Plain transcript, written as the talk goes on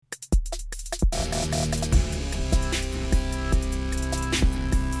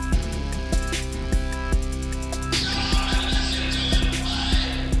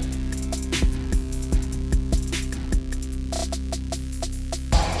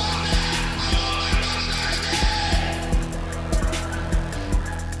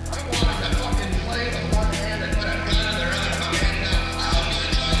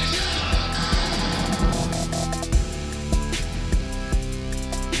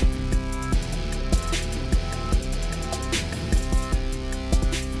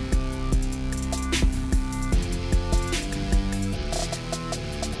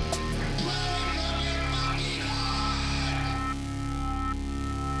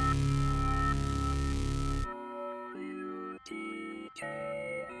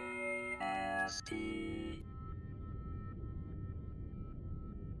Live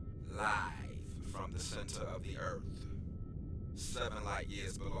from the center of the earth, 7 light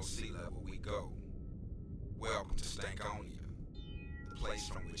years below sea level we go. Welcome to Stankonia, the place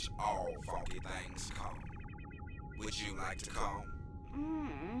from which all funky things come. Would you like to come?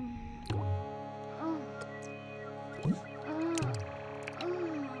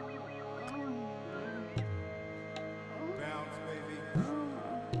 Bounce, baby.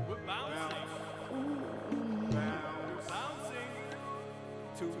 We're bouncing. Bounce. Bouncing.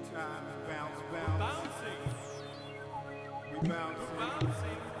 2 times. Bounce, Bouncing. bounce. We bounce.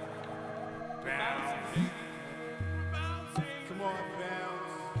 Bouncing. Bounce. Bouncing. Come on,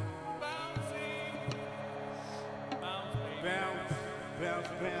 bounce. Bouncing. Bouncing. Bounce. Bounce,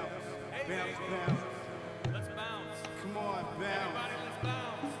 bounce. Bounce, bounce. Let's bounce. Come on, Everybody, bounce. let's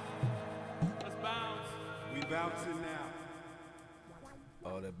bounce. Let's bounce. We bouncing now.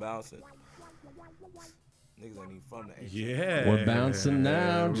 Oh, they're bouncing. Niggas ain't even from the H. Yeah. We're bouncing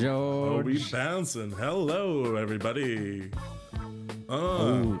now, Oh, George. we bouncing. Hello, everybody.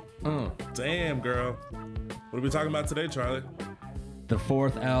 Damn, girl. What are we talking about today, Charlie? The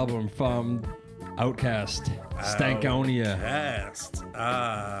 4th album from Outkast, Stankonia. Cast.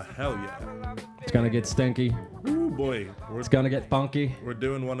 Hell yeah. It's gonna get stinky. Ooh, boy. It's gonna get funky. We're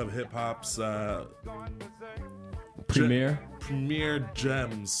doing one of hip hop's Premiere. premier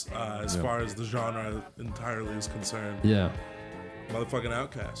gems as far as the genre entirely is concerned. Yeah. Motherfucking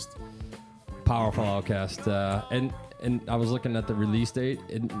Outkast. Powerful Outkast. And I was looking at the release date.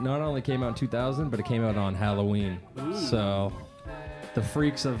 It not only came out in 2000, but it came out on Halloween. So the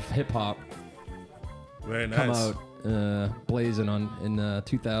freaks of hip hop Very nice. come out blazing in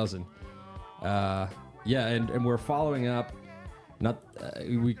 2000. Yeah, and we're following up.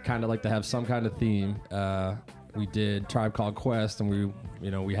 We kind of like to have some kind of theme. We did Tribe Called Quest, and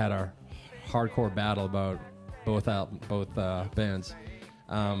we had our hardcore battle about both bands.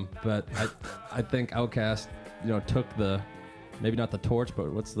 But I think Outkast, took maybe not the torch,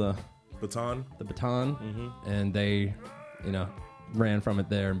 but what's the Baton. baton, and they, ran from it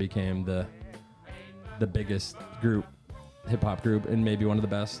there and became the biggest hip hop group, and maybe one of the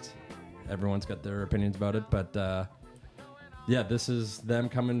best. Everyone's got their opinions about it, but yeah, this is them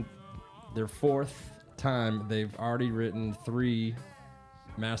coming their 4th time. They've already written 3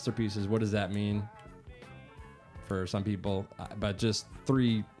 masterpieces. What does that mean for some people? But just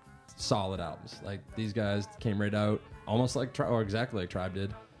 3 solid albums. Like, these guys came right out almost like exactly like Tribe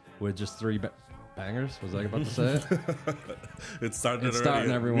did, with just 3 bangers. Was I about to say it? It's starting It's already.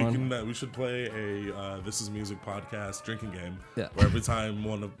 starting, everyone. We should play a This Is Music podcast drinking game. Yeah. Where every time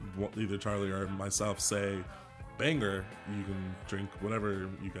either Charlie or myself say banger, you can drink whatever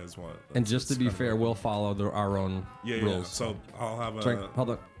you guys want. And just to be It's fair, kind of- we'll follow our own yeah. rules. So I'll have a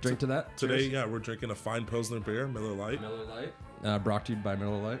Drink to that. today. Cheers. Yeah, we're drinking a fine Pilsner beer, Miller Lite. Miller Lite. Brought to you by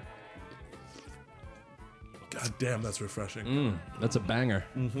Miller Lite. God damn, that's refreshing. That's a banger.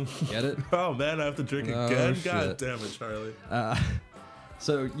 Get it? Oh man, I have to drink Oh, again. shit. God damn it, Charlie.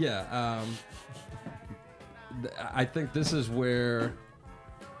 So yeah, I think this is where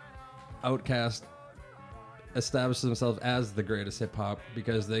Outkast established themselves as the greatest hip hop,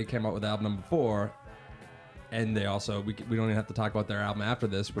 because they came out with album number 4, and they also we don't even have to talk about their album after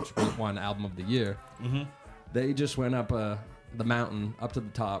this, which won album of the year. They just went up the mountain up to the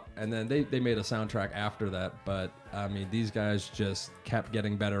top, and then they made a soundtrack after that. But I mean, these guys just kept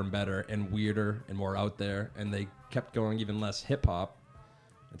getting better and better and weirder and more out there, and they kept going even less hip hop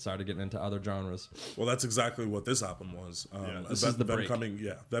and started getting into other genres. Well, that's exactly what this album was. this is the them break.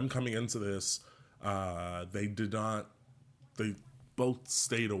 them coming into this. They did not. They both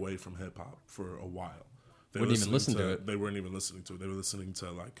stayed away from hip hop for a while. They Wouldn't were even listening listen to it. They weren't even listening to it. They were listening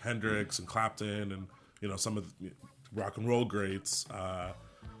to like Hendrix and Clapton and some of the rock and roll greats,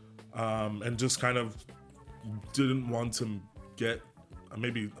 and just kind of didn't want to get.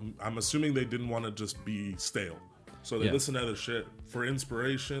 Maybe I'm assuming they didn't want to just be stale. So they listened to other shit for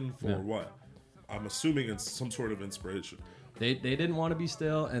inspiration. For what? I'm assuming it's some sort of inspiration. They didn't want to be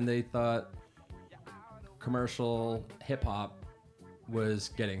still, and they thought commercial hip hop was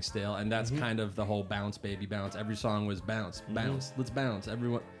getting stale, and that's kind of the whole bounce baby bounce. Every song was bounce, let's bounce.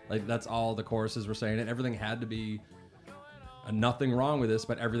 Everyone, like, that's all the choruses were saying, and everything had to be nothing wrong with this,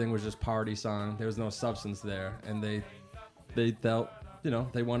 but everything was just party song. There was no substance there, and they felt,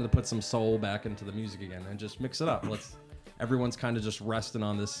 they wanted to put some soul back into the music again and just mix it up. Everyone's kind of just resting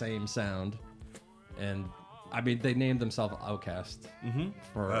on this same sound, and I mean, they named themselves Outkast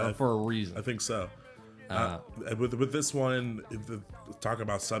for a reason. I think so. With this one, talk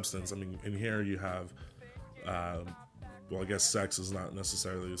about substance. I mean, in here you have, well, I guess sex is not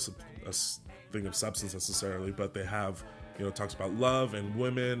necessarily anything of substance necessarily, but they have, talks about love and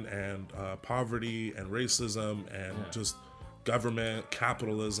women and poverty and racism and just government,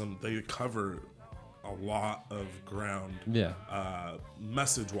 capitalism. They cover a lot of ground,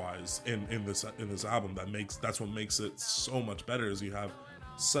 message wise in this album. That's what makes it so much better. Is you have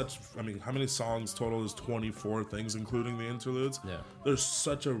such, how many songs total is 24 things including the interludes? There's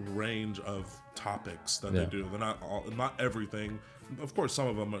such a range of topics that they do. They're not everything. Of course, some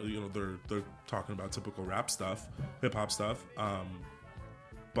of them are, they're talking about typical rap stuff, hip hop stuff,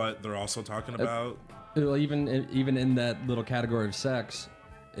 but they're also talking about even in that little category of sex,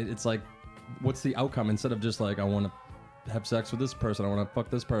 it's like, what's the outcome? Instead of just like, I want to have sex with this person, I want to fuck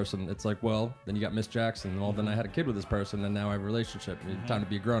this person. It's like, well, then you got Miss Jackson. Well, then I had a kid with this person, and now I have a relationship. It's time to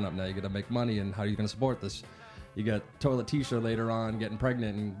be a grown up. Now you got to make money, and how are you going to support this? You got Toilet Tisha later on getting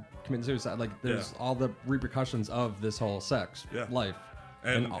pregnant and committing suicide. Like, there's all the repercussions of this whole sex life.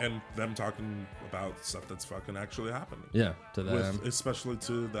 And them talking about stuff that's fucking actually happening. Yeah, to them. Especially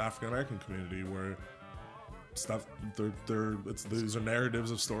to the African American community, where stuff, these are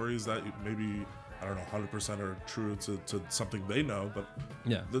narratives of stories that maybe, I don't know, 100% are true to something they know, but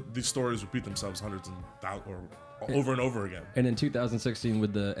these stories repeat themselves hundreds and thousands or over and over again. And in 2016,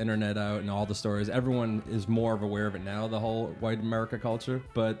 with the internet out and all the stories, everyone is more aware of it now, the whole white America culture.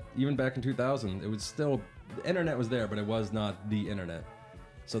 But even back in 2000, it was still, the internet was there, but it was not the internet.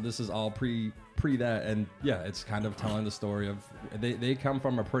 So this is all pre that, and it's kind of telling the story of, they come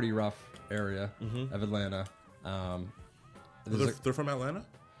from a pretty rough area of Atlanta. They're from Atlanta?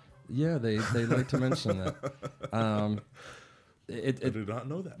 Yeah, they like to mention that. I did not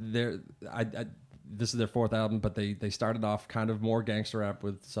know that. This is their fourth album, but they started off kind of more gangster rap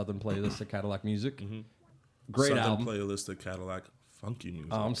with Southern Playlistic Cadillac music. Great Southern album. Playlistic Cadillac funky music.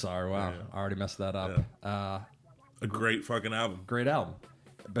 Oh, I'm sorry. Wow, I already messed that up. A great fucking album. Great album,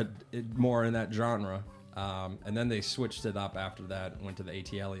 but more in that genre. And then they switched it up after that and went to the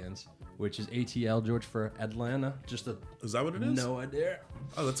ATLians, which is ATL, George, for Atlanta. Is that what it is? No idea.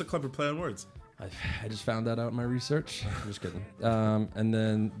 Oh, that's a clever play on words. I just found that out in my research. Just kidding. And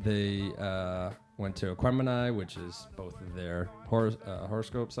then they went to Aquemini, which is both of their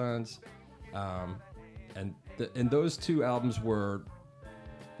horoscope signs. And those two albums were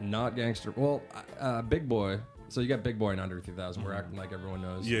not gangster. Well, Big Boy. So you got Big Boy and Andre 3000. We're acting like everyone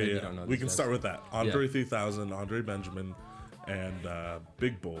knows. Yeah, Maybe yeah. You don't know We can guys. start with that. Andre 3000, Andre Benjamin, and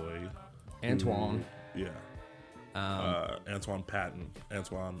Big Boy. Antoine. Antoine Patton.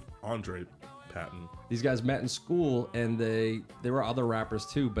 Andre Patton. These guys met in school, and they were other rappers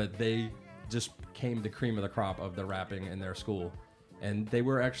too, but they just became the cream of the crop of the rapping in their school. And they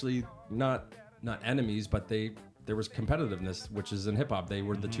were actually not enemies, but there was competitiveness, which is in hip hop. They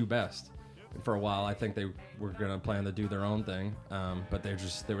were the two best. And for a while, I think they were gonna plan to do their own thing, but there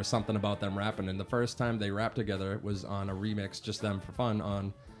was something about them rapping. And the first time they rapped together was on a remix, just them for fun,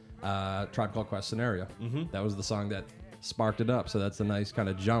 on Tribe Called Quest Scenario. That was the song that sparked it up. So that's a nice kind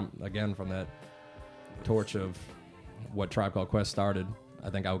of jump again from that torch of what Tribe Called Quest started. I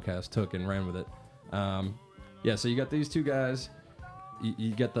think Outkast took and ran with it. So you got these two guys.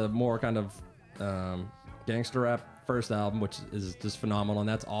 You get the more kind of gangster rap first album, which is just phenomenal, and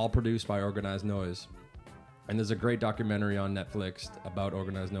that's all produced by Organized Noise. And there's a great documentary on Netflix about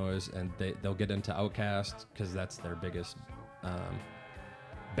Organized Noise, and they'll get into Outkast because that's their biggest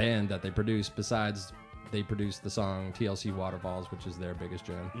band that they produce. Besides, they produced the song TLC Waterfalls, which is their biggest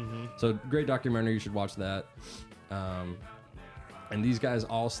jam. So great documentary, you should watch that. And these guys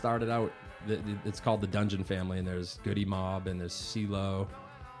all started out, it's called the Dungeon Family, and there's Goody Mob and there's CeeLo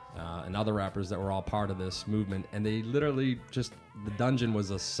and other rappers that were all part of this movement. And they literally just, the Dungeon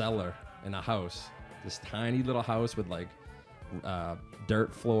was a cellar in a house, this tiny little house with like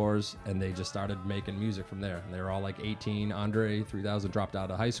dirt floors, and they just started making music from there. And they were all like 18. Andre 3000 dropped out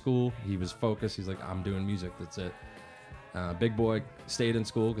of high school. He was focused. He's like, I'm doing music. That's it. Big Boy stayed in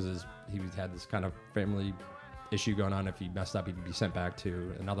school because he had this kind of family issue going on. If he messed up, he'd be sent back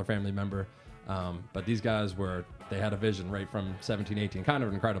to another family member. But these guys they had a vision right from 17, 18. Kind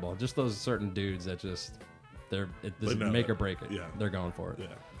of incredible. Just those certain dudes that just, this is make or break it. Yeah. They're going for it.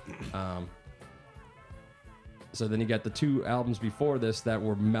 Yeah. So then you got the two albums before this that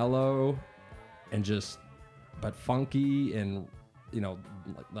were mellow and but funky, and like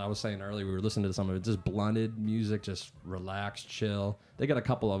I was saying earlier, we were listening to some of it, just blunted music, just relaxed, chill. They got a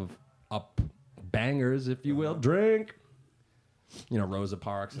couple of up bangers, if you will. Drink, Rosa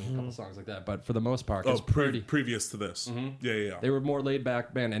Parks and a couple songs like that. But for the most part, it's pretty previous to this. Yeah. They were more laid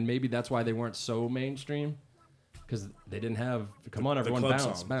back band, and maybe that's why they weren't so mainstream. Because they didn't have, come on, everyone,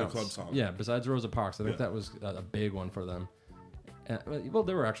 bounce. The club song. Yeah, besides Rosa Parks. I think that was a big one for them. Well,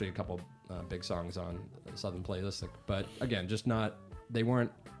 there were actually a couple big songs on Southern Playlistic, but again, just not. They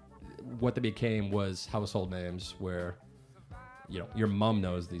weren't. What they became was household names, where your mom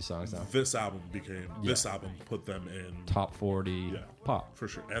knows these songs now. This album put them in Top 40 pop for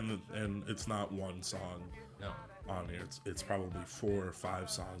sure, and it's not one song on here. It's probably 4 or 5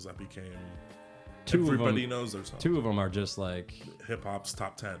 songs that became. Everybody knows their songs. 2 of them are just like hip hop's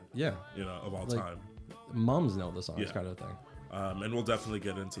top 10. Yeah, of all like, time. Moms know the songs, kind of thing. And we'll definitely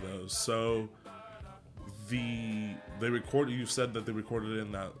get into those. So they recorded. You said that they recorded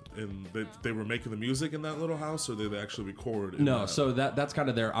they were making the music in that little house, or they actually record? No, so that's kind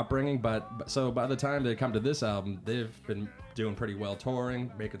of their upbringing. But so by the time they come to this album, they've been doing pretty well,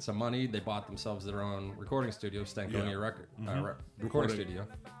 touring, making some money. They bought themselves their own recording studio, Stankonia recording studio.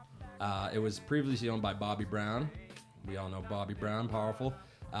 It was previously owned by Bobby Brown. We all know Bobby Brown, powerful.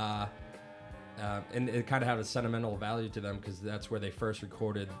 And it kind of had a sentimental value to them because that's where they first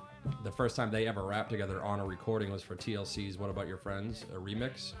recorded. The first time they ever rapped together on a recording was for TLC's "What About Your Friends," a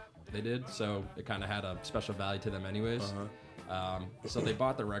remix they did. So it kind of had a special value to them anyways. So they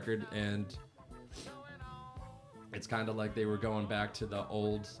bought the record, and it's kind of like they were going back to the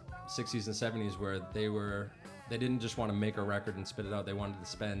old 60s and 70s where they didn't just want to make a record and spit it out. They wanted to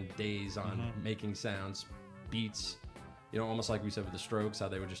spend days on making sounds, beats, almost like we said with the Strokes, how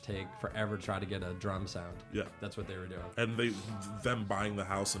they would just take forever to try to get a drum sound. Yeah. That's what they were doing. And them buying the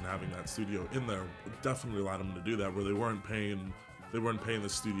house and having that studio in there definitely allowed them to do that, where they weren't paying the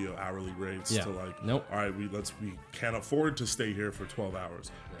studio hourly rates to like, nope. All right, we can't afford to stay here for 12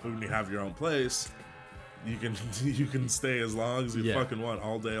 hours. But when you have your own place, you can stay as long as you fucking want,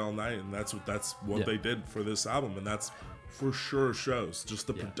 all day, all night, and that's what they did for this album, and that's for sure shows. Just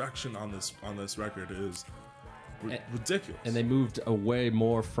the production on this record is ridiculous. And they moved away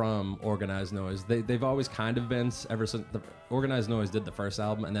more from Organized Noise. They've always kind of been, ever since the Organized Noise did the first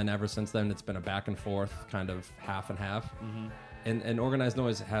album, and then ever since then it's been a back and forth kind of half and half. And Organized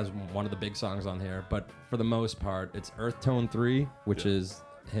Noise has one of the big songs on here, but for the most part it's Earth Tone 3, which is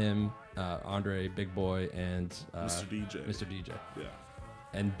him, Andre, Big Boy, and Mr. DJ. Yeah.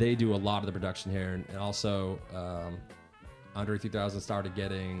 And they do a lot of the production here, and also Andre 3000 started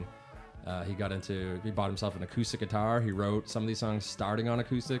getting. He bought himself an acoustic guitar. He wrote some of these songs starting on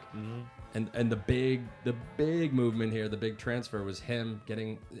acoustic, and the big movement here, the big transfer was him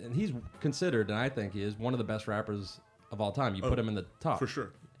getting. And he's considered, and I think he is one of the best rappers of all time. You put him in the top for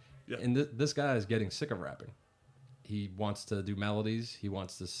sure. Yeah. And this guy is getting sick of rapping. He wants to do melodies. He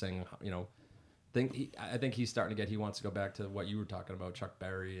wants to sing. I think he's starting to get. He wants to go back to what you were talking about, Chuck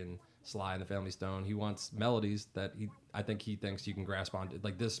Berry and Sly and the Family Stone. He wants melodies that I think he thinks you can grasp on.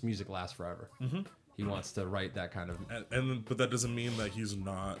 Like, this music lasts forever. He wants to write that kind of. But that doesn't mean that he's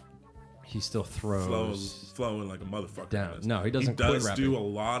not. He still throws flowing like a motherfucker. Down. No, he doesn't. He does quit rapping. do a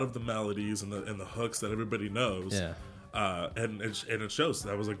lot of the melodies and the hooks that everybody knows. Yeah. And it shows.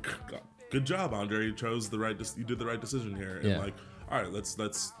 That was like, good job, Andre. You chose the right. You did the right decision here. And like, all right,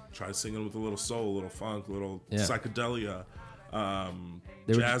 let's try singing with a little soul, a little funk, a little psychedelia.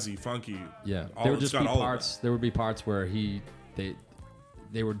 Jazzy, funky. Yeah, there would just be parts. There would be parts where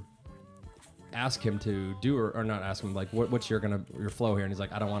they would ask him to do or not ask him, like, what's your flow here, and he's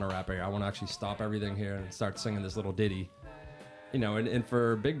like, I don't want to rap here. I want to actually stop everything here and start singing this little ditty. And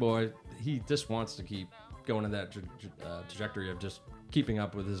for Big Boy, he just wants to keep going in that trajectory of just keeping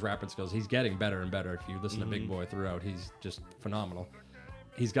up with his rapping skills. He's getting better and better. If you listen to Big Boy throughout, he's just phenomenal.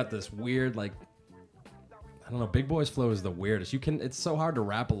 He's got this weird, like, I don't know, Big Boy's flow is the weirdest. It's so hard to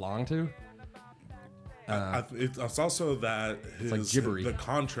rap along to. It's also that it's like gibbery. The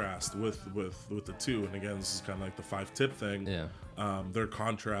contrast with the two, and again, this is kind of like the 5-tip thing. Yeah. Their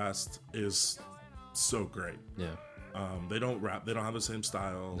contrast is so great. Yeah. They don't rap. They don't have the same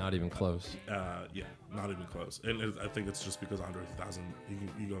style. Not even close. Yeah, not even close. And I think it's just because Andre 3000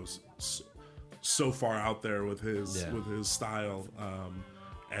 he goes so far out there with his style.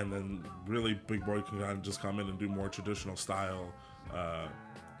 And then really Big Boy can kind of just come in and do more traditional style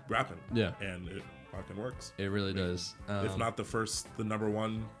rapping. Yeah. And it fucking works. It really does. If not the number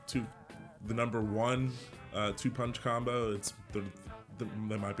one two-punch combo, that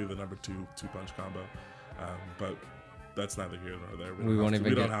might be the number two-punch combo. But that's neither here nor there. We're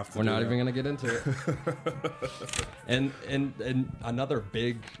not even going to get into it. and another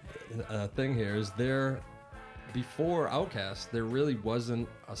big thing here is before Outkast, there really wasn't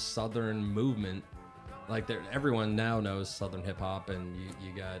a Southern movement. Like, everyone now knows Southern hip hop, and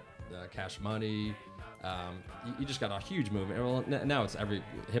you got Cash Money. You just got a huge movement. Well, now it's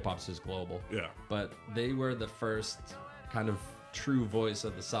hip hop's just global. Yeah. But they were the first kind of true voice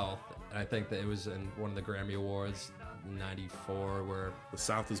of the South, and I think that it was in one of the Grammy Awards. '94 where The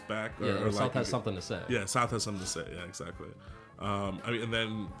South is back. the South has something to say. Yeah, South has something to say. Yeah, exactly.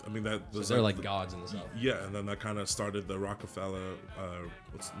 That So was they're like gods in the South. yeah, and then that kind of started the Rockefeller.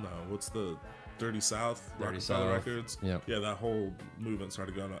 What's the Dirty South? Dirty Rockefeller South. Records. Yep. Yeah, that whole movement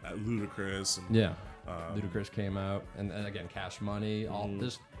started going on at Ludacris. And, Yeah. Ludacris came out, and again, Cash Money. All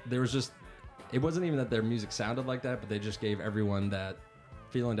this, there was just. It wasn't even that their music sounded like that, but they just gave everyone that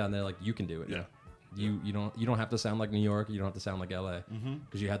feeling down there, like you can do it. Yeah. You don't have to sound like New York. You don't have to sound like LA.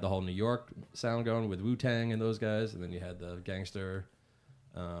 Because you had the whole New York sound going with Wu-Tang and those guys, and then you had the gangster,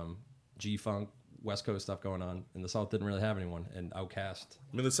 G-Funk, West Coast stuff going on, and the South didn't really have anyone. And Outkast.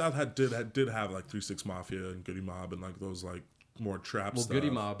 I mean, the South did have like 3-6 Mafia and Goody Mob and like those like more trap Well, stuff. Goody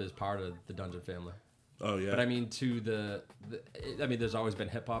Mob is part of the Dungeon family. Oh yeah. But I mean, there's always been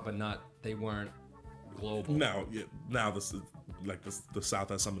hip hop, but they weren't global. Now this is like the South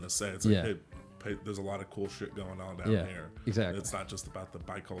has something to say. It's like, Yeah. hey, there's a lot of cool shit going on down Yeah, here. exactly. It's not just about the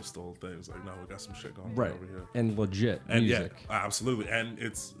bi-coastal things. Like, no, we got some shit going Right. on over here. And legit And music. yeah, absolutely. And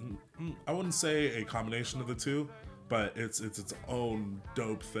it's, I wouldn't say a combination of the two, but it's its own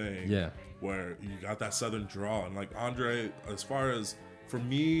dope thing. Yeah. Where you got that Southern drawl. And like Andre, as far as, for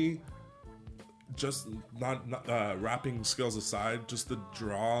me, just not rapping skills aside, just the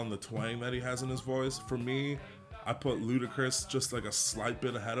draw and the twang that he has in his voice, for me, I put Ludacris just like a slight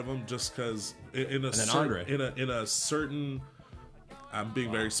bit ahead of him, just because in a certain, I'm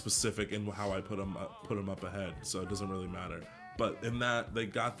being very specific in how I put him up ahead, so it doesn't really matter. But in that, they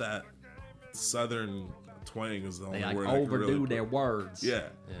got that Southern twang is the only They word like I can overdo really their words. yeah.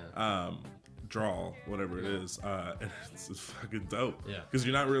 Yeah. Drawl, whatever it is, and it's fucking dope. Yeah. Because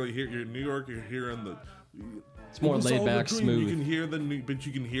you're not really here. You're in New York. You're hearing the. It's more It's all laid back, between- smooth. You can hear but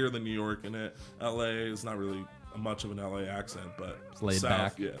you can hear the New York in it. LA is not really much of an LA accent, but It's laid South,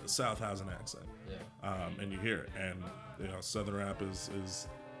 back. yeah, the South has an accent. Yeah. And you hear it, and Southern rap is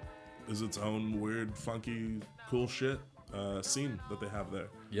its own weird, funky, cool shit scene that they have there.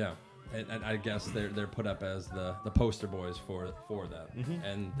 Yeah. And I guess they're put up as the poster boys for that,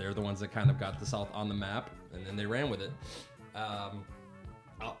 and they're the ones that kind of got the South on the map, and then they ran with it.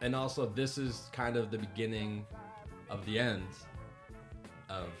 And also, this is kind of the beginning of the end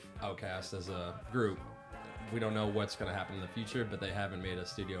of Outkast as a group. We don't know what's going to happen in the future, but they haven't made a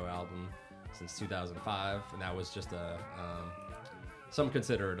studio album since 2005, and that was just some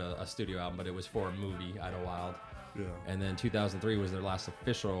consider it a studio album, but it was for a movie, Idlewild. Yeah. And then 2003 was their last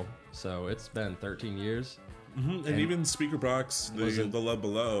official, so it's been 13 years. And even Speaker Box, the wasn't- Love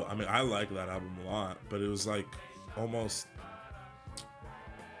Below. I mean, I like that album a lot, but it was like almost.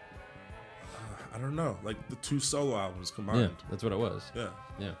 I don't know, like the two solo albums Yeah, combined. that's what it was. Yeah.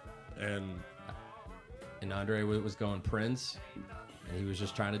 Yeah. And Andre was going Prince, and he was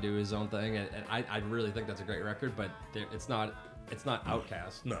just trying to do his own thing. And I really think that's a great record, but it's not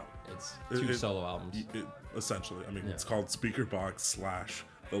Outkast. no, It's two solo albums. Essentially, I mean, Yeah. it's called Speaker Box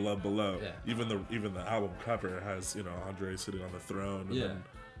 / The Love Below. Yeah. Even the album cover has Andre sitting on the throne, and Yeah.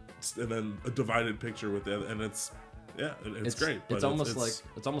 then a divided picture with it, and it's great. But It's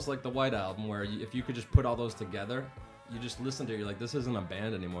almost like the White Album, where if you could just put all those together, you just listen to it. You're like, this isn't a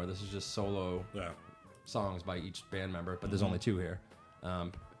band anymore. This is just solo yeah. songs by each band member. But there's only two here,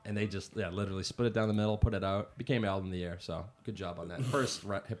 and they just literally split it down the middle, put it out, became album of the year. So good job on that. First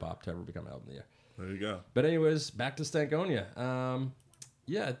hip hop to ever become album of the year. There you go. But anyways, back to Stankonia.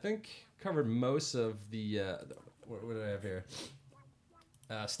 I think covered most of the. What do I have here?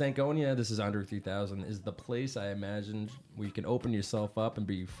 Stankonia, this is Andre 3000, is the place I imagined where you can open yourself up and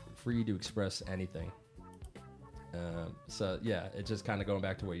be free to express anything. It just kind of going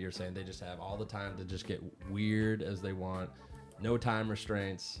back to what you're saying. They just have all the time to just get weird as they want, no time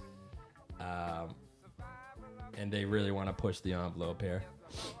restraints, and they really want to push the envelope here.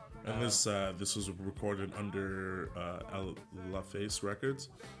 And this was recorded under LaFace Records,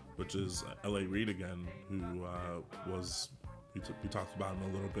 which is L.A. Reid again, who we talked about him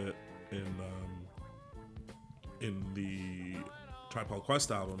a little bit in the Tribe Called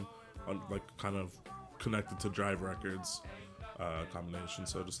Quest album, like kind of connected to Drive Records combination.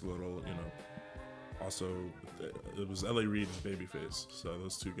 So just a little, Also, it was L.A. Reid and Babyface. So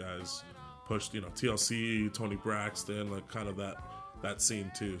those two guys pushed, TLC, Tony Braxton, like kind of that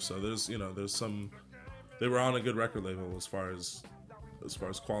scene too. So there's some. They were on a good record label as far as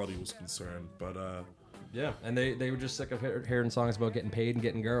quality was concerned, but Yeah, and they were just sick of hearing songs about getting paid and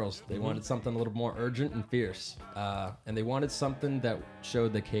getting girls. They wanted something a little more urgent and fierce, and they wanted something that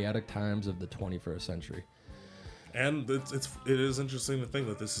showed the chaotic times of the 21st century. And it is interesting to think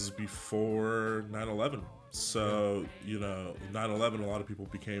that this is before 9/11. So 9/11, a lot of people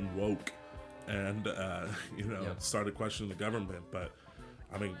became woke, and Yep. started questioning the government. But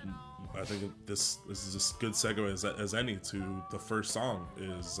I mean, I think this is as good segue as any to the first song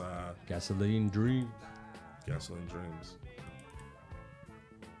is Gasoline Dream. Gasoline Dreams.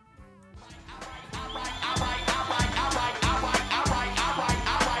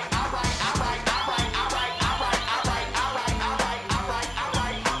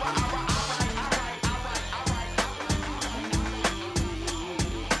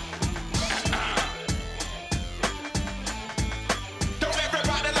 Don't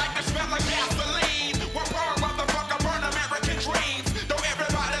everybody like the smell of gasoline? We're burn, motherfucker, burn American dreams. Don't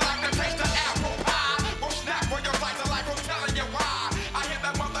everybody like the taste of apple pie? We'll snap for your slice of life, I'm telling you why. I hear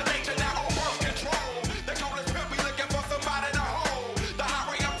that mother nature now on birth control. The coldest pimp be looking for somebody to hold. The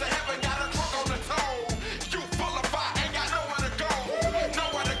highway up to heaven got a truck on the toll. You full of fire, ain't got nowhere to go.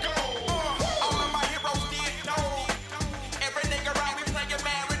 Nowhere to go. All of my heroes did know. Every nigga around me playing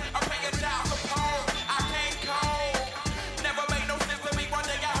married or paying child support. I can't cope. Never made no sense to me. One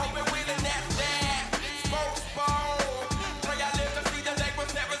day I hope it will, and that's that. Smoke. Pray I live to see the day when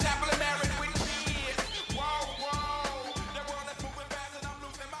Sarah's happily married with kids. Whoa. The world is moving fast and I'm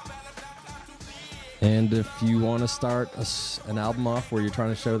losing my balance. Now time to see it. And if you want to start an album off where you're trying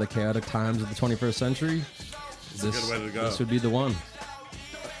to show the chaotic times of the 21st century, It's a good way to go. this would be the one.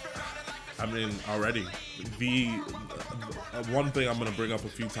 I mean, already the one thing I'm going to bring up a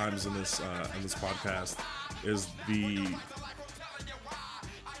few times in this podcast is the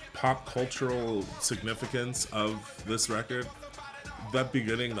pop cultural significance of this record. That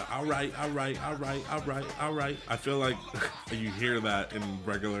beginning, the all right. I feel like you hear that in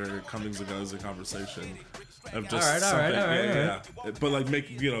regular comings and goes and conversation of just All right, something. all right. Yeah. But like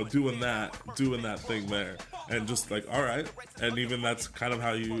doing that thing there, and just like all right, and even that's kind of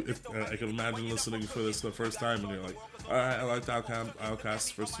how you. If I can imagine listening for this the first time, and you're like, all right, I liked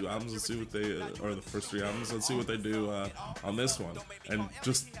Outkast's first two albums. Let's see what they or the first three albums. Let's see what they do on this one, and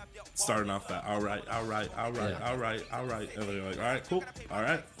just starting off that all right, and then you're like, all right, cool, all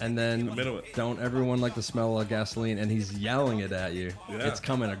right. And then I'm into it. don't everyone like the smell of gasoline? And he's yelling it at you. Yeah. It's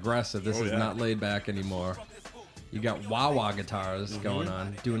coming aggressive. This Oh, is yeah. not laid back anymore. You got wah-wah guitars Mm-hmm. going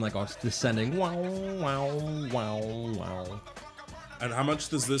on, doing like a descending wow, wow, wow, wow. And how much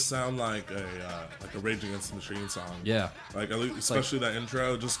does this sound like a Rage Against the Machine song? Yeah. Like, at least, especially that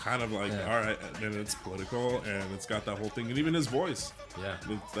intro, just kind of like, Yeah. all right, and it's political, and it's got that whole thing, and even his voice. Yeah.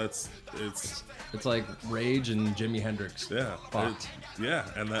 It's It's like Rage and Jimi Hendrix. yeah, Fucked. yeah,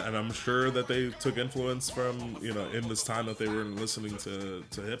 and I'm sure that they took influence from in this time that they were listening to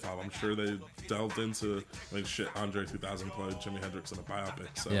hip hop. I'm sure they delved into like shit. Andre 3000 played Jimi Hendrix in a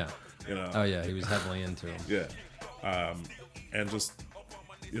biopic, so Yeah. Oh yeah, he was heavily into him. yeah, and just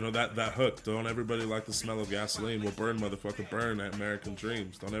that hook. Don't everybody like the smell of gasoline? Will burn, motherfucker, burn at American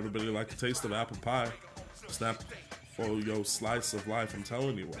dreams. Don't everybody like the taste of apple pie? Snap for your slice of life. I'm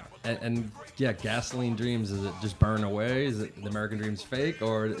telling you why. And yeah, gasoline dreams, is it just burn away? Is it the American dream's fake?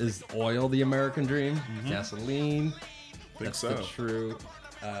 Or is oil the American dream? Gasoline? Think That's so. the true.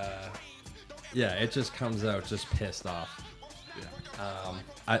 Yeah, it just comes out just pissed off. Yeah.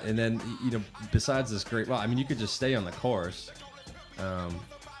 And then, besides this great, well, I mean, you could just stay on the chorus.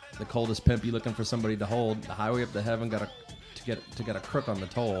 The coldest pimp, you looking for somebody to hold. The highway up to heaven to get a crook on the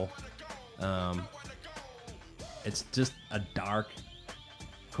toll. It's just a dark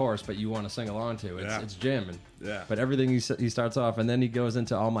chorus, but you want to sing along to. It's jamming. Yeah. But everything he starts off, and then he goes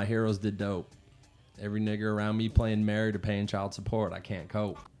into all my heroes did dope. Every nigger around me playing married or paying child support. I can't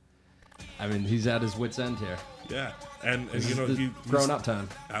cope. I mean, he's at his wit's end here. Yeah, and This you know is the he's grown up time.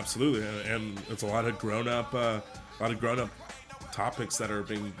 Absolutely, and it's a lot of grown up topics that are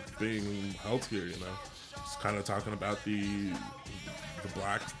being held here. Just kind of talking about the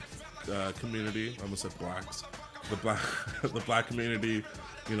black community. I almost said blacks. The black community,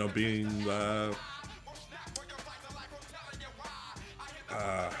 being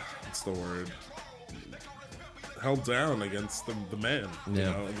what's the word? Held down against the man, and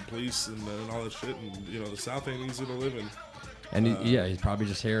the police and all that shit, and the South ain't easy to live in. And he's probably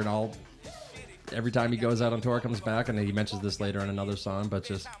just hearing all. Every time he goes out on tour, comes back, and he mentions this later in another song, but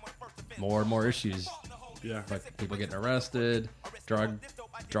just more and more issues. Yeah, Like people getting arrested, drug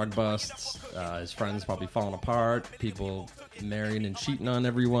busts, his friends probably falling apart, people marrying and cheating on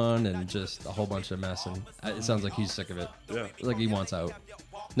everyone, and just a whole bunch of mess. And it sounds like he's sick of it. Yeah. Like he wants out.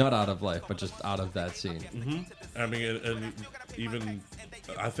 Not out of life, but just out of that scene. I mean, and even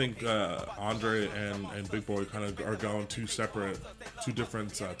I think Andre and Big Boy kind of are going two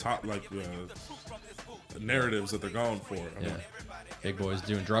different narratives that they're going for. I mean, Big Boy's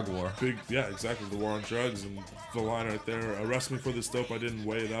doing drug war. Yeah, exactly. The war on drugs, and the line right there: "Arrest me for this dope. I didn't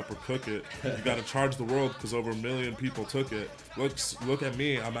weigh it up or cook it. You got to charge the world because over 1 million people took it. Look at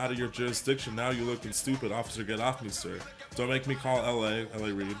me. I'm out of your jurisdiction now. You looking stupid, officer. Get off me, sir. Don't make me call LA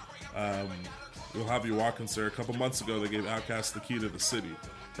Reid. We'll have you walking, sir. A couple months ago, they gave Outkast the key to the city,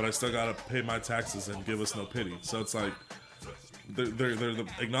 but I still gotta pay my taxes and give us no pity. So it's like they're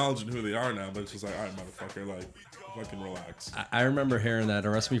acknowledging who they are now, but it's just like, all right, motherfucker, like." Fucking relax. I remember hearing that.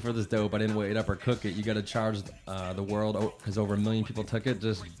 Arrest me for this dope. I didn't weigh it up or cook it. You got to charge the world because over 1 million people took it.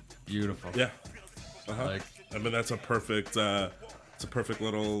 Just beautiful. Yeah. Like, I mean, that's a perfect. It's a perfect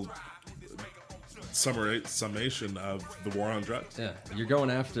little summation of the war on drugs. yeah, you're going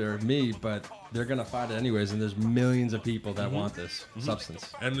after me, but they're gonna fight it anyways. And there's millions of people that want this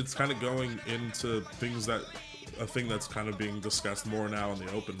substance. And it's kind of going into a thing that's kind of being discussed more now in the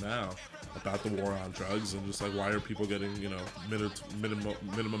open now about the war on drugs and just like why are people getting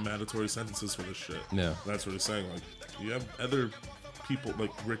minimum mandatory sentences for this shit. Yeah, that's what he's saying. Like you have other people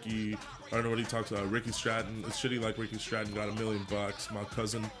like Ricky. I don't know what he talks about. Ricky Stratton. It's shitty. Like Ricky Stratton got $1 million. My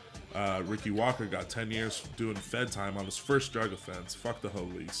cousin Ricky Walker got 10 years doing Fed time on his first drug offense. Fuck the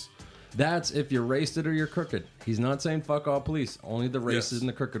police. that's if you're racist or you're crooked. He's not saying fuck all police. Only the racist Yes. and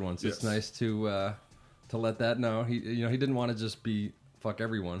the crooked ones. Yes. It's nice to let that know. He he didn't want to just be fuck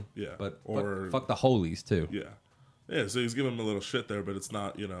everyone. Yeah. But Or- fuck the holies too. Yeah, so he's giving him a little shit there, but it's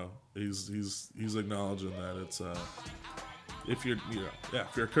not, he's acknowledging that it's if you're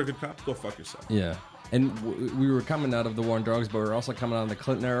if you're a crooked cop, go fuck yourself. Yeah. And we were coming out of the war on drugs, but we were also coming out of the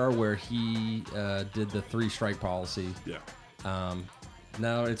Clinton era where he did the 3-strike policy. Yeah.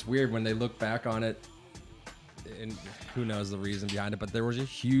 Now it's weird when they look back on it, and who knows the reason behind it, but there was a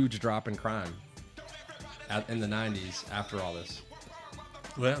huge drop in crime in the 90s after all this.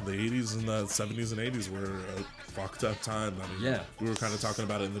 Well, the 80s and the 70s and 80s were a fucked up time. I mean, Yeah. we were kind of talking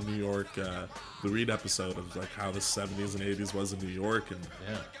about it in the New York, the Reed episode of like how the 70s and 80s was in New York, and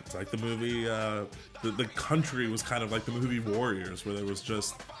Yeah. it's like the movie, the country was kind of like the movie Warriors, where there was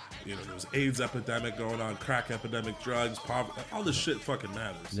just, there was AIDS epidemic going on, crack epidemic, drugs, poverty, all this shit fucking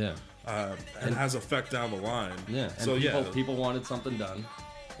matters. Yeah. And has effect down the line. Yeah. And So people wanted something done.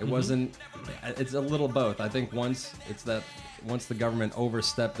 It wasn't. It's a little both. I think once the government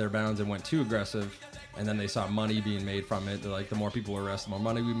overstepped their bounds and went too aggressive, and then they saw money being made from it, they're like, the more people we arrest, the more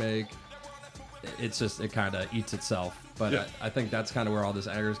money we make. It kind of eats itself. But Yeah. I think that's kind of where all this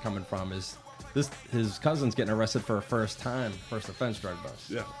anger is coming from. Is his cousin's getting arrested for a first offense drug bust.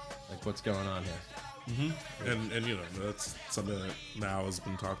 Yeah. Like, what's going on here? And that's something that now has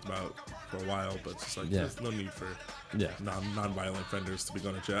been talked about for a while, but it's just like Yeah. there's no need for Yeah. non-violent offenders to be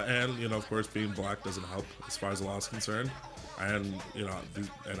going to jail. And of course, being black doesn't help as far as the law is concerned. And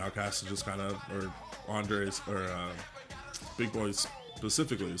and Outkast is just kind of, or Andres or Big Boy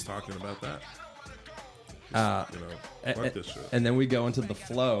specifically is talking about that. Fuck this shit. And then we go into the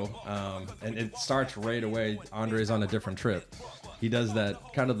flow, and it starts right away. Andre's on a different trip. He does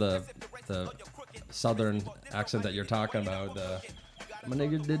that kind of the southern accent that you're talking about. My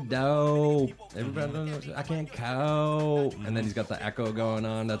nigga did dope. Everybody knows I can't cow. And then he's got the echo going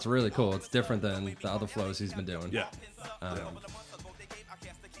on. That's really cool. It's different than the other flows he's been doing. Yeah.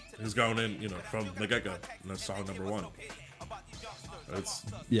 He's going in, from the get-go. And that's song number 1. It's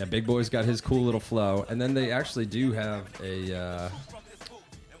Yeah, Big Boy's got his cool little flow. And then they actually do have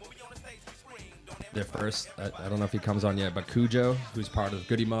their first, I don't know if he comes on yet, but Cujo, who's part of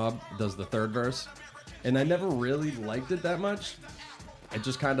Goody Mob, does the third verse. And I never really liked it that much. It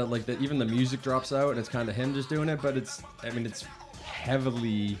just kind of like even the music drops out and it's kind of him just doing it, but it's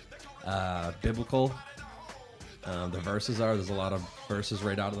heavily biblical. The verses there's a lot of verses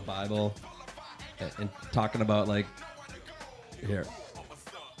right out of the Bible and talking about here.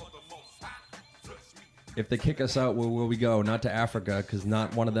 If they kick us out, where will we go? Not to Africa, because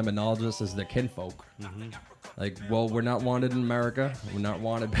not one of them acknowledges us as their kinfolk. We're not wanted in America. We're not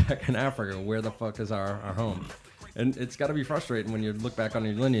wanted back in Africa. Where the fuck is our home? And it's got to be frustrating when you look back on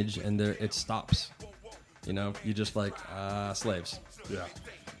your lineage and it stops. You just slaves. yeah.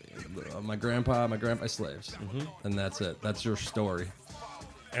 My grandpa's slaves. And that's it. That's your story.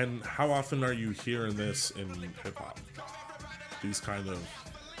 And how often are you hearing this in hip hop? These kind of,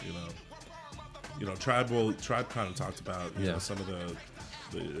 Tribe kind of talked about some of the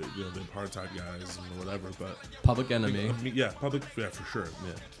apartheid guys and whatever, but Public Enemy. For sure.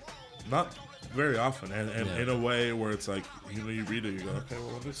 Yeah, not very often, and in a way where it's like you read it, you go, okay,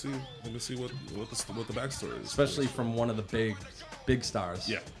 well let me see what the backstory is. Especially from one of the big stars.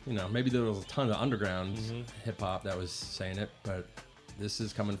 Yeah. Maybe there was a ton of underground hip hop that was saying it, but this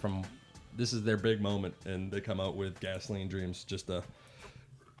is coming from this is their big moment, and they come out with Gasoline Dreams, just a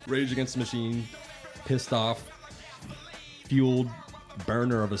Rage Against the Machine, pissed off, fueled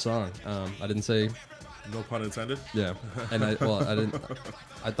burner of a song. I didn't say, No pun intended. yeah, and I didn't.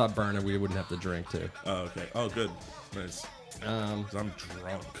 I thought burner we wouldn't have to drink too. Oh, okay. Oh, good. Nice. 'Cause I'm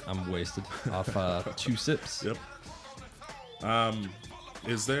drunk. I'm wasted off 2 sips. Yep.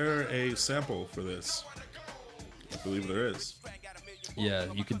 Is there a sample for this? I believe there is.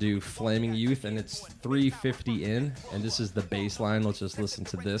 Yeah, you could do Flaming Youth, and it's 350 in, and this is the bass line. Let's just listen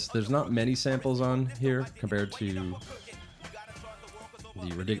to this. There's not many samples on here compared to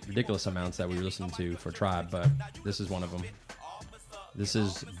the ridiculous amounts that we were listening to for Tribe, but this is one of them. This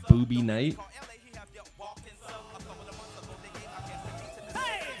is Booby Night.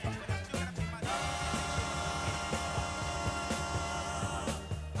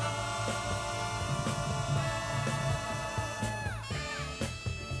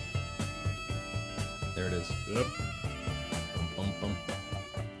 There it is. Yep. Bum, bum, bum.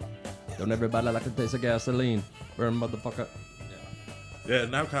 Don't everybody like to taste of gasoline? Burn, motherfucker. Yeah,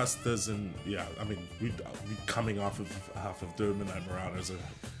 and Outcast doesn't. Yeah, I mean, we coming off of the Midnight Marauders, a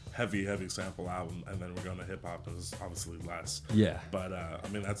heavy sample album, and then we're going to hip hop is obviously less. Yeah. But I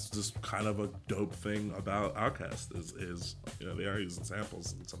mean, that's just kind of a dope thing about Outkast is you know, they are using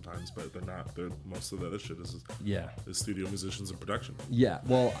samples sometimes, but they're not. Most of the other shit is studio musicians and production. Yeah,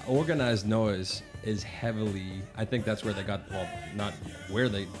 well, Organized Noise is heavily, I think that's where they got, well, not where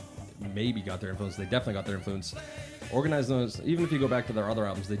they maybe got their influence, they definitely got their influence. Organized Noise, even if you go back to their other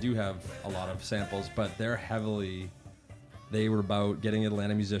albums, they do have a lot of samples, but they were about getting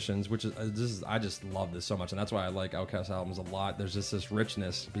Atlanta musicians, which is, I just love this so much, and that's why I like Outkast albums a lot. There's just this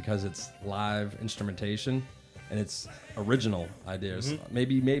richness because it's live instrumentation, and it's original ideas.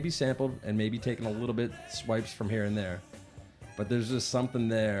 Maybe sampled and maybe taken a little bit swipes from here and there, but there's just something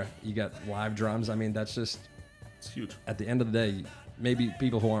there. You got live drums. I mean, that's just, It's huge. at the end of the day, maybe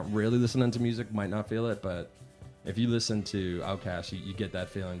people who aren't really listening to music might not feel it, but if you listen to Outkast, you get that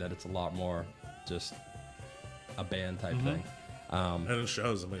feeling that it's a lot more just a band type thing. And it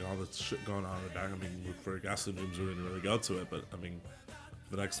shows. I mean, all the shit going on in the back. I mean, for Gasoline Dreams, we didn't really go to it, but I mean,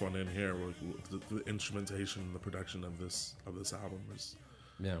 the next one in here, the instrumentation and the production of this album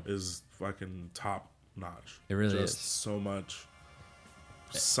is fucking top notch. It really Just is. so much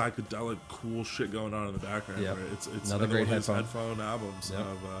psychedelic, cool shit going on in the background. Yep. Right? It's Another great one of those headphone. headphone albums Yep.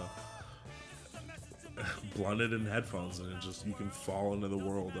 of blunted in headphones, and it just you can fall into the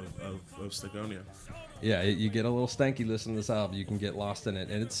world of Stagonia. Yeah, you get a little stanky listening to this album. You can get lost in it,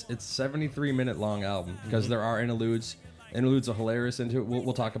 and it's 73-minute long album because there are interludes. Interludes are hilarious into it.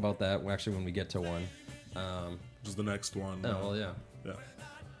 We'll talk about that actually when we get to one. Which is the next one. Oh well, yeah.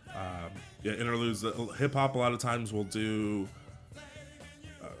 Yeah, interludes. Hip hop a lot of times will do.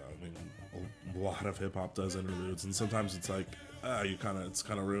 I mean, a lot of hip hop does interludes, and sometimes it's like it's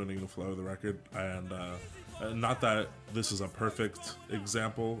kind of ruining the flow of the record. And not that this is a perfect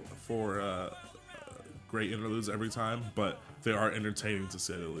example for great interludes every time, but they are entertaining to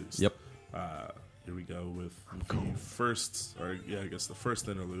say the least. Yep. Here we go with the first, I guess the first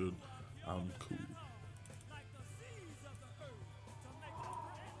interlude. Cool.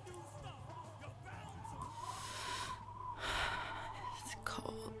 It's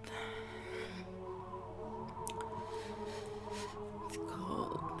cold. It's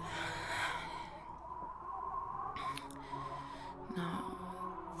cold. No,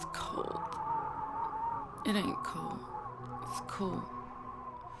 it's cold. It ain't cold. It's cool.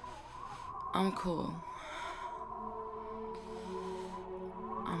 I'm cool.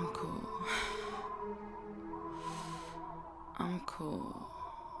 I'm cool. I'm cool.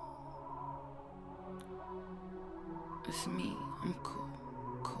 It's me. I'm cool.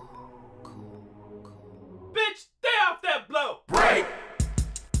 Cool. Cool. Cool. Bitch, stay off that blow. Break!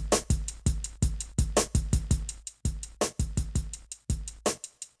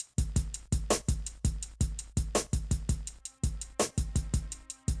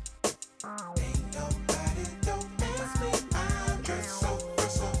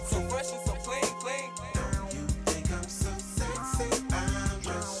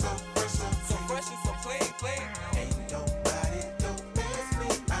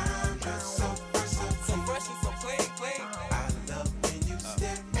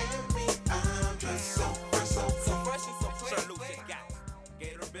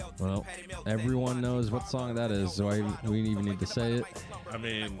 Well, everyone knows what song that is, so we even need to say it. I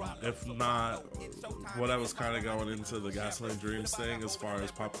mean, if not, what I was kind of going into the Gasoline Dreams thing as far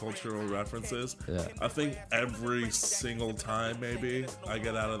as pop cultural references, Yeah. I think every single time maybe I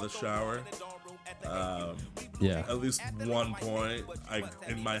get out of the shower, Yeah. At least one point,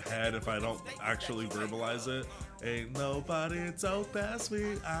 in my head, if I don't actually verbalize it, ain't nobody so past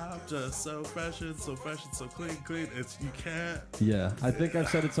me. I'm just so fresh and so clean. It's you can't. Yeah, I think I've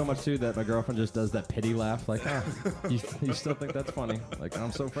said it so much too that my girlfriend just does that pity laugh, like, oh, you still think that's funny? Like,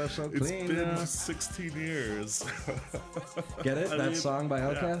 I'm so fresh, so It's clean. been 16 years. Get it? I That mean, song by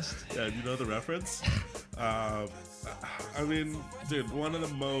Outkast? Yeah, you know the reference? I mean, dude, one of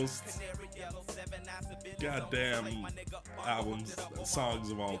the most goddamn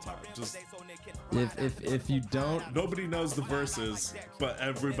songs of all time. Just If you don't, nobody knows the verses, but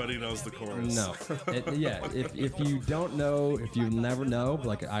everybody knows the chorus. no. If you don't know, if you never know,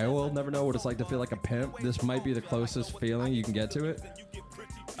 like I will never know what it's like to feel like a pimp, this might be the closest feeling you can get to it.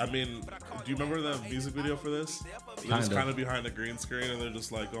 I mean, do you remember the music video for this? They're just kind of behind the green screen, and they're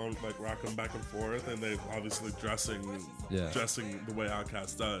just like going, like rocking back and forth, and they obviously dressing the way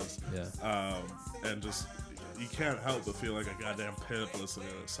Outkast does. Yeah. And just you can't help but feel like a goddamn pimp listening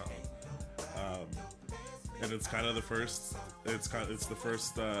to this song. And it's kind of the first. It's the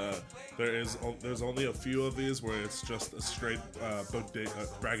first. There's only a few of these where it's just a straight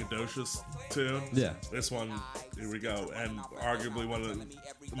braggadocious tune. Yeah. This one, here we go, and arguably one of the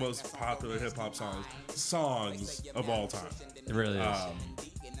most popular hip hop songs of all time. It really is.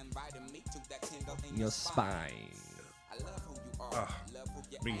 Your spine. I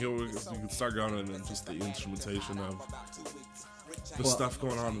mean, here you can start going into just the instrumentation of the stuff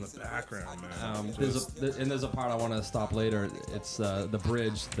going on in the background, man. There's a part I want to stop later. It's the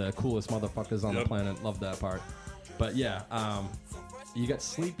bridge, the coolest motherfuckers on the planet. Love that part. But yeah, you got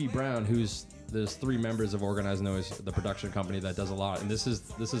Sleepy Brown, there's 3 members of Organized Noise, the production company that does a lot, and this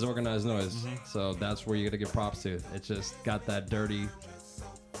is Organized Noise. Mm-hmm. So that's where you got to give props to. It just got that dirty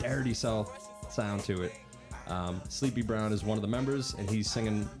sound to it. Sleepy Brown is one of the members, and he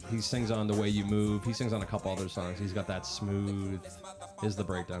sings on The Way You Move. He sings on a couple other songs. He's got that smooth. Here's the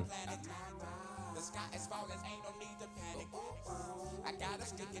breakdown.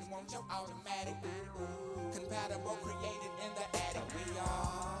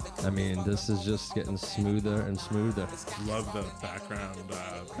 I mean, this is just getting smoother and smoother. Love the background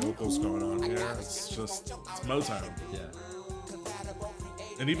vocals going on here. It's Motown. Yeah.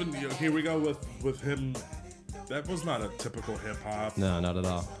 And even here we go with him. That was not a typical hip hop. No, not at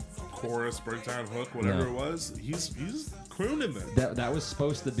all. Chorus, breakdown, hook, whatever it was. He's crooning them. That was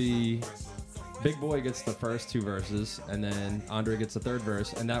supposed to be. Big Boy gets the first 2 verses, and then Andre gets the 3rd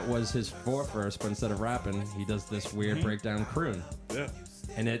verse, and that was his 4th verse. But instead of rapping, he does this weird breakdown croon. Yeah.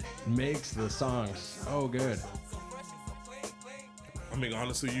 And it makes the song so good. I mean,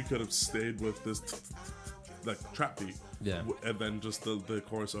 honestly, you could have stayed with this like trap beat. Yeah. And then just the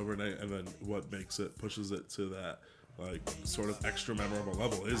chorus overnight, and then what pushes it to that like sort of extra memorable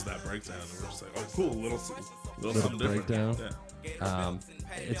level is that breakdown. And we're just like, oh, cool, little something different. Breakdown. Yeah.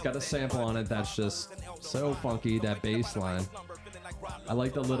 It's got a sample on it that's just so funky. That bass line. I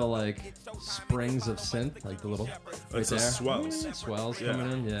like the little like springs of synth, like the little. It's the swells. Swells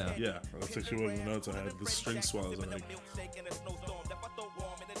coming in. Yeah. Yeah. That's actually one of the notes I had. The string swells, I think.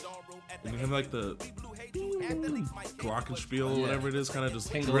 And then like the glockenspiel or whatever it is, kind of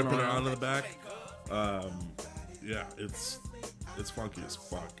just Tingling dripping around. onto the back. Yeah, it's funky as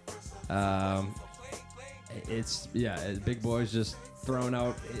fuck. Big Boy's just throwing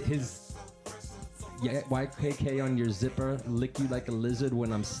out his YKK on your zipper, lick you like a lizard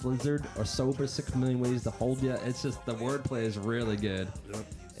when I'm slizzard, or sober 6 million ways to hold ya. It's just the wordplay is really good. Yep.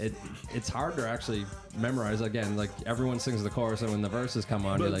 It's hard to actually memorize. Again, like everyone sings the chorus, and when the verses come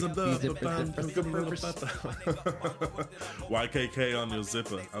on, you're like, YKK on your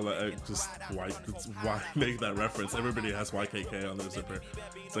zipper. Why make that reference? Everybody has YKK on their zipper.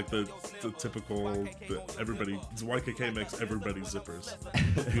 It's like the typical YKK makes everybody zippers.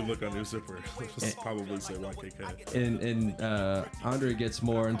 If you look on your zipper, just probably say YKK. And Andre gets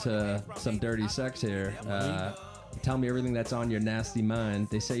more into some dirty sex here. Tell me everything that's on your nasty mind.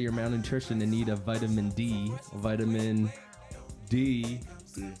 They say you're malnutrition and need a vitamin D. Vitamin D.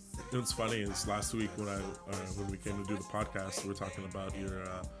 What's funny is last week when we came to do the podcast, we were talking about your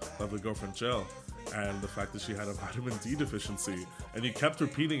lovely girlfriend Jill and the fact that she had a vitamin D deficiency, and you kept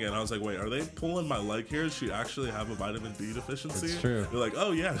repeating it. And I was like, wait, are they pulling my leg here? Does she actually have a vitamin D deficiency? It's true. You're like,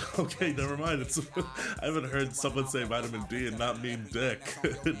 oh yeah, okay, never mind. I haven't heard someone say vitamin D and not mean dick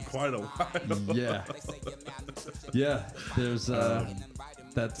in quite a while. Yeah. There's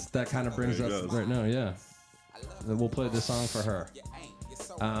that kind of brings us right now. Yeah. We'll play this song for her.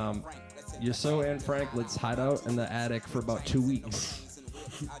 You're so Anne Franklin's hideout in the attic for about 2 weeks.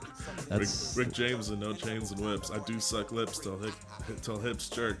 That's Rick James and No Chains and Whips. I do suck lips till hips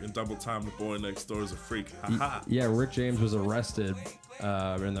jerk. And double time, the boy next door is a freak. Ha yeah. Rick James was arrested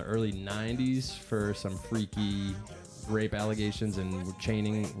in the early '90s for some freaky rape allegations and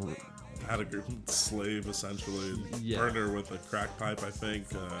chaining. Had a slave essentially. Yeah. Burned her with a crack pipe, I think.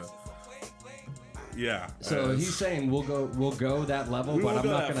 Yeah. So he's saying we'll go that level, We but will I'm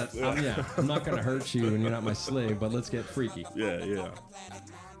go not that- gonna I'm not gonna hurt you and you're not my slave, but let's get freaky. Yeah.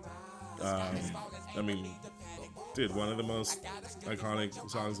 I mean, dude, one of the most iconic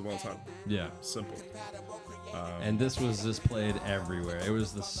songs of all time. Yeah. Simple. And this was just played everywhere. It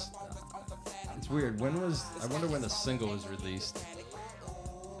was this. It's weird. I wonder when the single was released.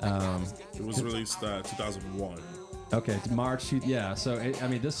 It was released 2001. Okay, it's March. Yeah. So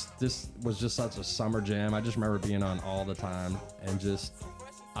this was just such a summer jam. I just remember being on all the time, and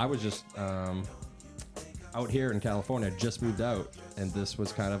I was just out here in California. Just moved out, and this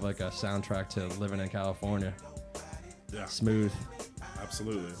was kind of like a soundtrack to living in California. Yeah. Smooth,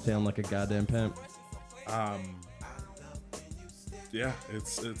 Absolutely. feeling like a goddamn pimp. Yeah,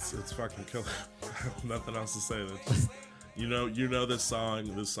 it's fucking killer. I have nothing else to say. That's just, you know this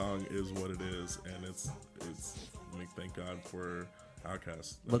song. This song is what it is, and it's. I mean, thank God for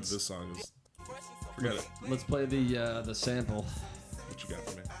Outkast. This song is. Forget it. Let's play the sample. What you got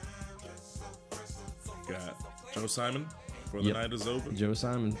for me? Got Joe Simon for the Yep. night is over. Joe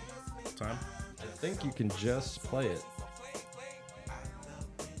Simon. Time. I think you can just play it.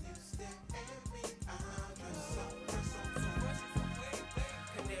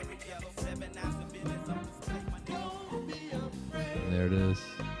 There it is.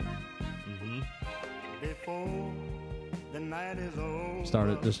 Before the night is over, Start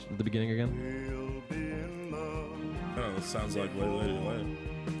it just at the beginning again. we'll be in love. Oh, it sounds like Lay Lady Lay.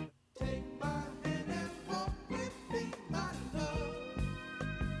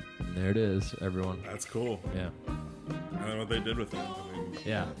 There it is, everyone. That's cool. Yeah. I don't know what they did with it. I mean,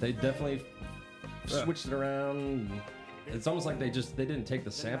 Yeah, they definitely switched it around. It's almost like they didn't take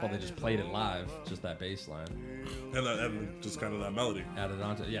the sample, they just played it live, just that bass line. and just kind of that melody. Added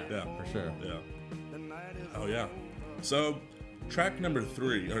onto it. Yeah, Yeah. for sure. Yeah. Oh yeah. So, track number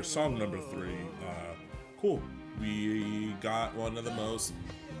 3 or song number 3. Cool. We got one of the most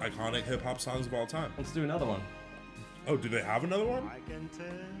iconic hip hop songs of all time. Let's do another one. Oh, do they have another one? I can tell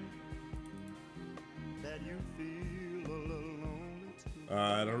that you feel a little lonely too.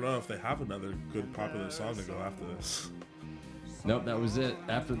 I don't know if they have another good popular song to go after this. Nope, that was it.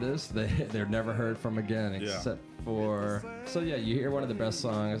 After this, they're never heard from again, Yeah. except for. So yeah, you hear one of the best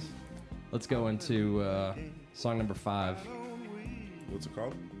songs. Let's go into song number 5, What's it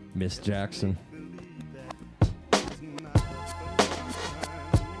called? Miss Jackson.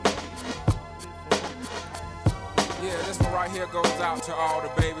 Yeah, this one right here goes out to all the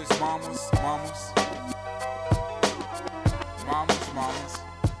babies, mamas.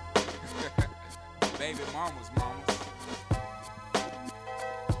 Baby mamas.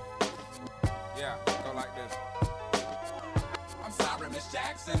 Yeah, go like this. I'm sorry, Miss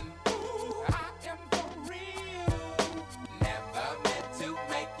Jackson. Ooh, I am for real. Never meant to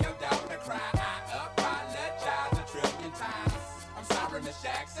make your daughter cry. I apologize a trillion times. I'm sorry, Miss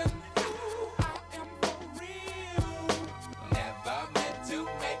Jackson. Ooh, I am for real. Never meant to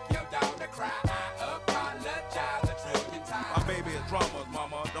make your daughter cry. I apologize a trillion times. My baby is drama,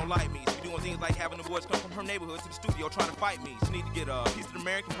 mama, don't like me. She doing things like having the boys come from her neighborhood to the studio trying to fight me. She need to get a piece of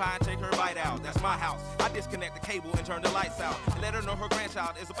American pie and take her bite out. That's my house. I disconnect the cable and turn the lights out. And let her know her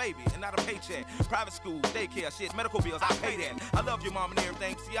grandchild is a baby and not a paycheck. Private school, daycare, shit, medical bills, I pay that. I love your mom and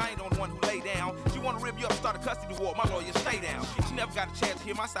everything. See, I ain't the only one who lay down. She wanna rip you up, start a custody war. My lawyer, stay down. She never got a chance to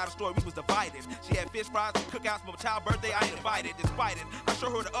hear my side of the story. We was divided. She had fish fries and cookouts for my child's birthday. I ain't invited. Despite it, I show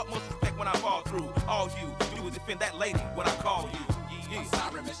her the utmost respect when I fall through. All you do is defend that lady when I call you. I'm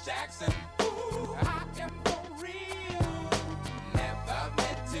sorry, Miss Jackson. Ooh, I am for real. Never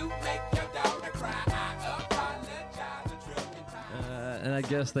meant to make your daughter cry. I apologize a trillion times. And I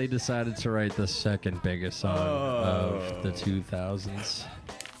guess they decided to write the second biggest song of the 2000s.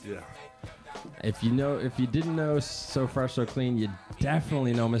 Yeah. If you didn't know So Fresh So Clean, you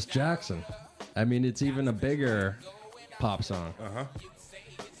definitely know Miss Jackson. I mean, it's even a bigger pop song.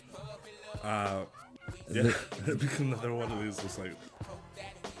 Yeah. Another one of these was like,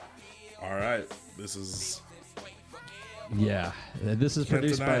 all right, this is. Yeah, this is Can't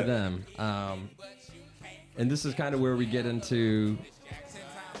produced deny by it. them. And this is kind of where we get into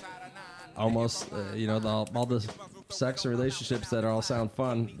almost, all the sex and relationships that all sound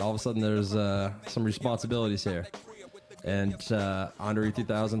fun. All of a sudden, there's some responsibilities here. And Andre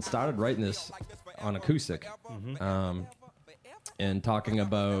 3000 started writing this on acoustic. and talking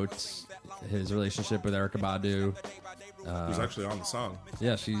about his relationship with Erykah Badu. Who's actually on the song.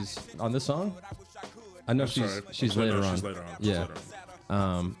 Yeah, she's on this song. I know she's Sorry. she's No, later on. She's later on. Yeah. She's later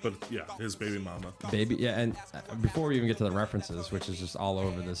on. But yeah, his baby mama. Baby, yeah, and before we even get to the references, which is just all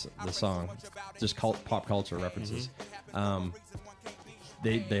over this song, just pop culture references.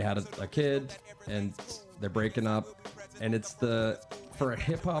 They had a kid, and they're breaking up, and it's for a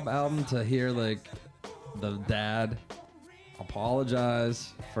hip hop album to hear like the dad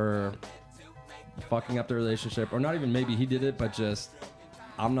apologize for fucking up the relationship, or not even maybe he did it, but just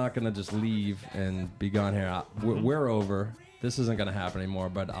I'm not gonna just leave and be gone here. We're over. This isn't gonna happen anymore,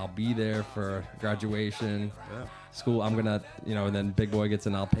 but I'll be there for graduation, school. I'm gonna, and then Big Boy gets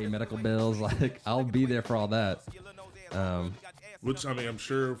in. I'll pay medical bills. Like I'll be there for all that. Which I mean, I'm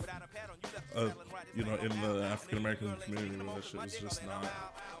sure, in the African American community, that shit is just not.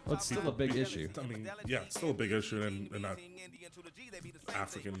 Well, it's still a big issue. I mean, yeah, it's still a big issue, and not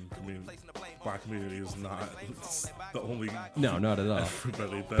African community, black community is not the only. No, not at all.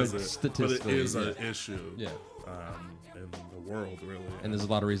 Everybody does But it, but it statistically, is an yeah. issue. Yeah. In the world, really. And there's a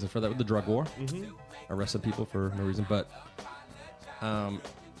lot of reasons for that with the drug war. Arrested people for no reason, but and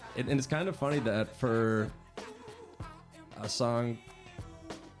it's kind of funny that for a song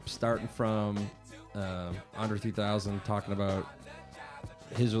starting from Andre 3000 talking about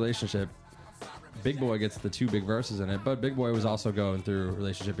his relationship, Big Boy gets the two big verses in it, but Big Boy was also going through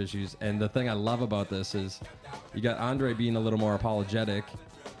relationship issues. And the thing I love about this is you got Andre being a little more apologetic,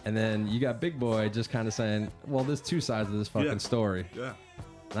 and then you got Big Boy just kind of saying, well, there's two sides of this fucking story. Yeah.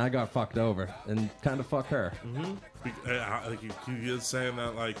 And I got fucked over, and kind of fuck her. Like he is saying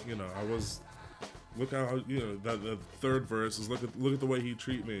that, like, I was. Look how the third verse is look at the way he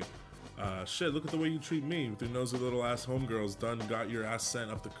treat me. Shit, look at the way you treat me with your nosy little ass homegirls. Done got your ass sent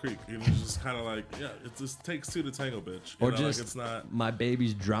up the creek. It's just kind of like, yeah, it just takes two to tango, bitch. Or just like it's not my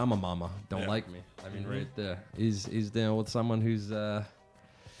baby's drama mama don't like me. I mean, right there, he's dealing with someone who's oh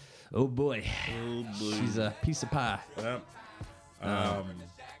boy, she's a piece of pie. Yeah.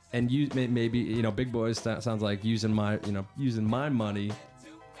 And you maybe Big Boy sounds like using my money.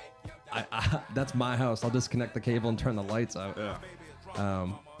 I that's my house. I'll disconnect the cable and turn the lights out. Yeah.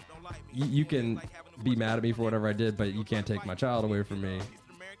 You can be mad at me for whatever I did, but you can't take my child away from me.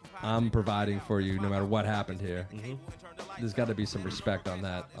 I'm providing for you no matter what happened here. There's got to be some respect on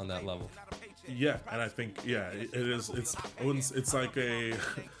that level. Yeah, and I think it is. It's like a.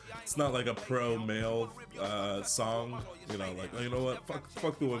 It's not like a pro male song, like, you know what,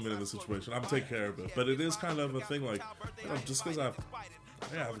 fuck the women in this situation. I'm taking care of it. But it is kind of a thing, like, just because I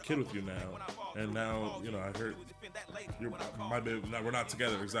have a kid with you now, and now I heard you're my baby. Now we're not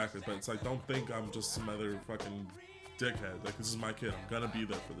together exactly, but it's like, don't think I'm just some other fucking dickhead. Like, this is my kid. I'm gonna be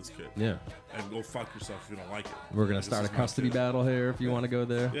there for this kid. Yeah. And go fuck yourself if you don't like it. We're gonna start a custody battle here if you want to go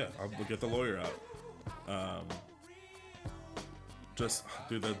there. Yeah, I'll get the lawyer out. Just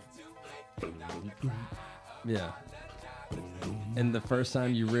do the. Yeah. And the first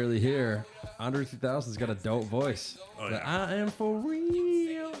time you really hear Andre 3000's got a dope voice. Oh, Like, yeah. I am for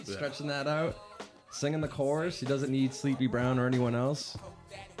real. Stretching that out. Singing the chorus. He doesn't need Sleepy Brown or anyone else.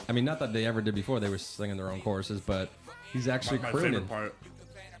 I mean, not that they ever did before. They were singing their own choruses, but he's actually My crooning. favorite part.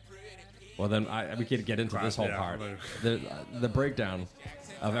 Well, then we could get into this whole Yeah, part. like- The breakdown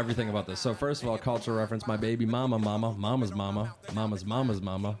of everything about this. So first of all, cultural reference, my baby mama's mama.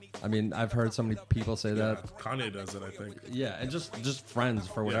 I mean, I've heard so many people say that. Kanye does it, I think. Yeah, and just friends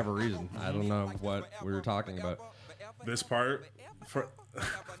for whatever reason. I don't know what we were talking about. This part,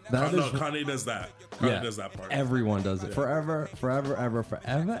 That no, is- Kanye does that. Kanye does that part. Everyone does it. Forever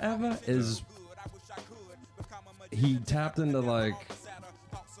is. He tapped into like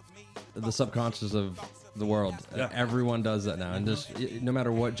the subconscious of the world. Yeah. Everyone does that now, and just no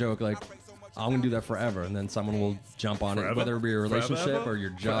matter what joke, like I'm gonna do that forever, and then someone will jump on Forever? it, whether it be a relationship Forever, or your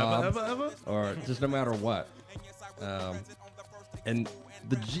job, Forever? or just no matter what. And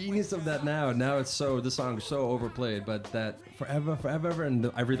the genius of that now it's this song is so overplayed, but that forever,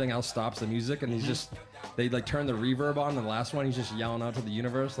 and everything else stops the music, and they like turn the reverb on. The last one, he's just yelling out to the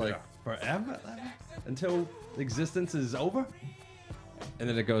universe like forever until existence is over. And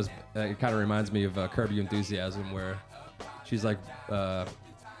then it goes. It kind of reminds me of Curb Your Enthusiasm, where she's like,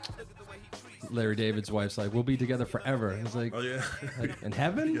 Larry David's wife's like, "We'll be together forever." And he's like, Oh yeah. like in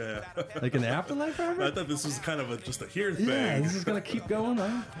heaven, Yeah. like in the afterlife forever. I thought this was kind of just a here thing. Yeah, this is gonna keep going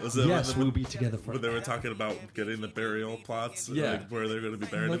on. Was it Yes, when- we'll be together When forever. they were talking about getting the burial plots, Yeah. like where they're going to be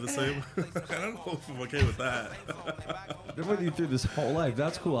buried in the same. I don't know if I'm okay with that. They're with you through this whole life.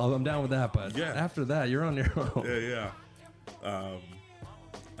 That's cool. I'm down with that. But Yeah. after that, you're on your own. Yeah.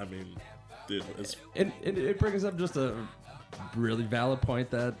 I mean, dude, it's And it brings up just a really valid point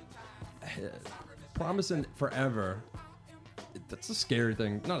that promising forever. That's a scary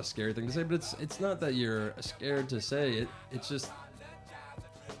thing. Not a scary thing to say, but it's not that you're scared to say it. It's just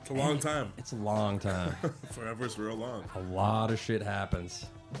It's a long time. it's a long time. Forever's real long. A lot of shit happens.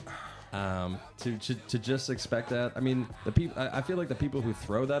 To just expect that. I mean, the people. I feel like the people who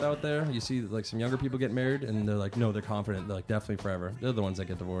throw that out there. You see, like some younger people get married, and they're like, no, they're confident. They're like, definitely forever. They're the ones that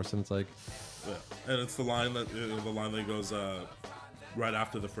get divorced, and it's like, Yeah. And it's the line that goes right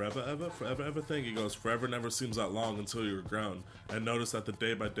after the forever ever thing. He goes, forever never seems that long until you're grown, and notice that the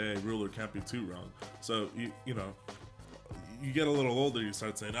day by day ruler can't be too wrong. So you know, you get a little older, you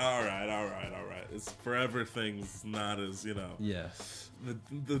start saying, all right. It's forever things, not as, you know. yeah,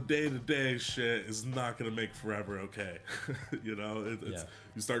 The day-to-day shit is not gonna make forever okay. You know,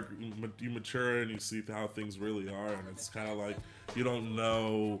 it's you mature and you see how things really are, and it's kind of like you don't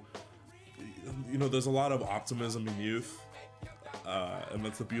know. You know, there's a lot of optimism in youth, and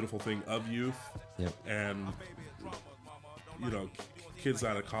that's the beautiful thing of youth. Yep. And you know, kids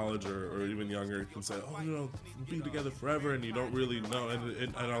out of college or even younger can say, "Oh, you know, be together forever," and you don't really know.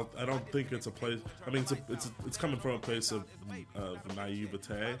 And I don't think it's a place. I mean, it's coming from a place of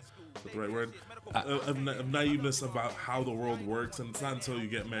naivete. Is that the right word? Of naiveness about how the world works, and it's not until you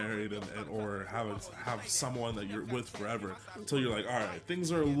get married and or have someone that you're with forever until you're like, all right,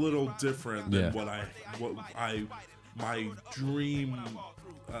 things are a little different than my dream.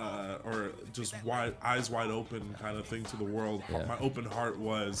 Or just eyes wide open kind of thing to the world. Yeah. My open heart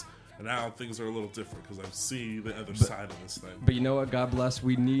was, and now things are a little different because I see the other side of this thing. But you know what? God bless.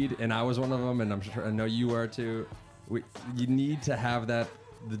 We need, and I was one of them, and I'm sure I know you are too. You need to have that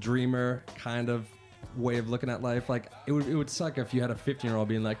the dreamer kind of way of looking at life. Like it would suck if you had a 15-year-old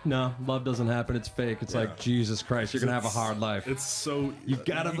being like, no, love doesn't happen, it's fake. It's like, Jesus Christ, you're gonna have a hard life. It's so you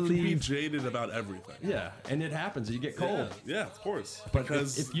gotta believe. Can be jaded about everything. Yeah, and it happens. You get cold. Yeah, of course. But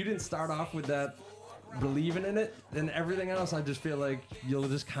because if you didn't start off with that believing in it, then everything else, I just feel like you'll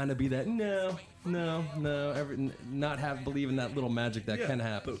just kind of be that not believe in that little magic that can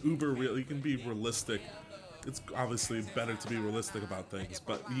happen. The uber real, you can be realistic. It's obviously better to be realistic about things,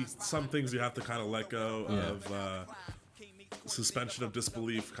 but some things you have to kind of let go of. Suspension of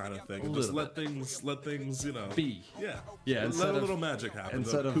disbelief kind of thing. And just let things, you know, be. Yeah. Let a little magic happen.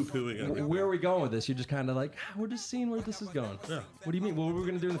 Instead of poo-pooing everything. Where are we going with this? You're just kind of like, we're just seeing where this is going. Yeah. What do you mean? What are we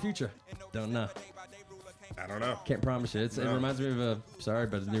going to do in the future? Don't know. I don't know. Can't promise you. It reminds me of the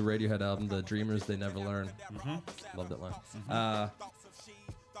new Radiohead album, The Dreamers They Never Learn. Mm-hmm. Love that line.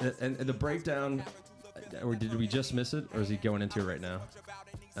 And the breakdown, or did we just miss it, or is he going into it right now?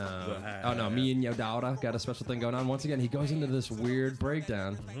 Oh no, me and Yodauda got a special thing going on. Once again, he goes into this weird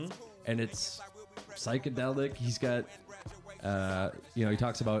breakdown, and it's psychedelic. He's got, he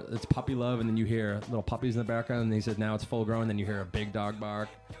talks about it's puppy love, and then you hear little puppies in the background, and he said now it's full grown, then you hear a big dog bark.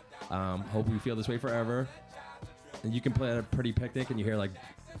 Hope we feel this way forever. And you can play at a pretty picnic, and you hear like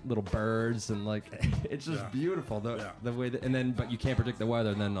little birds, and like it's just beautiful the way that, and then but you can't predict the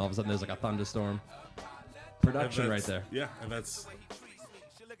weather, and then all of a sudden there's like a thunderstorm. Production right there. Yeah, and that's.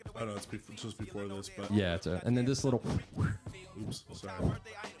 Oh no, it's just before this, but yeah, and then this little. Oops, sorry.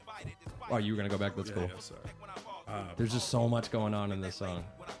 Oh, you were gonna go back? That's cool. Yeah, sorry. There's just so much going on in this song.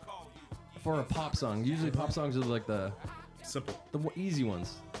 For a pop song, usually pop songs are like the simple, the easy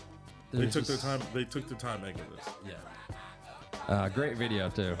ones. They took their time. They took their time making this. Yeah. Great video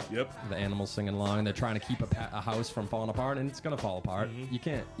too. Yep. The animals singing along. They're trying to keep a house from falling apart, and it's gonna fall apart. You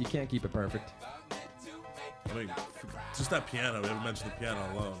can't keep it perfect. I mean, just that piano. We haven't mentioned the piano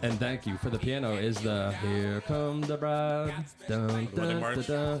alone. And thank you for the piano. Is the Here Come the Bride? Dun, dun, dun,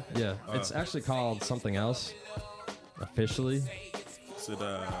 dun. Yeah, it's actually called something else. Officially. Is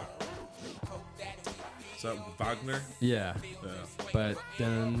that Wagner? Yeah. But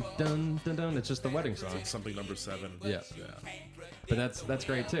dun dun dun dun. It's just the wedding song. It's something number 7. Yeah. But that's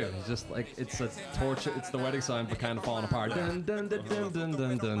great too. It's just like it's a torture. It's the wedding song, but kind of falling apart. Dun dun dun dun dun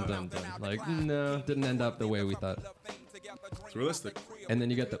dun dun dun dun. Like no, didn't end up the way we thought. It's realistic. And then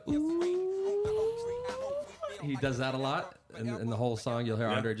you get the ooh. He does that a lot, in the whole song you'll hear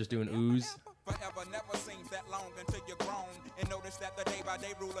Andre just doing oohs. Forever never seems that long until you're grown and notice that the day by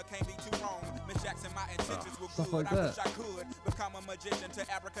day ruler can't be too wrong. Miss Jackson, my intentions were Stuff good. like I that. wish I could become a magician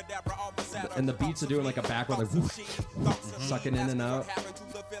to abracadabra all the Saturn. And the beats are doing like a backward like whoosh, sucking in and out.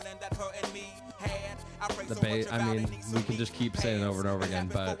 The bass, I mean, we can just keep saying it over and over again,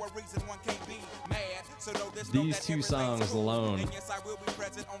 but these two songs alone,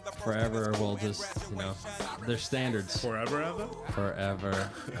 forever will just, they're standards. Forever, ever? Forever,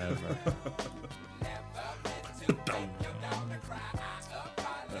 ever.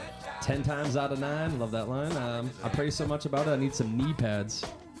 10 times out of 9. Love that line. I pray so much about it. I need some knee pads.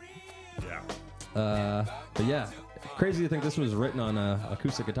 Yeah. But yeah, crazy to think this was written on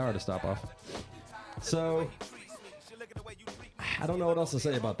acoustic guitar to stop off. So I don't know what else to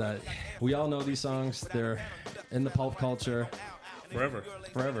say about that. We all know these songs. They're in the pulp culture. Forever.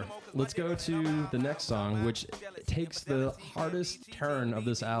 Let's go to the next song, which takes the hardest turn of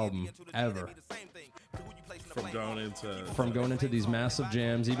this album ever. From going into These massive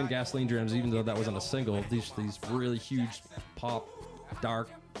jams, even Gasoline Jams, even though that wasn't a single, these really huge pop, dark,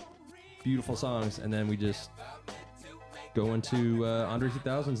 beautiful songs, and then we just go into Andre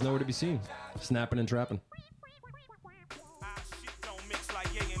 3000's Nowhere to Be Seen, snapping and trapping. Don't mix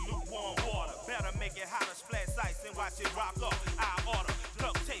like yay and lukewarm water. Better make it hotter, splash ice and watch it rock up. I order,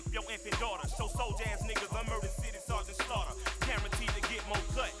 duct tape your infant daughter. Show soldier ass niggas a murder city sergeant slaughter. Guaranteed to get more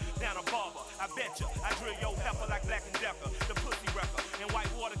cut down a barber. I betcha, I drill your heifer like Black and Decker. The pussy wrecker, and white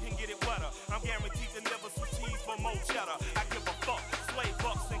water can get it wetter. I'm guaranteed to deliver some cheese for more cheddar. I give a fuck, sway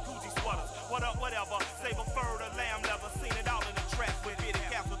bucks and Gucci sweaters. What up, whatever, save a fur to lamb leather. Seen it all in the trap with bitty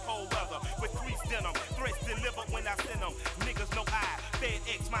cats with cold weather. With creased denim, threats delivered when I send them. Niggas no eye,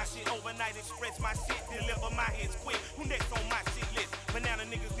 FedEx my shit overnight, express my shit, deliver my hits quick. Who next on my shit list? Banana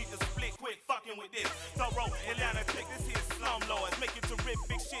niggas need to split, quit fucking with this. Thorough Atlanta click, this here slum lords, make it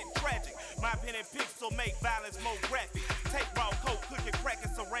terrific shit tragic. My pen and pixel make violence more graphic. Take raw coke, cook it, crack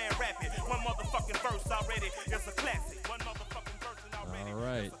it, saran wrap it. One motherfucking verse already, it's a classic. One motherfucking verse and already. All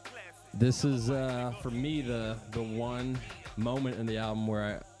right. This is, for me, the one moment in the album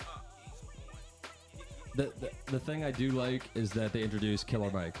where the thing I do like is that they introduce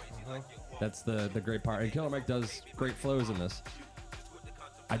Killer Mike. That's the great part. And Killer Mike does great flows in this.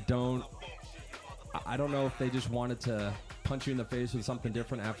 I don't know if they just wanted to punch you in the face with something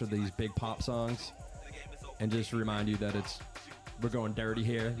different after these big pop songs and just remind you that we're going dirty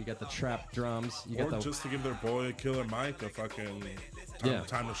here. You got the trap drums. Or just to give their boy Killer Mike a fucking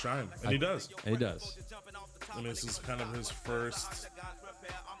time to shine. And he does. And he does. I mean, this is kind of his first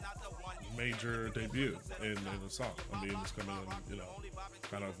major debut in a song. I mean, he's coming in,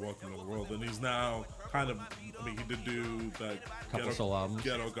 kind of welcome to the world. And he's now kind of, he did do that couple soul albums.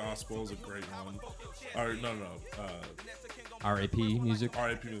 Ghetto Gospel is a great one. Or, no. RAP music.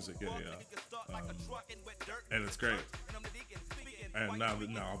 RAP music, yeah. And it's great. And now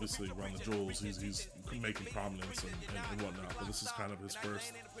obviously Run the Jewels, he's making prominence and whatnot. But this is kind of his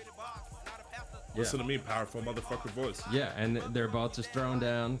first. Listen to me, powerful motherfucker voice. Yeah, and they're both just throwing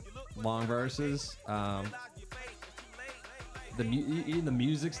down long verses. The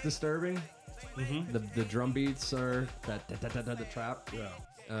music's disturbing. Mm-hmm. The drum beats are the trap. Yeah.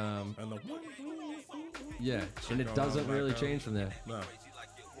 And the yeah, and it doesn't really change from there. No.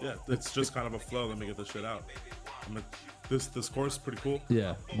 Yeah, it's just kind of a flow. Let me get this shit out. I mean, this chorus is pretty cool.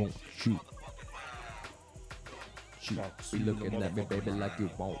 Yeah. Won't shoot. Be looking at me, baby, like you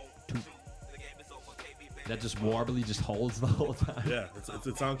want to. That just warbly just holds the whole time. Yeah,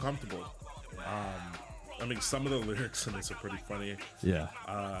 it's uncomfortable. I mean, some of the lyrics in this are pretty funny. Yeah.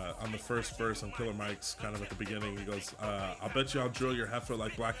 On the first verse, on Killer Mike's, kind of at the beginning, he goes, I'll bet you I'll drill your heifer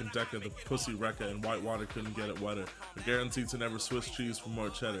like Black and Decker, the pussy wrecker, and white water couldn't get it wetter. I guaranteed to never Swiss cheese for more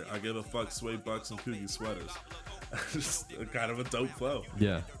cheddar. I give a fuck, sway bucks, and kooky sweaters. Just kind of a dope flow.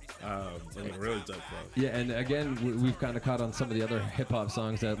 Yeah. I mean, a really dope flow. Yeah, and again, we've kind of caught on some of the other hip-hop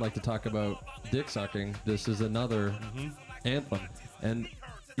songs that like to talk about dick sucking. This is another anthem. And,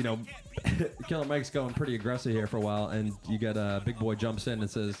 Killer Mike's going pretty aggressive here for a while, and you got Big Boy jumps in and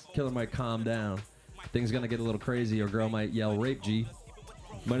says, Killer Mike, calm down. Things gonna get a little crazy, or girl might yell rape G.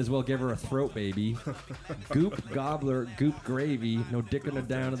 Might as well give her a throat, baby. Goop gobbler, goop gravy, no dicking her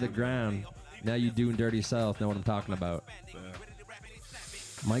down to the ground. Now you doing dirty south, know what I'm talking about. Yeah.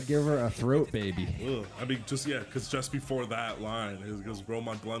 Might give her a throat, baby. Ugh. I mean, because just before that line, he goes, roll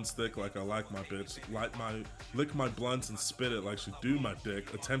my blunt stick like I like my bitch. Lick my blunts and spit it like she do my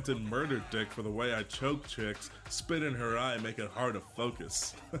dick. Attempted murder dick for the way I choke chicks. Spit in her eye, make it hard to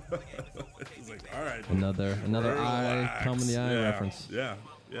focus. It's like, all right. Another eye, come in the eye reference. Yeah.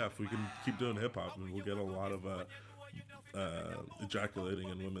 If we can keep doing hip hop, we'll get a lot of ejaculating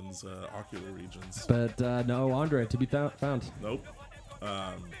in women's ocular regions. But no Andre to be found. Nope.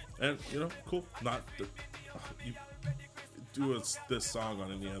 And cool. Not the, you do this song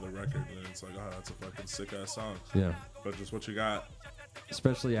on any other record, and it's like, that's a fucking sick ass song. Yeah. But just what you got.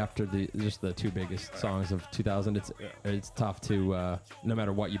 Especially after the two biggest songs of 2000, it's tough to no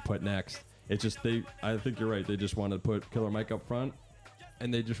matter what you put next. It's just I think you're right. They just wanted to put Killer Mike up front,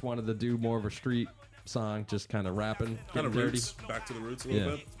 and they just wanted to do more of a street song, just kind of rapping, kind of dirty. Roots, back to the roots a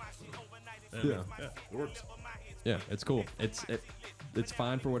little bit. And, yeah, it works. Yeah, it's cool. It's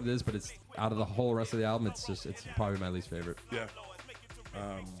fine for what it is, but it's out of the whole rest of the album. It's probably my least favorite. Yeah.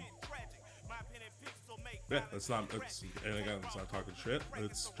 Yeah, it's not. And again, it's not talking shit.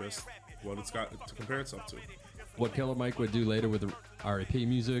 It's just what it's got to compare itself to. What Killer Mike would do later with the RAP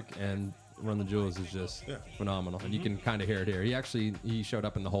music and Run the Jewels is just phenomenal, and you can kind of hear it here. He showed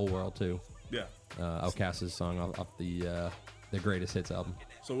up in The Whole World too. Yeah. Outkast's song off the Greatest Hits album.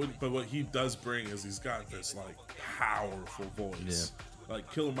 So, what he does bring is he's got this like powerful voice. Yeah. Like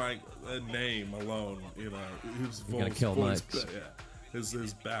Killer Mike, that name alone, his voice.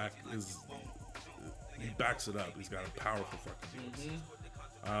 His back is. He backs it up. He's got a powerful fucking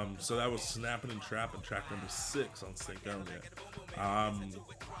voice. So that was Snappin' and Trappin', track number 6 on Stankonia.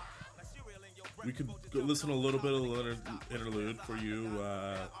 We could listen a little bit of the interlude for you.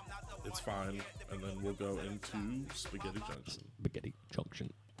 It's fine, and then we'll go into Spaghetti Junction. Spaghetti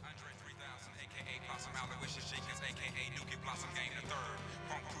Junction. Andre 3000, aka Possum Aloysius Jenkins, aka Nuki Blossom Game the Third.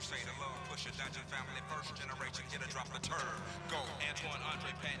 Punk Crusader, Love Pusher, Dungeon Family, First Generation, get a drop the turd. Go. Antoine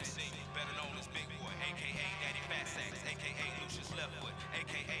Andre Patton, better known as Big Boy, aka Daddy Fat Sacks, aka Lucius Leftwood,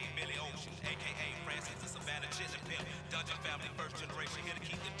 aka Billy Ocean, aka Francis the Savannah Chitlin Pimp. Dungeon Family, First Generation, here to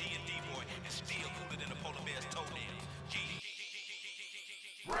keep the D&D boy and still cooler than a polar bear's toenails.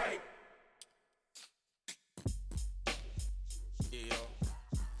 Right. Yeah.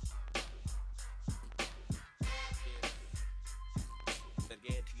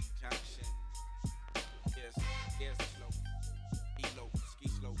 Spaghetti Junction. Yes, slope. Elope, ski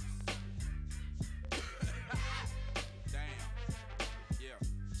slopes. Damn. Yeah,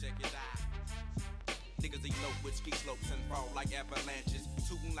 check it out. Niggas elope with ski slopes and fall like avalanches.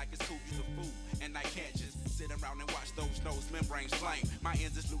 Tootin' like it's cool, you the fool. And I can't just sit around and watch those nose membranes flame. My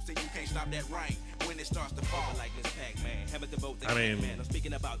ends is loose and you can't stop that rain. When it starts to fall like Miss Pac-Man. I mean, I'm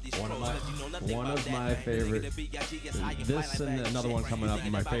speaking about these one of my favorite. This and another one coming up,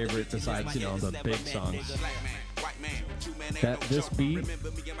 my favorite besides the big songs. This beat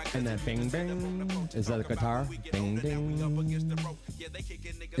and that bing bing, is that a guitar? Bing ding.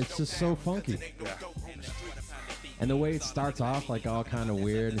 It's just so funky. Yeah. And the way it starts off, like all kind of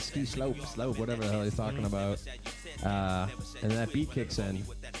weird, and ski slope, whatever the hell he's talking about. And that beat kicks in.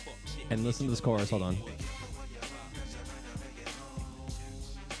 And listen to this chorus, hold on.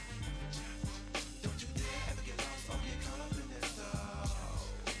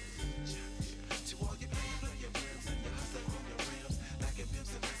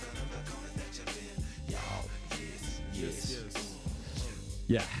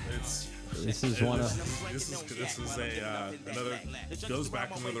 Yeah. This is one of. This is a another. It goes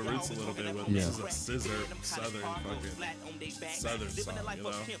back into the roots a little bit. With this is a scissor southern song,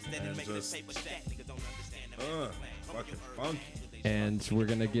 and just fucking funky. And we're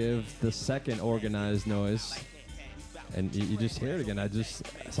gonna give the second Organized Noise, and you just hear it again.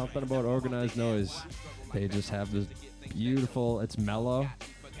 Something about Organized Noise. They just have this beautiful. It's mellow.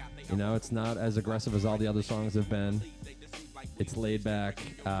 It's not as aggressive as all the other songs have been. It's laid back.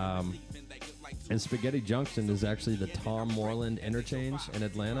 And Spaghetti Junction is actually the Tom Moreland interchange in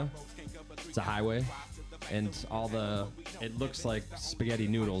Atlanta. It's a highway, and it looks like spaghetti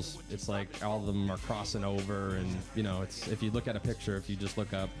noodles. It's like all of them are crossing over, and it's, if you look at a picture, if you just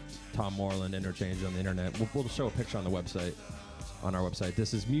look up Tom Moreland interchange on the internet, we'll show a picture on our website.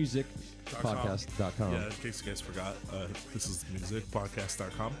 This is musicpodcast.com. Yeah, in case you guys forgot, this is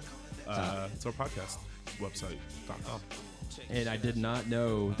musicpodcast.com. It's our podcast website.com. And I did not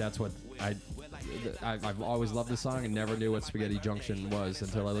know that's what I've always loved this song and never knew what Spaghetti Junction was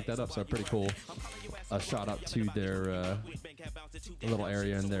until I looked that up. So pretty cool. A shout out to their little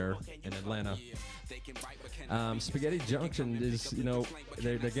area in Atlanta. Spaghetti Junction is,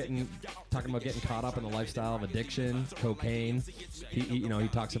 they're talking about getting caught up in the lifestyle of addiction, cocaine. He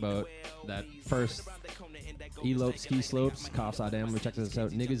talks about that first. Elope ski slopes, coughs out damn. Check this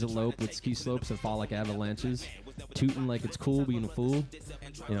out. Niggas elope with ski slopes and fall like avalanches. Tootin' like it's cool being a fool.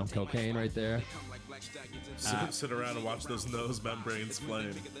 Cocaine right there. Sit around and watch those nose membranes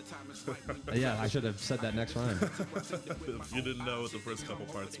flame. Yeah, I should have said that next rhyme. If you didn't know what the first couple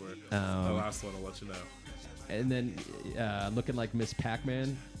parts were, the last one I'll let you know. And then looking like Miss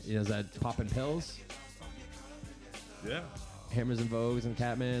Pac-Man, is that popping pills? Yeah. Hammers and Vogues and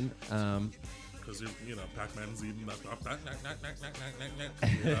Catman. Because Pac-Man's eating that,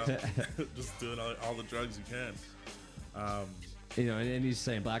 just doing all the drugs you can. And he's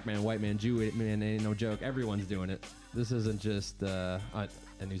saying black man, white man, Jew man, ain't no joke. Everyone's doing it. This isn't just.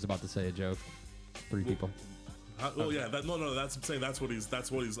 And he's about to say a joke. 3 people. That's I'm saying that's what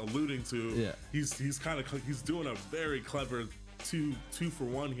he's alluding to. Yeah. He's doing a very clever two for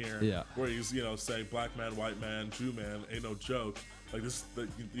one here. Yeah. Where he's saying black man, white man, Jew man, ain't no joke. Like this,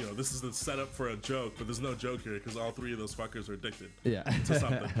 this is the setup for a joke, but there's no joke here because all three of those fuckers are addicted. Yeah. To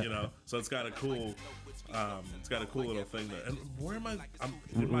something, So it's got a cool, little thing there. And where am I? I'm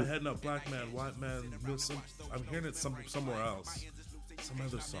in my head now. Black man, white man. I'm hearing it somewhere else. Some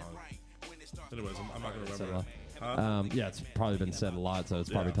other song. Anyways, I'm not gonna remember. Yeah, it's probably been said a lot, so it's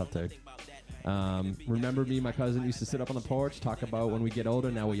probably tough to. Remember me and my cousin used to sit up on the porch, talk about when we get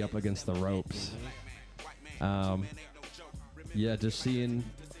older, now we up against the ropes. Yeah, just seeing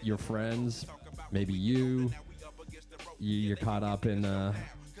your friends, maybe you're caught up in the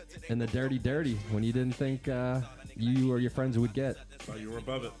dirty when you didn't think you or your friends would get. Thought you were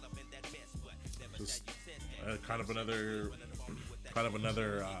above it. Just kind of another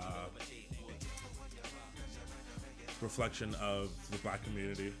reflection of the black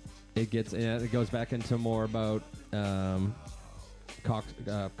community. It goes back into more about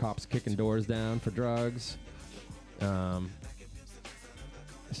cops kicking doors down for drugs.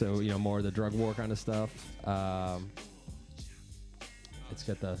 So more of the drug war kind of stuff. It's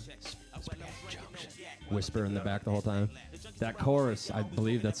got the whisper in the back the whole time. That chorus, I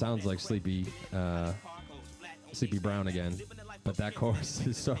believe that sounds like Sleepy Brown again, but that chorus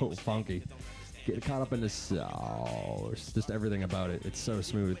is so funky. Get caught up in this, just everything about it. It's so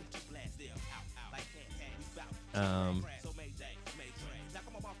smooth. I'm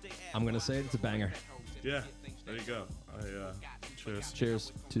gonna say it's a banger. Yeah, there you go. Cheers.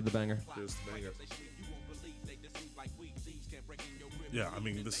 Cheers to the banger. Cheers to the banger. Yeah, I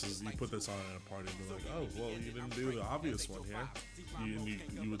mean, you put this on at a party and be like, oh, well, you didn't do the obvious one here.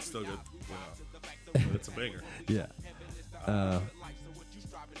 You would still get, but it's a banger. Yeah.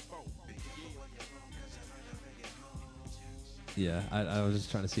 Yeah, I was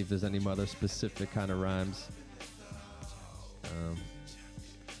just trying to see if there's any other specific kind of rhymes.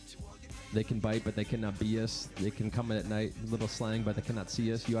 They can bite, but they cannot be us. They can come in at night, little slang, but they cannot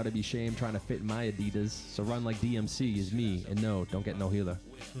see us. You ought to be shamed trying to fit in my Adidas. So run like DMC is me, and no, don't get no healer.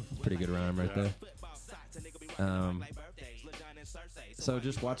 Pretty good rhyme right there. So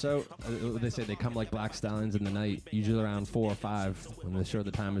just watch out. They say they come like black stallions in the night, usually around 4 or 5, when they're sure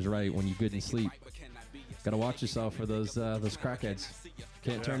the time is right, when you're good and sleep. Gotta watch yourself for those crackheads.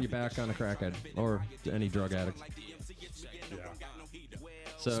 Can't turn your back on a crackhead or any drug addict. Yeah.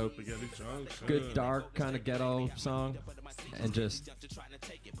 So, good dark kind of ghetto song, and just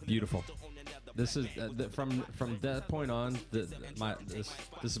beautiful. This is from that point on. This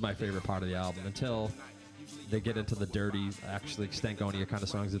is my favorite part of the album until they get into the dirty, actually Stankonia kind of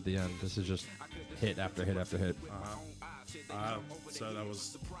songs at the end. This is just hit after hit after hit. So that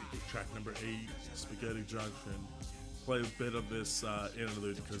was track number 8, Spaghetti Junction. Play a bit of this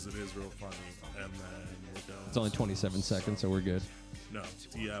interlude because it is real funny, and then we're going. It's only 27 seconds, so we're good. No,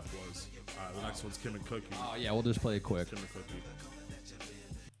 DF was. The next one's Kim and Cookie. Oh yeah, we'll just play it quick. Kim and Cookie.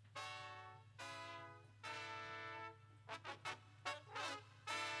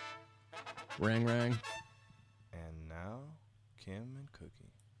 Rang rang. And now, Kim and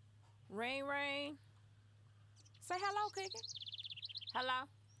Cookie. Ring, ring. Say hello, Cookie. Hello.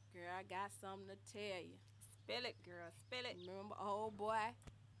 Girl, I got something to tell you. Spill it, girl. Spill it. Remember old boy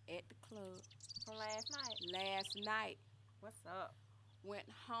at the club from last night? Last night. What's up? Went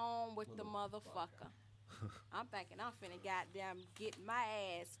home with the motherfucker. I'm thinking I'm finna goddamn get my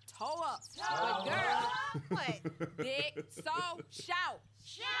ass tore up. But girl, what? Dick so shout.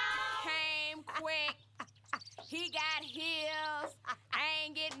 Came quick. He got heels. I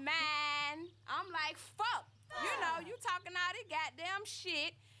ain't get mine. I'm like, fuck. You talking all this goddamn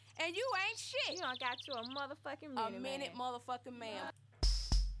shit, and you ain't shit. You done got you a motherfucking minute, A minute motherfucking man.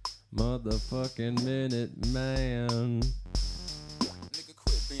 Motherfucking minute man. Nigga,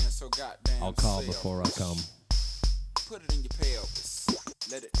 quit being so goddamn I'll call selfish. before I come. Put it in your pelvis.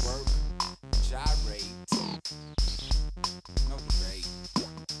 Let it work. Gyrate. No debate.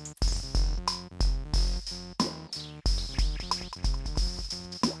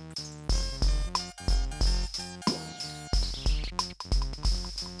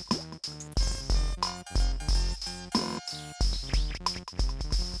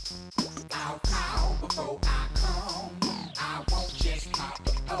 I'll call before I come. I won't just pop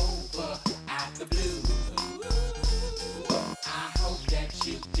over out the blue. I hope that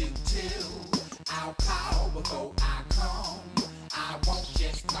you do too. I'll call before I come. I won't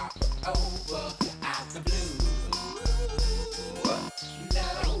just pop over out the blue.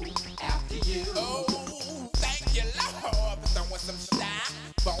 No, after you. Oh, thank you, Lord, for throwing some style.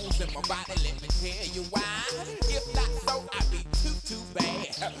 Bones in my body, let me tell you why. If not so, I'd be too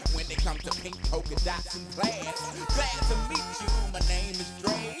bad. When it comes to pink polka dots and class. Glad to meet you, my name is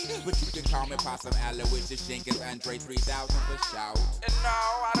Dre. But you can call me Possum Aloysius Jenkins, Andre 3000 for shout. And no,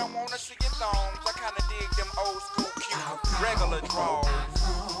 I don't wanna see your thongs. I kinda dig them old school cute regular draws.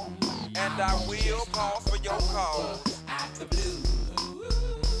 And I will pause for your call.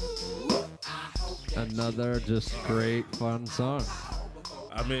 Another just great fun song.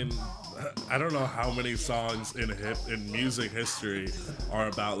 I mean, I don't know how many songs in music history are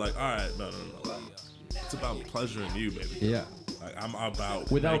about like, all right, no. It's about pleasuring you, baby. Yeah. Like I'm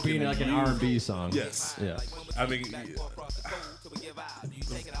about without making being like an you- R&B song. Yes. Yeah. I mean,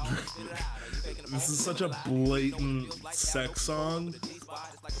 this is such a blatant sex song,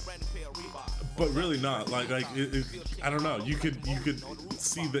 but really not. Like I don't know. You could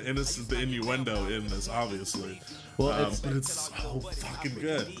see the innocence, the innuendo in this, obviously. Well, but it's so fucking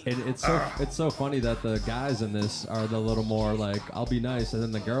good. And it's so funny that the guys in this are the little more like I'll be nice, and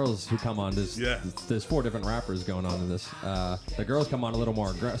then the girls who come on there's 4 different rappers going on in this. The girls come on a little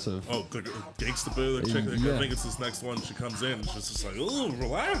more aggressive. Oh, the Gangsta Boo, the chick. Yeah. I think it's this next one. She comes in and she's just like, "Ooh,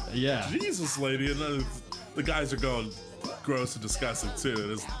 relax, Yeah. Jesus, lady," and then the guys are going gross and disgusting too.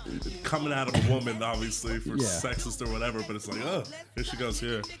 And it's coming out of a woman, obviously, for Yeah. sexist or whatever. But it's like, oh, here she goes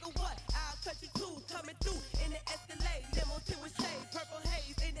here.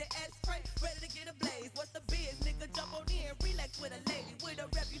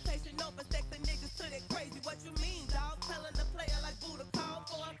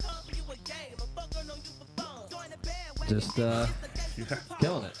 Just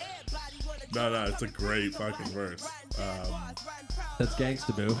killing it. No, it's a great fucking verse. That's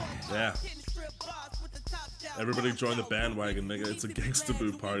Gangsta Boo. Yeah. Everybody join the bandwagon, nigga. It's a Gangsta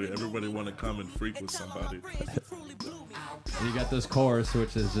Boo party. Everybody want to come and freak with somebody. And you got this chorus,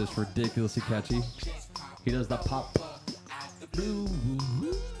 which is just ridiculously catchy. He does the pop.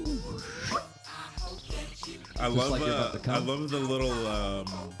 I love like you're about to come. I love the little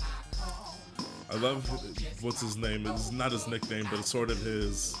I love what's his name. It's not his nickname, but it's sort of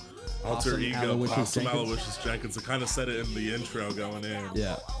his alter Possum ego, Aloysius Possum Jenkins. Aloysius Jenkins. I kind of said it in the intro going in.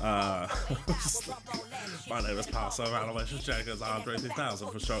 Yeah. My name is Possum Aloysius Jenkins, Andre 3000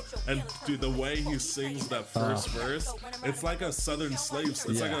 for sure. And dude, the way he sings that first verse, it's like a southern slave. It's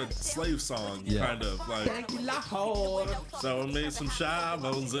like a slave song, Yeah. kind of like. So I made some shy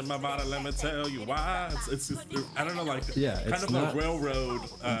bones in my body. Let me tell you why. It's just, I don't know, like Yeah, kind it's of not- a railroad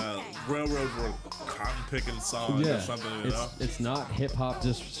or cotton picking song or something. You know? It's not hip hop,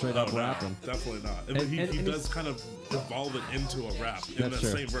 just straight up No, rapping. definitely not. And, And- he and does he's- kind of evolve it into a rap in That's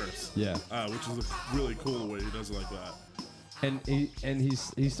that true. same verse. Yeah. Which is really cool the way he does it like that. And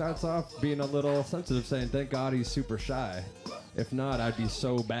he starts off being a little sensitive, saying, "Thank God he's super shy. If not, I'd be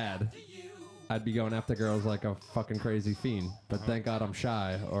so bad. I'd be going after girls like a fucking crazy fiend. But thank God I'm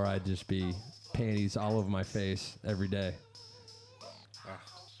shy, or I'd just be panties all over my face every day."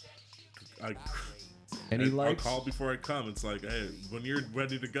 And he I'll likes call before I come. It's like, hey, when you're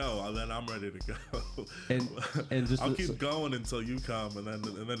ready to go, then I'm ready to go. and just I'll keep going until you come, and then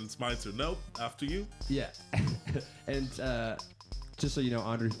it's my turn. Nope, after you. Yeah. And just so you know,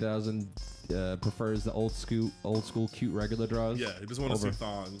 Andre 3000 prefers the old school cute regular draws. Yeah, he doesn't want to see over-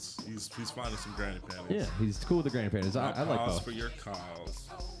 thongs. He's finding some granny panties. Yeah, he's cool with the granny panties. I like Pause both. for your calls.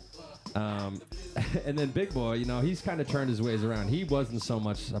 And then Big Boy, you know, he's kind of turned his ways around. He wasn't so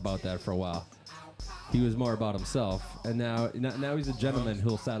much about that for a while. He was more about himself, and now he's a gentleman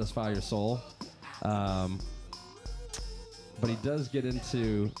who'll satisfy your soul. But he does get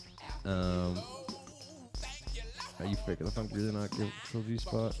into. Are you faking the funk? Really not give control G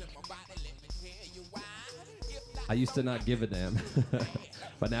spot? I used to not give a damn,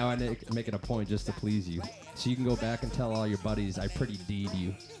 but now I make it a point just to please you, so you can go back and tell all your buddies I pretty deed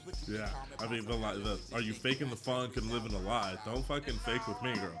you. Yeah, I mean, are you faking the funk and living a lie? Don't fucking fake with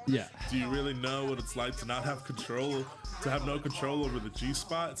me, girl. Yeah. Do you really know what it's like to not have control, to have no control over the G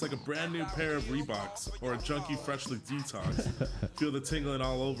spot? It's like a brand new pair of Reeboks or a junkie freshly detoxed. Feel the tingling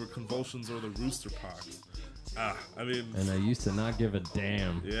all over, convulsions or the rooster pox. I mean. And I used to not give a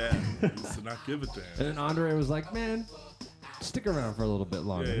damn. Yeah, I used to not give a damn. And then Andre was like, "Man, stick around for a little bit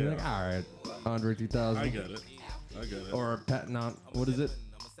longer." Yeah, He's yeah. like, "All right, Andre 3000." I get it. Or Patton on, what is it?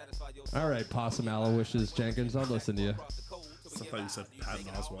 All right, Possum Aloysius Jenkins, I'll listen to you. I thought you said Patton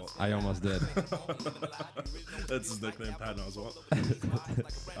Oswalt. I almost did. That's his nickname, Patton Oswalt.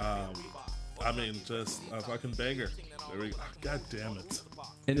 I mean, just a fucking banger. There we go. God damn it.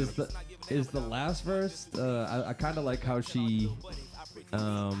 And is the last verse? I kind of like how she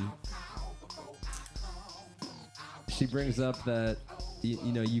brings up that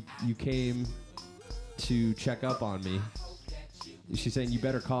you came to check up on me. she's saying, you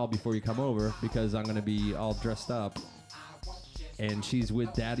better call before you come over because I'm going to be all dressed up. And she's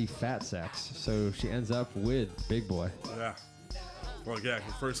with Daddy Fat Sex. So she ends up with Big Boy. Yeah. Well, yeah,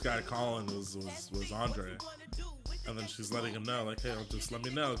 the first guy calling was Andre. And then she's letting him know, like, hey, just let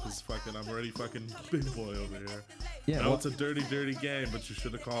me know because fucking I'm already fucking Big Boy over here. Yeah, I know well- it's a dirty, dirty game, but you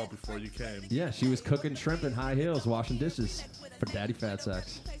should have called before you came. Yeah, she was cooking shrimp in high heels, washing dishes for Daddy Fat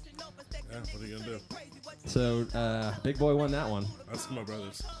Sex. Yeah, what are you going to do? So Big Boy won that one. Eskimo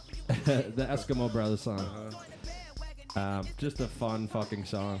Brothers. The Eskimo Brothers song. Just a fun fucking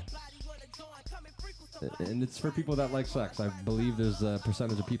song. And it's for people that like sex. I believe there's a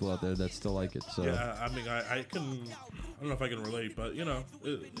percentage of people out there that still like it. So Yeah, I mean, I don't know if I can relate, but, you know,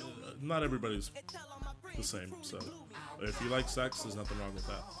 not everybody's the same. So if you like sex, there's nothing wrong with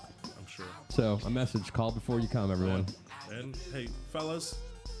that, I'm sure. So a message, call before you come, everyone. Yeah. And, hey, fellas,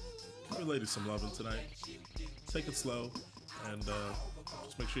 give your ladies some loving tonight. Take it slow, and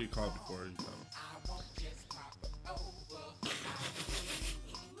just make sure you call before you come.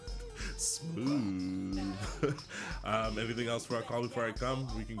 Smooth. Anything else for our call before I come?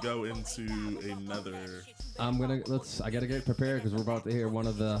 We can go into another. I gotta get prepared because we're about to hear one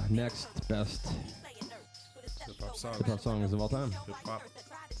of the next best hip hop songs of all time. Hip hop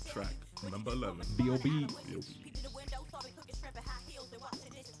track number 11. B.O.B.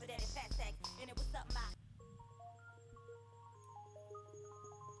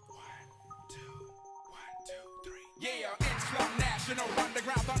 Yeah, Islam National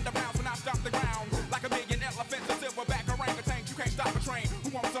Underground Thunderbounds when I stop the ground. Like a million elephants, a silverback orangutan. You can't stop a train. Who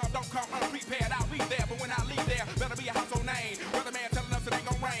wants some? Don't come unprepared. I'll be there, but when I leave there, better be a household name. Weatherman telling us it ain't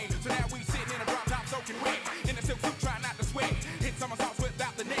gonna rain. So now we sitting in a drop top soaking wet. In a silk suit, trying not to sweat. Hit somersaults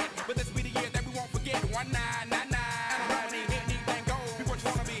without the net. But this be the year that we won't forget. 1999. Anything goes. Be what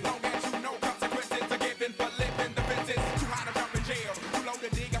you wanna be. Long as you know consequences are given for living defenses. Too hot to jump in jail. Too low to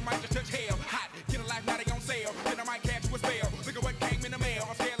dig. I might just touch hell. Hot. Get a life now they on sale. Then I might catch you a spell. Look at what came in the mail.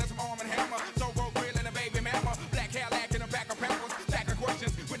 I'm scaling some arm and hammer. So go grill and a baby mama. Black hair lack in a back of pampers. Stack of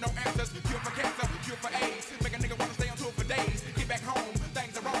questions with no answers. Cure for cancer, cure for AIDS. Make a nigga wanna stay on tour for days. Get back home,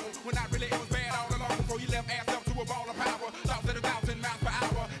 things are wrong. When not really, it was bad all along. Before you left ass up to a ball of power. Thoughts at 1,000 miles per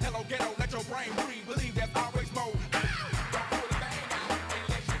hour. Hello ghetto, let your brain breathe. Believe there's always more. Don't pull the bang out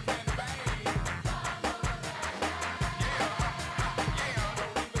unless you plan to bang.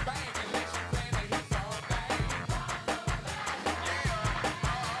 Don't leave it bang unless you plan to hit something.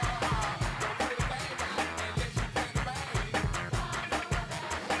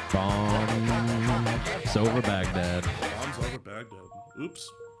 Bombs over Baghdad. Bombs over Baghdad.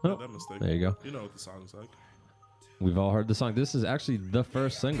 Oops. Oh, Made that mistake. there you go. You know what the song's like. We've all heard the song. This is actually the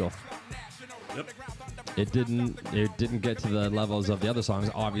first single. Yep. It didn't get to the levels of the other songs.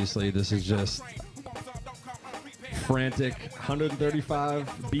 Obviously, this is just frantic 135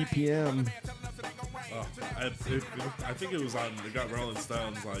 BPM. I think it was on. It got Rolling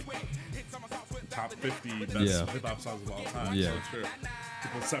Stone's like top 50 best hip hop songs of all time. Yeah. So I'm sure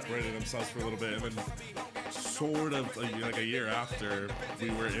people separated themselves for a little bit, and then sort of like a year after, we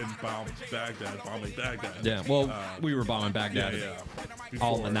were in bombing Baghdad. Yeah. Well, we were bombing Baghdad. Yeah.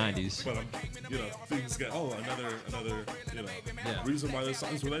 All in the 90s. But things get another reason why this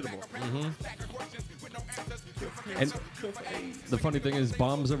song's relatable. Mm-hmm. And the funny thing is,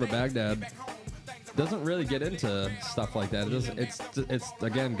 Bombs Over Baghdad doesn't really get into stuff like that. It's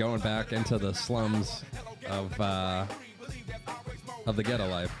again going back into the slums of the ghetto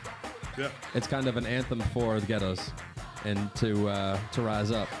life. Yeah. It's kind of an anthem for the ghettos and to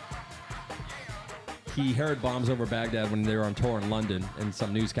rise up. He heard Bombs Over Baghdad when they were on tour in London, and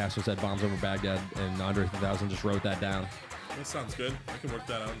some newscaster said Bombs Over Baghdad, and Andre 3000 just wrote that down. That sounds good. I can work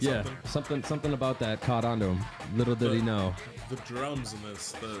that out. Yeah, something about that caught onto him. Little did he know. The drums in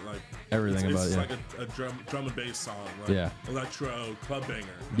this, everything about it. It's like a drum and bass song. Electro club banger.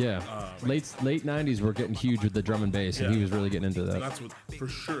 Yeah. Late 90s were getting huge with the drum and bass, and he was really getting into that. And that's what for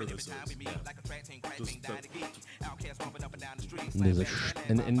sure this is. And there's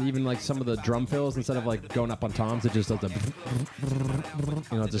and even like some of the drum fills, instead of like going up on toms, it just does it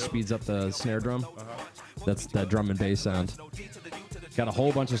just speeds up the snare drum. That's that drum and bass sound. Got a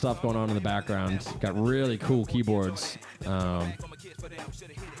whole bunch of stuff going on in the background. Got really cool keyboards.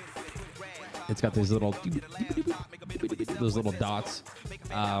 It's got these little dots.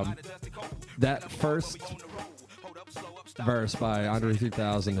 That first verse by Andre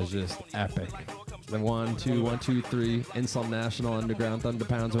 3000 is just epic. The 1, 2, 1, 2, 3, Insult National, Underground, Thunder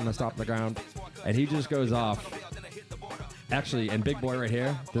Pounds when I stop the ground. And he just goes off. Actually, and Big Boy right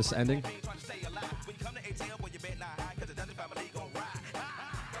here, this ending.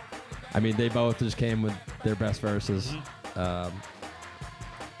 I mean, they both just came with their best verses.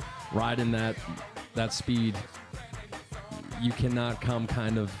 riding that speed, you cannot come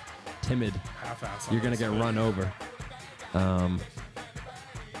kind of timid. Half-ass on You're gonna this get thing. run over.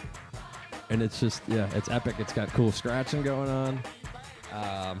 And it's just, yeah, it's epic. It's got cool scratching going on.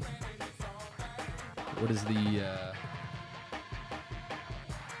 What is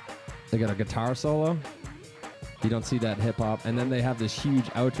they got a guitar solo. You don't see that hip hop. And then they have this huge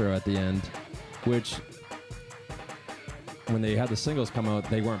outro at the end, which when they had the singles come out,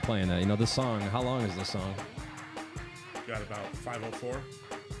 they weren't playing that. You know, this song, how long is this song? Got about 504.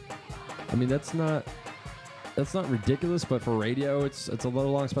 I mean, that's not ridiculous, but for radio, it's a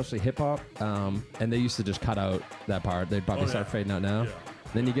little long, especially hip hop. And they used to just cut out that part. They'd probably start fading out now. Yeah.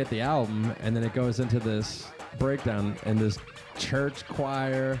 Then you get the album, and then it goes into this breakdown and this church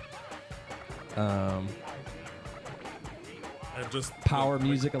choir, And just power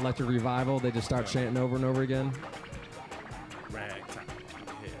music, electric revival. They just start chanting over and over again. Ragtime.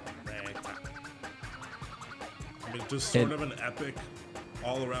 Yeah, ragtime. I mean, just sort of an epic,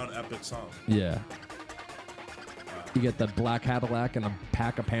 all-around epic song. Yeah. You get the black Cadillac and a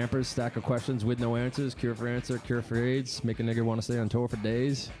pack of Pampers, stack of questions with no answers, cure for answer, cure for AIDS, make a nigga want to stay on tour for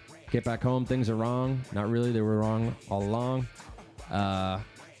days. Get back home, things are wrong. Not really, they were wrong all along. It's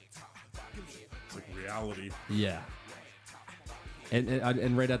like reality. Yeah.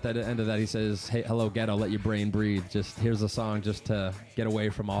 And right at the end of that, he says, "Hey, hello, ghetto, let your brain breathe. Just here's a song just to get away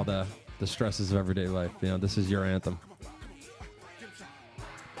from all the stresses of everyday life. You know, this is your anthem."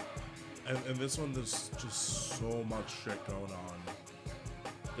 And this one, there's just so much shit going on.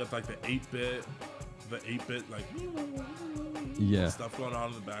 You got like the 8-bit, like Yeah. stuff going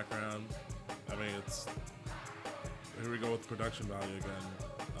on in the background. I mean, it's here we go with production value again.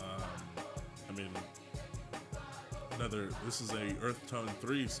 I mean, this is a Earth Tone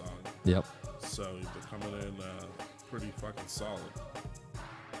 3 song. Yep. So they're coming in pretty fucking solid.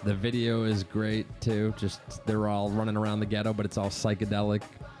 The video is great too. Just they're all running around the ghetto, but it's all psychedelic,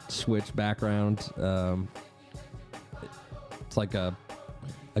 switch background. It's like a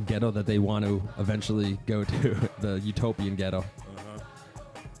ghetto that they want to eventually go to, the utopian ghetto.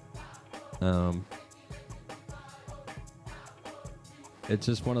 It's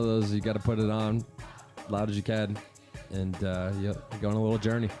just one of those, you got to put it on loud as you can, and you go on a little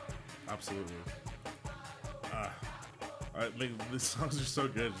journey. Absolutely. I mean, these songs are so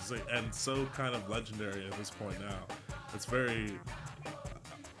good, and so kind of legendary at this point now. It's very,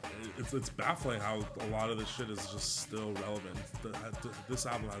 it's baffling how a lot of this shit is just still relevant. This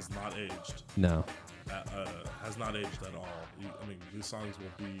album has not aged. No. Has not aged at all. I mean, these songs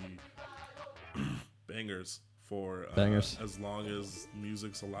will be bangers for Bangers. as long as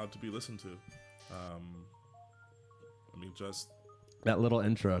music's allowed to be listened to. I mean, just That little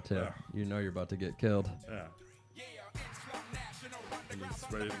intro too. Yeah. You know you're about to get killed. yeah. And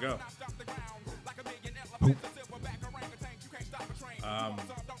it's ready to go. All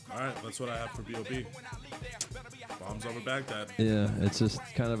right, that's what I have for B.O.B. Bombs over Baghdad. Yeah, it's just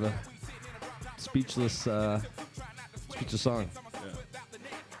kind of a speechless song. Yeah.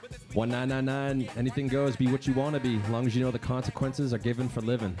 1999, anything goes, be what you want to be, as long as you know the consequences are given for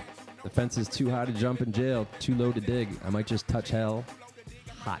living. The fence is too high to jump in jail, too low to dig. I might just touch hell.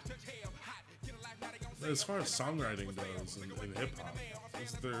 Hot. As far as songwriting goes in hip hop,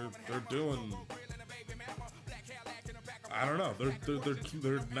 they're doing. I don't know.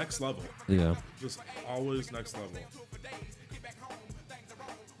 They're next level. Yeah. Just always next level.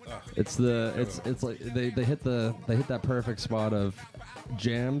 It's like they hit that perfect spot of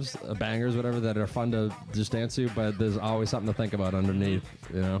jams, bangers, whatever, that are fun to just dance to, but there's always something to think about underneath.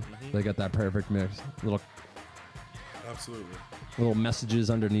 You know, they got that perfect mix. Absolutely. Little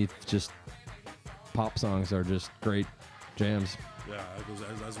messages underneath. Just pop songs are just great jams. Yeah,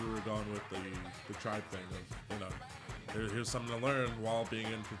 as we were going with the tribe thing of, you know, here's something to learn while being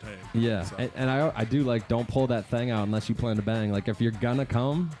entertained. Yeah, So, and I do like, don't pull that thing out unless you plan to bang. Like, if you're gonna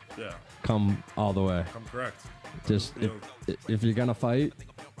come all the way. I'm correct. Just if you're gonna fight,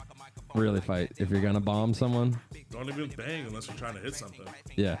 really fight. If you're gonna bomb someone, Don't even bang unless you're trying to hit something.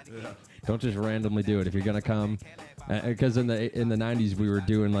 yeah. Yeah. Don't just randomly do it. If you're gonna come, because in the 90s we were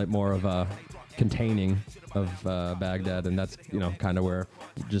doing like more of a containing of Baghdad, and that's, you know, kind of where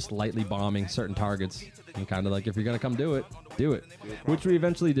just lightly bombing certain targets, and kind of like, if you're gonna come do it, which we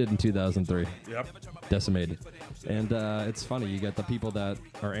eventually did in 2003. Yep. Decimated. And it's funny, you get the people that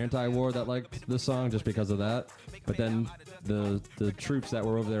are anti-war that liked this song just because of that, but then the troops that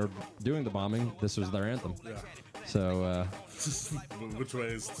were over there doing the bombing, this was their anthem. Yeah. So Which way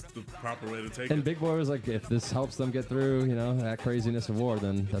is the proper way to take and it? Big Boy was like, if this helps them get through, you know, that craziness of war,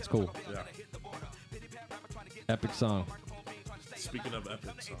 then that's cool. Yeah. Epic song. speaking of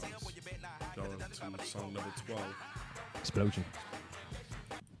epic songs, going to song number 12. Explosion.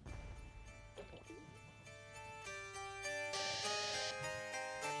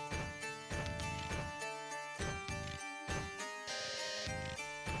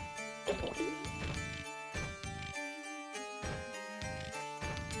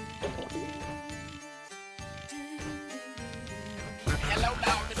 Hello,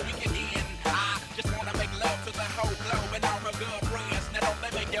 dog, this weekend in. I just wanna make love to the whole globe and all her good friends. Now don't they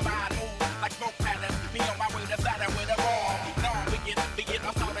make your mind move like smoke patterns? Me on my way to Saturn with a ball. No, we get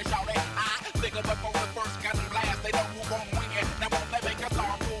I saw they shout it. I think of before the first gun blast. They know who gon' win it. Now won't they make us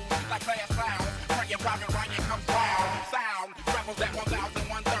all move like class sound? Praying private Ryan comes round. Sound travels at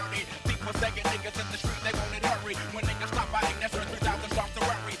 1,130. People second niggas in the street, they want it hurry. When niggas stop fighting, that's when 3,000 starts to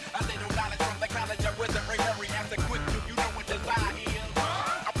worry. A little knowledge from the college of wizardry. Hurry, answer quick, you know what desire is.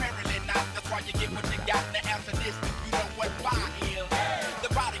 Apparently not, that's why you get what you got. The answer this, you know what fire is.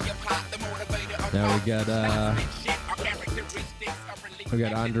 The body of hot, the motivator of Now we got shit.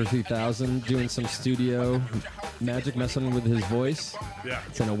 Andre 3000 doing some studio magic, messing with his voice. Yeah.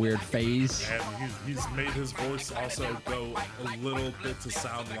 It's in a weird phase. And he's made his voice also go a little bit to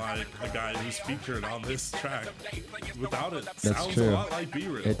sound like a guy who's featured on this track. Without it, That's sounds true. a lot like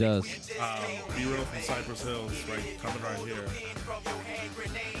B-Real. It does. B-Real from Cypress Hills, right, coming right here.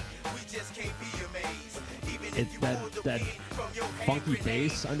 It's that funky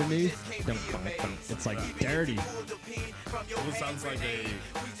bass underneath. It's like dirty. It sounds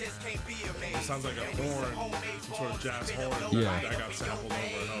like a horn, some sort of jazz horn Yeah. that got sampled over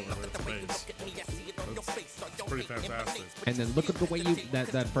and over with its bass. It's pretty fantastic. And then look at the way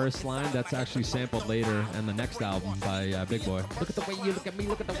that first line, that's actually sampled later in the next album by Big Boy. Look at the way you look at me,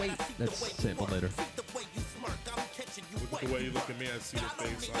 look at the way. That's sampled later. Look at the way you look at me, I see your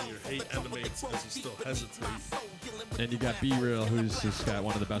face, all your hate animates as you still hesitate. And you got B-Real, who's just got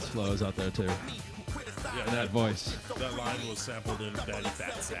one of the best flows out there too. Yeah, And that voice. That line was sampled in Daddy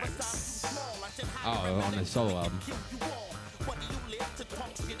Fat Sacks. Oh, on his solo album.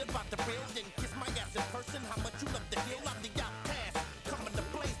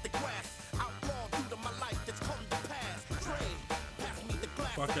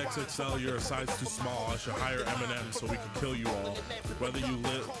 Fuck XXL, you're a size too small. I should hire Eminem so we can kill you all. Whether you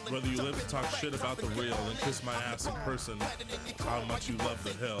live to talk shit about the real and kiss my ass in person, how much you love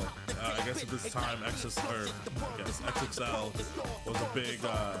the hill. I guess at this time XXL was a big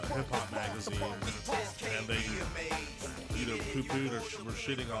hip hop magazine, and they either poo-pooed or were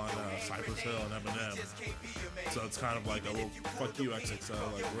shitting on Cypress Hill and Eminem. So it's kind of like, oh, well, fuck you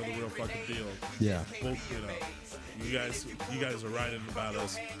XXL, like we're the real fucking deal. Yeah. Well, you guys are writing about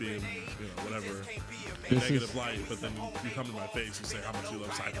us being, whatever, in This negative is- light, but then you come to my face and say how much you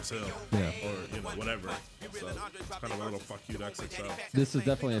love Cypress Hill, Yeah. or whatever. So it's kind of a little fuck you to XXL. This is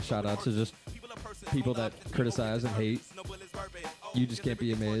definitely a shout out to just people that criticize and hate. You just can't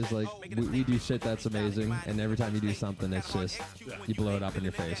be amazed. Like we do shit that's amazing, and every time you do something, it's just you blow it up in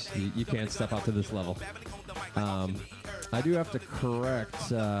your face. You can't step up to this level. I do have to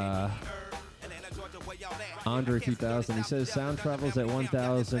correct Andre 3000. He says sound travels at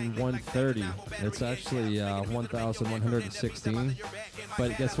 1,130. It's actually 1,116.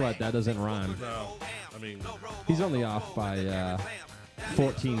 But guess what? That doesn't rhyme. No, I mean, He's only off by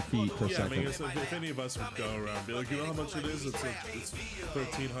 14 feet per yeah, I second. mean, if any of us would go around and be like, you know how much it is? It's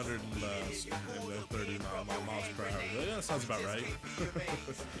 1,330 miles per hour. Yeah, that sounds about right.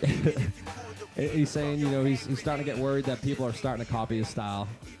 He's saying, he's starting to get worried that people are starting to copy his style.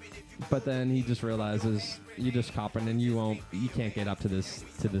 But then he just realizes you're just copying and you can't get up to this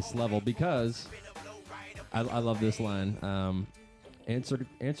level because I love this line.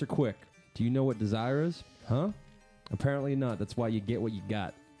 Answer quick. Do you know what desire is? Huh? Apparently not. That's why you get what you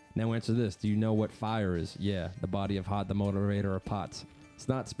got. Now answer this. Do you know what fire is? Yeah, the body of hot, the motivator of pots. It's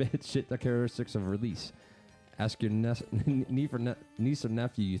not spit shit, the characteristics of release. Ask your niece or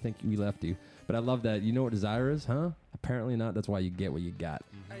nephew you think we left you. But I love that. You know what desire is? Huh? Apparently not. That's why you get what you got.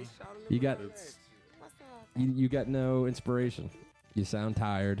 You got you got no inspiration. You sound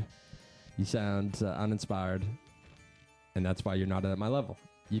tired. You sound uninspired. And that's why you're not at my level.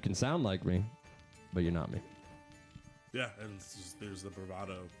 You can sound like me, but you're not me. Yeah, and it's just, there's the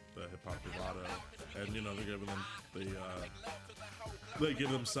bravado, the hip hop bravado, and they're giving them they give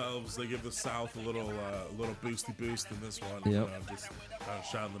the South a little boosty boost in this one. Yep. Just kind of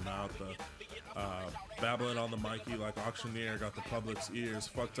shouting them out. Babbling on the Mikey like auctioneer, got the public's ears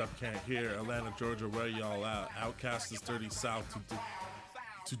fucked up, can't hear. Atlanta, Georgia, where y'all at? Outcast is dirty South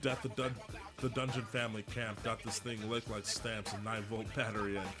to death. The Dungeon Family camp got this thing licked like stamps and 9-volt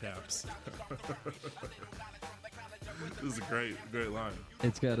battery end caps. This is a great line.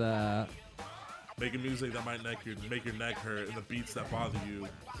 It's got Making music that might make your neck hurt, and the beats that bother you,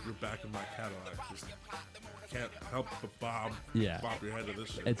 you're back in my Cadillac. Just can't help but bop your head to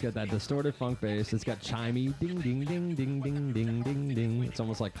this shit. It's got that distorted funk bass. It's got chimey ding ding ding ding ding ding ding ding. It's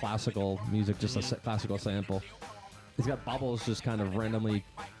almost like classical music, just a classical sample. It's got bubbles just kind of randomly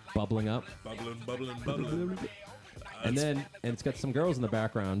bubbling up. Bubbling. And it's got some girls in the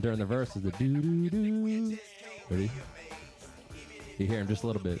background during the verses. The doo doo doo. Ready? You hear him just a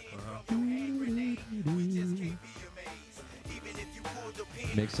little bit.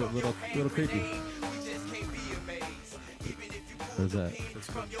 Makes it a little creepy. What's that?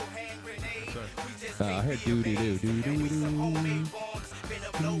 I heard doo doo doo doo doo doo.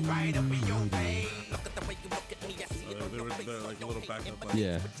 They're like a little backup.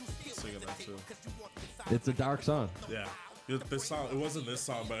 Yeah. Singing that too. It's a dark song. Yeah. This song, it wasn't this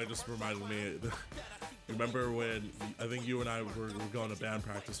song, but it just reminded me. Remember when I think you and I were going to band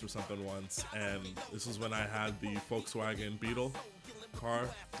practice or something once, and this is when I had the Volkswagen Beetle car,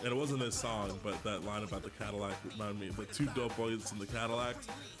 and it wasn't this song, but that line about the Cadillac reminded me of the two dope boys in the Cadillac.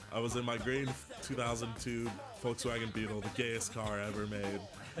 I was in my green 2002 Volkswagen Beetle, the gayest car ever made,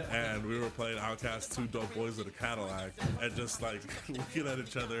 and we were playing Outkast, two dope boys in a Cadillac, and just like looking at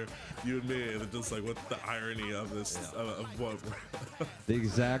each other, you and me, and just like, what's the irony of this? Of what? The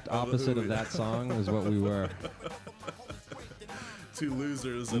exact opposite of that song is what we were. Two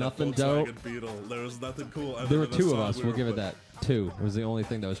losers in nothing a Volkswagen dope. Beetle. There was nothing cool. There were two of us. We'll give it that. Two. It was the only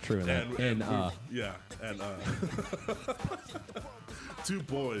thing that was true in that. Two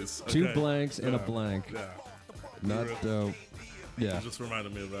boys. Two Okay. blanks and a blank. Yeah. Not dope. Yeah. It just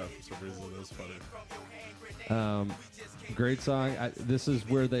reminded me of that for some reason. It was funny. Great song. This is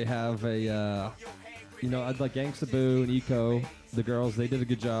where they have a, I'd like Gangsta Boo and Eco, the girls, they did a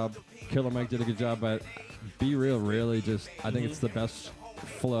good job. Killer Mike did a good job, but Be Real really just, I think it's the best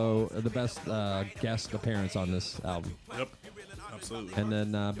flow, the best guest appearance on this album. Yep. Absolutely. And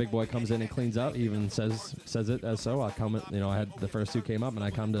then Big Boy comes in and cleans up. He even says it as so. I come, I had the first two came up, and I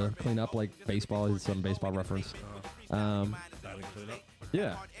come to clean up like baseball. Some baseball reference.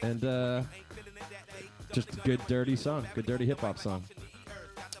 Yeah, and just a good dirty song, good dirty hip hop song.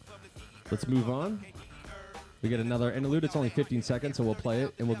 Let's move on. We get another interlude. It's only 15 seconds, so we'll play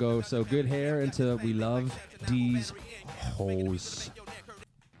it, and we'll go. So good hair into We Love These Hoes.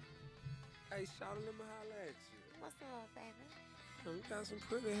 Hey, shout let me holler at you. What's up, baby? You got some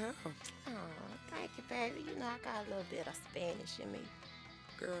pretty hair. Oh, thank you, baby. You know I got a little bit of Spanish in me.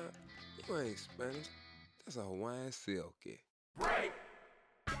 Girl, you ain't Spanish. That's a Hawaiian silky. Break.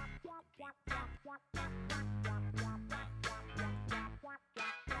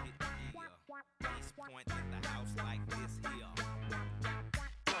 East Point in the house like this here.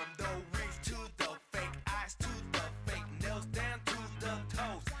 From the reef to the fake eyes to the fake nails down to the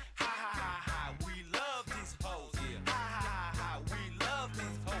toes. Ha ha ha ha, we love these hoes. Ha ha ha ha, we love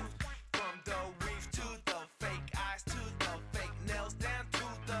these hoes. From the reef to the fake eyes to the fake nails down to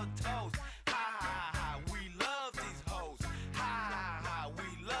the toes. Ha ha ha ha, we love these hoes. Ha ha ha ha, we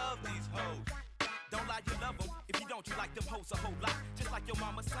love these hoes. Don't lie, you love them. If you don't, you like them hoes a whole lot. Just like your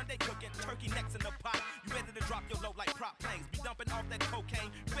mama Sunday cooking, turkey necks in the pot. You ready to drop your low like prop planes. Be dumping off that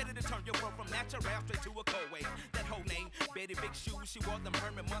cocaine. You ready to turn your world from natural straight to a cold wave. That whole name, Betty Big Shoes. She wore them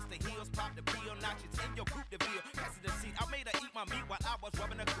Herman Mustang heels. Pop the peel notches in your coupe de ville. Passenger seat, I made her eat my meat while I was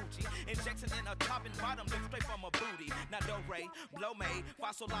rubbing a coochie. Injection in her top and bottom, look straight from her booty. Now do re, blow me,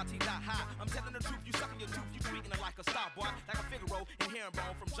 fa sol la ti la high. I'm telling the truth, you sucking your tooth. You treating her like a star boy, like a Figaro and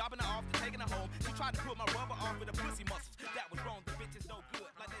herringbone. From jobbing her off to taking her home. She tried to put my rubber off with her pussy muscles. That was wrong, the bitch is no good.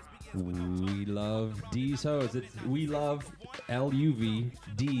 Like We love D's hoes. It's We Love LUV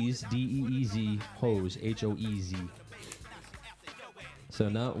D's DEEZ hoes HOEZ. So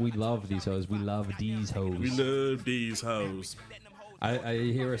now we love these hoes. We love these hoes. We love these hoes. I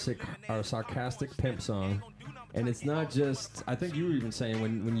hear a sarcastic pimp song, and it's not just. I think you were even saying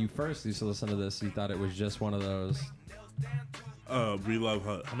when you first used to listen to this, you thought it was just one of those. We love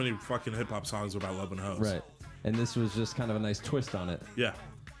hoes. How many fucking hip hop songs are about loving hoes? Right. And this was just kind of a nice twist on it. Yeah.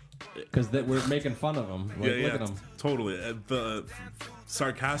 Because we're making fun of them. Like, look at them. Totally. The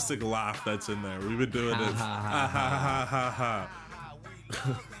sarcastic laugh that's in there. We've been doing this.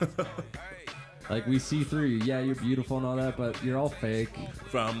 Like, we see through you. Yeah, you're beautiful and all that, but you're all fake.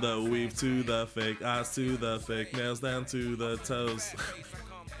 From the weave to the fake eyes to the fake nails down to the toes.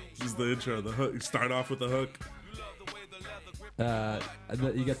 This is the intro. The hook. You start off with the hook.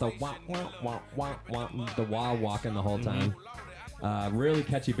 You get the wah wah wah wah wah, the wah walking the whole time. Really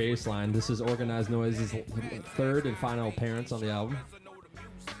catchy bass line. This is Organized Noise's third and final appearance on the album.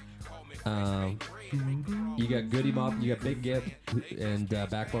 You got Goody Mob, you got Big Gip, and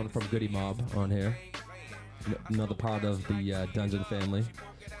Backbone from Goody Mob on here. Another part of the Dungeon family.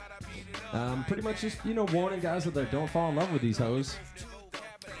 Pretty much just, warning guys that they don't fall in love with these hoes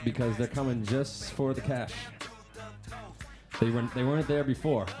because they're coming just for the cash. They weren't there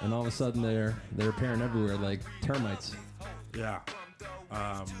before, and all of a sudden they're appearing everywhere like termites. Yeah.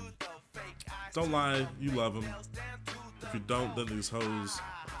 Don't lie, you love them. If you don't, then these hoes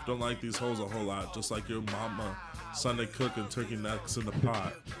don't like these hoes a whole lot. Just like your mama Sunday cooking turkey necks in the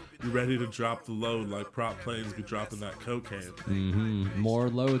pot. You ready to drop the load like prop planes be dropping that cocaine. Mm-hmm. More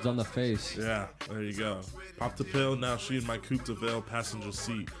loads on the face. Yeah, there you go. Popped the pill, now she in my coupe de ville passenger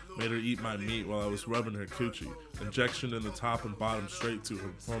seat. Made her eat my meat while I was rubbing her coochie. Injection in the top and bottom straight to her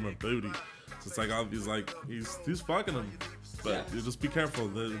former booty. So it's like he's fucking them. But you just be careful.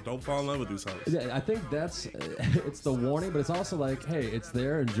 Don't fall in love with these hoes. Yeah, I think that's it's the warning, but it's also like, hey, it's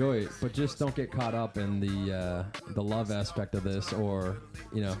there, enjoy it, but just don't get caught up in the love aspect of this, or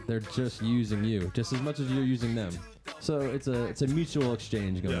they're just using you just as much as you're using them. So it's a mutual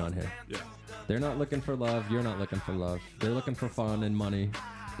exchange going on here. Yeah. They're not looking for love. You're not looking for love. They're looking for fun and money.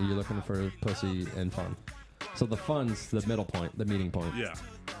 You're looking for pussy and fun. So the fun's the middle point, the meeting point. Yeah.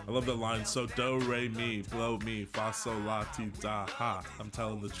 I love that line. So do, re, mi, blow me, fa, sol, la, ti, da, ha. I'm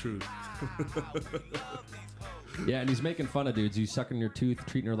telling the truth. Yeah, and he's making fun of dudes. He's sucking your tooth,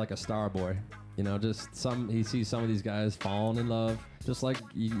 treating her like a star boy. He sees some of these guys falling in love. Just like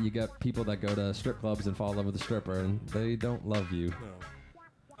you got people that go to strip clubs and fall in love with a stripper, and they don't love you. No.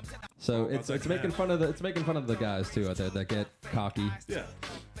 So it's making fun of the guys too out there that get cocky. Yeah.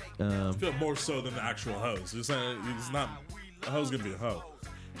 I feel more so than the actual hoes. It's not a hoe's gonna be a hoe,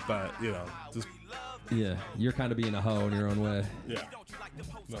 but just you're kind of being a hoe in your own way. Yeah,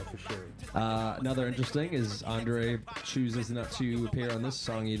 no, for sure. Another interesting is Andre chooses not to appear on this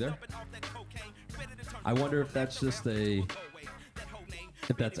song either. I wonder if that's just if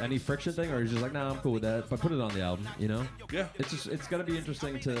that's any friction thing, or he's just like, nah, I'm cool with that, but put it on the album, Yeah. It's gonna be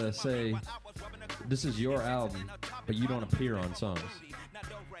interesting to say this is your album, but you don't appear on songs.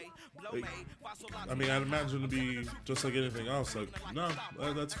 I mean, I'd imagine it'd be just like anything else. Like, no,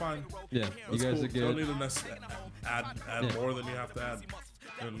 that's fine. Yeah, that's you guys cool. are good. Don't need to add more than you have to add.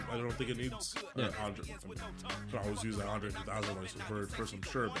 And I don't think it needs Andre. I mean, you can always use that Andre 2000 voice for some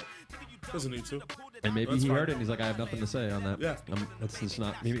sure, but it doesn't need to. And maybe That's he fine. heard it and he's like, I have nothing to say on that. Yeah. That's just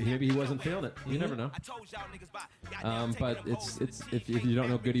not, maybe he wasn't feeling it. You never know. But it's if you don't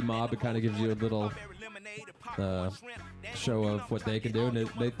know Goody Mob, it kind of gives you a little show of what they can do, and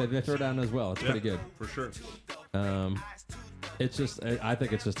they throw down as well. It's pretty good. For sure. It's just, I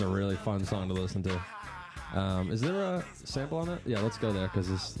think it's just a really fun song to listen to. Is there a sample on it? Yeah, let's go there because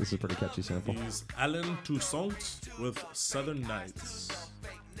this is a pretty catchy sample. He's Alain Toussaint with Southern Nights.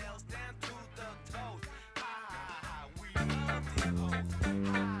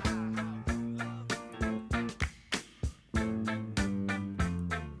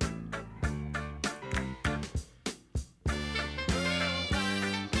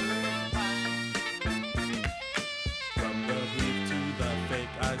 From the heat to the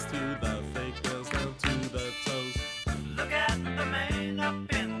fake eyes to the fake nails down to the toes. Look at the man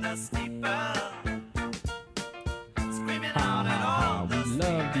up in the steeple, screaming out at all the We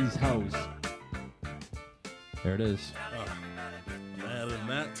love these hoes. There it is. Adding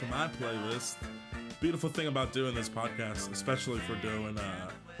that to my playlist. Beautiful thing about doing this podcast, especially for doing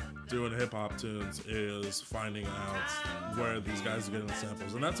hip hop tunes, is finding out where these guys are getting the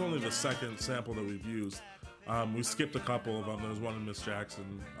samples, and that's only the second sample that we've used. We skipped a couple of them. There's one in Miss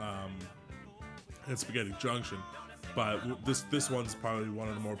Jackson and Spaghetti Junction, but this one's probably one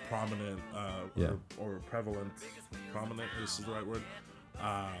of the more prominent or prevalent. Prominent is the right word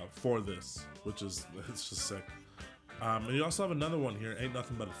for this, which is it's just sick. And you also have another one here, Ain't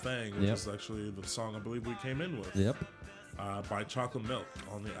Nothing But a Thing, which is actually the song I believe we came in with. Yep. By Chocolate Milk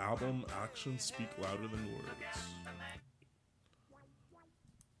on the album Actions Speak Louder Than Words.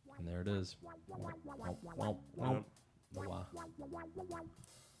 And there it is. Yep.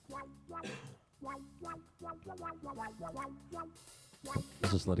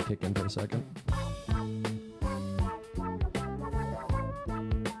 Let's just let it kick in for a second.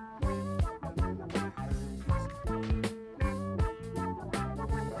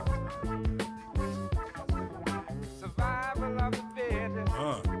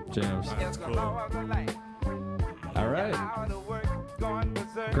 Jams. That's cool. All right.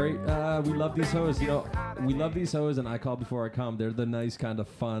 Great. We love these hoes. We love these hoes, and I Call Before I Come. They're the nice kind of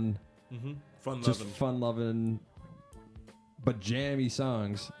fun, fun-loving, but jammy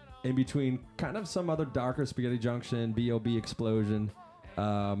songs in between kind of some other darker Spaghetti Junction, B.O.B. Explosion,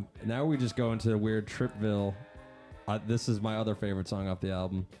 Now we just go into weird Tripville. This is my other favorite song off the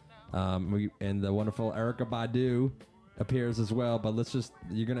album. And the wonderful Erykah Badu appears as well. But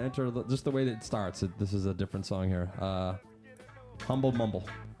you're going to enter just the way that it starts. This is a different song here. Humble Mumble.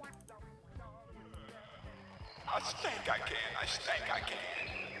 I think I can.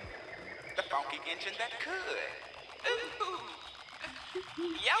 The funky engine that could. Ooh.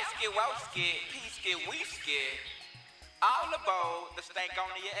 Yoski woski, peaski whiskey. All aboard the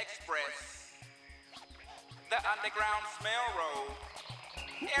Stankonia Express. The underground smell road.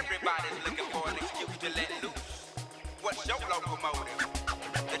 Everybody's looking for an excuse to let loose. What's your locomotive?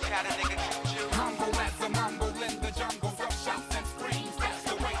 The chatter nigga choo-choo. Humble as a mumble in the jungles of shouts and screams. That's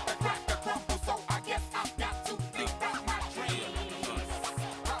the way the cracker crumbles, so I guess I've got to deep out my dreams.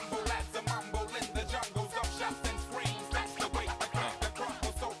 Humble as a mumble in the jungles of shouts and screams. That's the way the cracker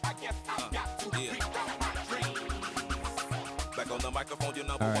crumbles, so I guess I've got to deep out my dreams. Back on the microphone, you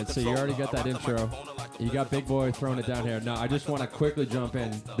know. All right, so you already got that intro. You got Big Boy throwing it down here. Now, I just want to quickly jump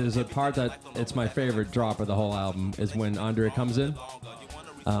in. There's a part that it's my favorite drop of the whole album is when Andre comes in.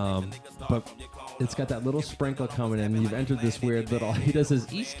 But it's got that little sprinkle coming in. You've entered this weird little. He does his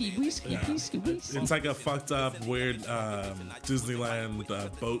easky, whiskey, peasky, whiskey. It's like a fucked up, weird Disneyland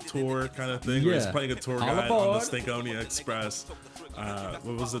boat tour kind of thing. Where he's playing a tour guide on the Stankonia Express.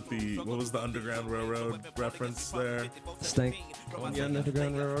 What was the Underground Railroad reference there? Stankonia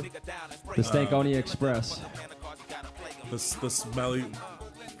Underground Railroad? The Stankonia Express. The smelly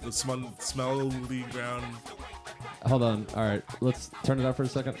ground. Hold on. All right. Let's turn it up for a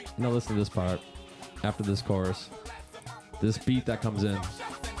second. Now listen to this part. After this chorus. This beat that comes in.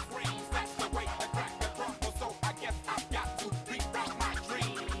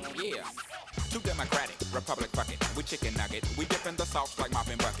 Yeah. Too democratic. Republic fucking. We chicken nugget. We dip in the sauce like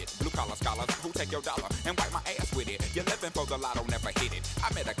mopping bucket. Blue collar scholars who take your dollar and wipe my ass with it. You're living for the lotto, never hit it.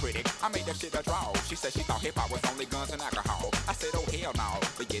 I met a critic. I made that shit a draw. She said she thought hip hop was only guns and alcohol. I said, oh hell no.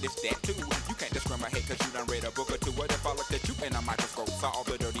 But yeah, it's that too. You can't discriminate cause you done read a book or two. What if I looked at you in a microscope? Saw all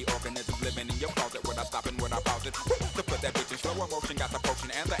the dirty organisms living in your closet. Would I stop and would I pause it? To put that bitch in slow motion. Got the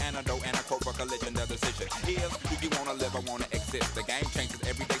potion and the antidote and a quote for collision. The decision is, do you wanna live or wanna exist? The game changes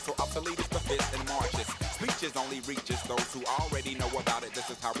every day, so obsolete is the fist and marches. Speeches only reaches those who already know about it. This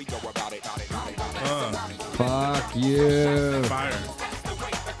is how we go about it. Fuck you. Fire.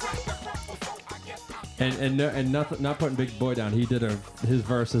 And nothing, not putting Big Boy down. He did his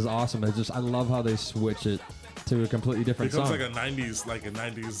verse is awesome. I love how they switch it to a completely different song. song. It becomes like a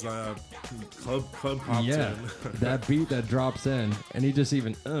 90s club pop tune. That beat that drops in, and he just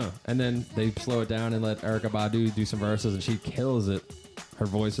and then they slow it down and let Erykah Badu do some verses, and she kills it. Her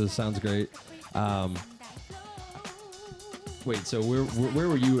voice sounds great. Wait, so where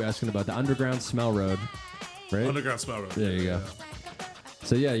were you asking about the Underground Smell Road, right? Underground Smell Road. There you go.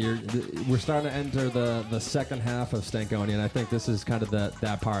 So yeah, we're starting to enter the second half of Stankonia, and I think this is kind of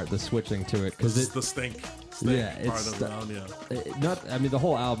that part, the switching to it, because it's the stink part of the album. The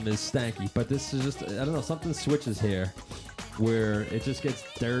whole album is stanky, but this is just, I don't know, something switches here, where it just gets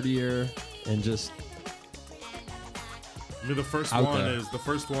dirtier and just. I mean, the first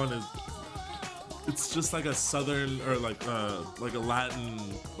one is. It's just like a southern or like a Latin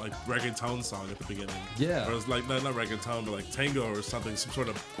like reggaeton song at the beginning. Yeah. Or it's like not reggaeton, but like tango or something, some sort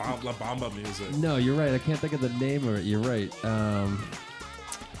of la bamba music. No, you're right. I can't think of the name of it. You're right.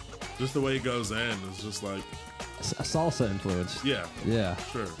 Just the way it goes in is just like a salsa influence. Yeah. Yeah.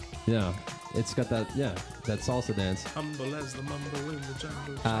 Sure. Yeah. It's got that salsa dance. Humble as the mumble in the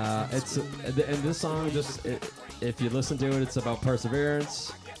jungle. And this song if you listen to it, it's about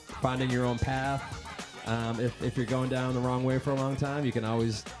perseverance. Finding your own path. If you're going down the wrong way for a long time, you can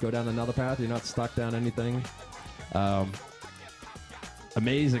always go down another path. You're not stuck down anything.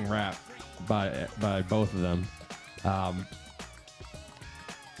 Amazing rap by both of them. I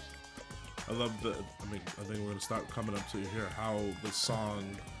love I think we're gonna start coming up to here how the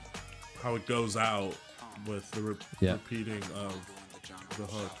song, how it goes out with the repeating of the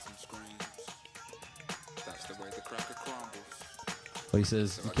hook. That's the way the cracker crumbles. Well, he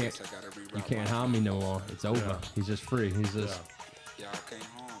says you can't harm me no more. It's over. Yeah. He's just free. He's just. Y'all can't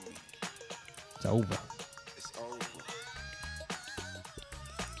harm me. It's over. It's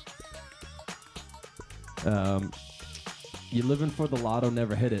over. You living for the lotto,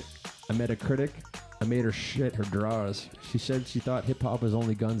 never hit it. I met a critic. I made her shit her drawers. She said she thought hip hop was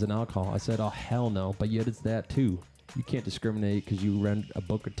only guns and alcohol. I said, oh hell no, but yet it's that too. You can't discriminate because you read a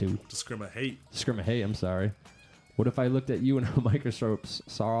book or two. Discriminate. I'm sorry. What if I looked at you in a microscope,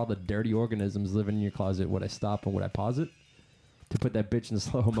 saw all the dirty organisms living in your closet? Would I stop and would I pause it? To put that bitch in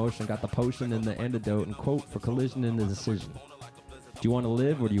slow motion, got the potion and the antidote and quote for collision and the decision. you want to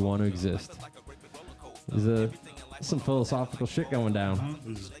live or do you want to exist? There's some philosophical shit going down.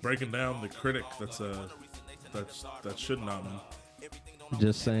 He's breaking down the critic that's shitting on him.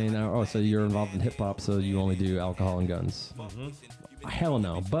 Just saying, oh, so you're involved in hip hop, so you only do alcohol and guns. Hell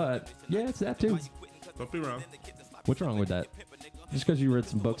no. But yeah, it's that too. Don't be wrong. What's wrong with that? Just because you read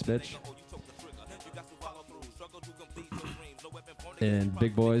some books, bitch. And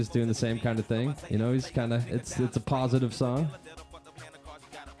Big Boy's doing the same kind of thing. You know, he's kind of, it's a positive song.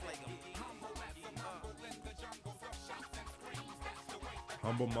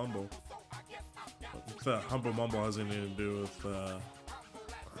 Humble Mumble. The Humble Mumble has anything to do with,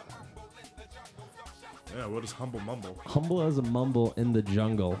 yeah, what is Humble Mumble? Humble as a mumble in the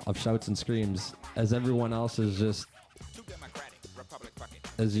jungle of shouts and screams, as everyone else is just,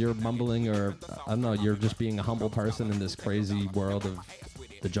 as you're mumbling, or I don't know, you're just being a humble person in this crazy world of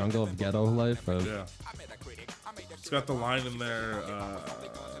the jungle of ghetto life. Yeah. It's got the line in there,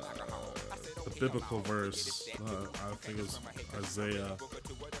 the biblical verse, I think it's Isaiah.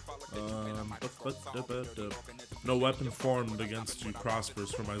 No weapon formed against you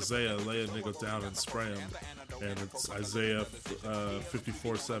prospers. From Isaiah, lay a nigga down and spray him. And it's Isaiah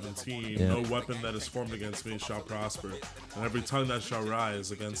 54:17. Yeah. No weapon that is formed against me shall prosper, and every tongue that shall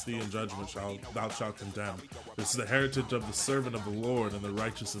rise against thee in judgment thou shalt condemn. This is the heritage of the servant of the Lord, and the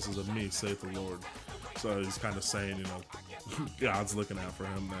righteousness is of me, saith the Lord. So he's kind of saying, you know, God's looking out for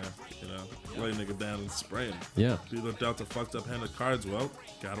him, man. You know, lay a nigga down and spray him. Yeah. If you dealt a fucked up hand of cards, well,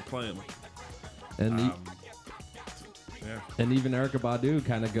 gotta play him. And yeah. And even Erykah Badu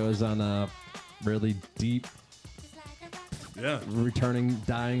kind of goes on a really deep, returning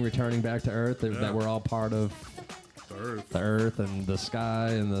back to Earth. That we're all part of the Earth and the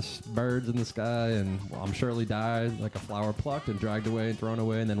sky and the birds in the sky. And I'm surely died like a flower plucked and dragged away and thrown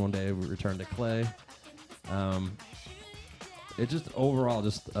away, and then one day we return to clay. It just overall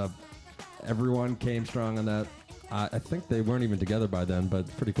everyone came strong on that. I think they weren't even together by then, but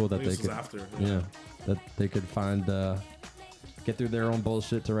it's pretty cool that they could. After, that they could find get through their own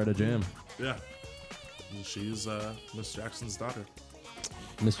bullshit to write a jam. Yeah. And she's Miss Jackson's daughter.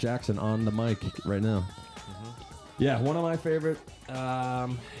 Miss Jackson on the mic right now. Yeah, one of my favorite.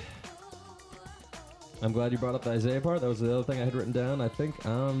 I'm glad you brought up the Isaiah part. That was the other thing I had written down. I think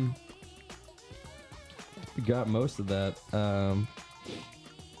we got most of that.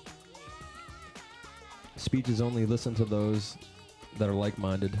 Speeches only listen to those that are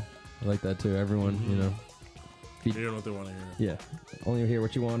like-minded. I like that too. Everyone, you know. Hear what they want to hear. Yeah, only hear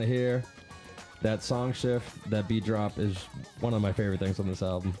what you want to hear. That song shift, that beat drop is one of my favorite things on this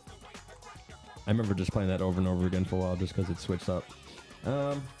album. I remember just playing that over and over again for a while just because it switched up.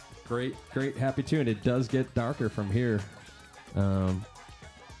 Great, happy tune. It does get darker from here.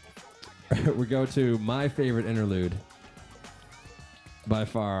 We go to my favorite interlude by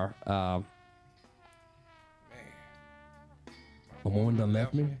far. A woman done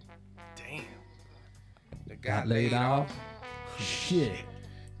left me. Damn. The Got laid off. Shit.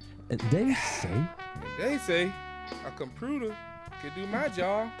 And they say a computer can do my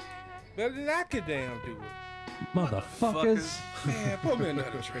job better than I could damn do it. Motherfuckers. Man, put me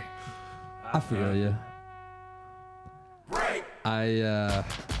another tray. I feel you. I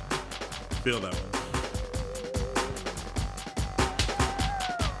feel that one.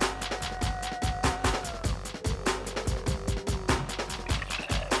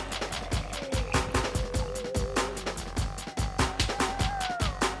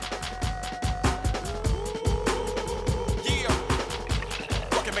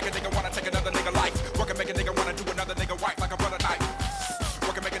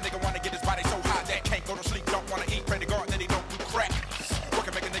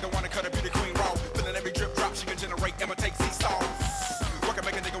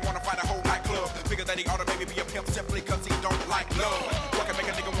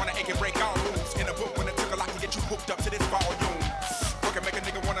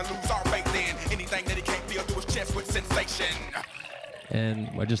 And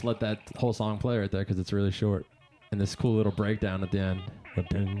I just let that whole song play right there because it's really short. And this cool little breakdown at the end.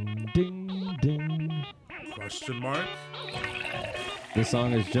 Ding, ding, ding. Question mark? This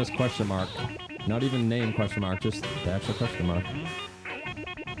song is just question mark. Not even name question mark, just the actual question mark.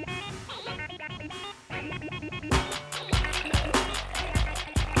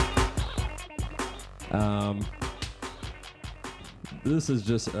 This is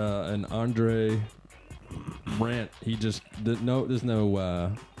just an Andre rant. He just there's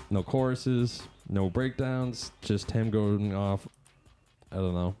no choruses, no breakdowns, just him going off. I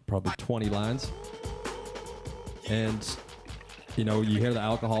don't know, probably 20 lines. And you hear the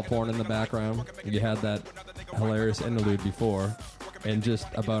alcohol pouring in the background. You had that hilarious interlude before. and just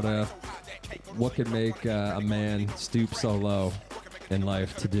about what could make a man stoop so low in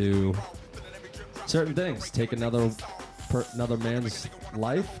life to do certain things. Take another man's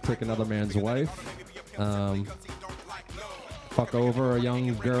life, take another man's wife, fuck over a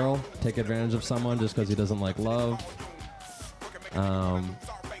young girl, take advantage of someone just because he doesn't like love.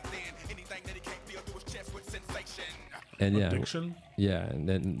 And yeah, addiction. Yeah, and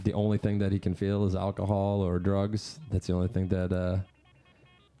then the only thing that he can feel is alcohol or drugs. That's the only thing that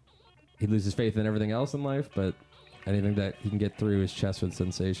he loses faith in everything else in life, but anything that he can get through his chest with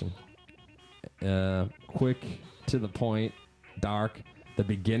sensation. Quick, to the point, dark. The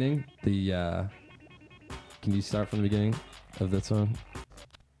beginning, can you start from the beginning of that song?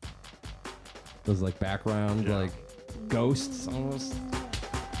 Those like background, like ghosts almost.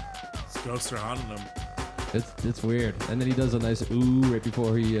 Ghosts are haunting him. It's weird. And then he does a nice ooh right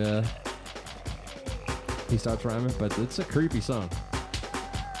before he starts rhyming, but it's a creepy song.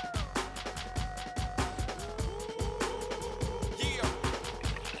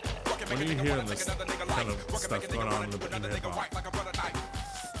 When are you hearing this kind of stuff going on in hip hop?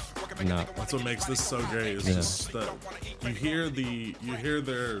 No. That's what makes this so great. It's just that you hear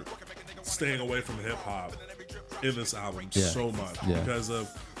their staying away from hip hop in this album so much because of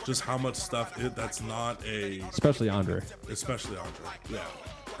just how much stuff that's not a... Especially Andre. Yeah.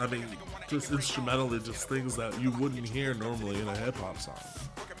 I mean, just instrumentally, just things that you wouldn't hear normally in a hip hop song,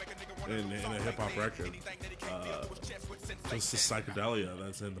 in a hip hop record. Just the psychedelia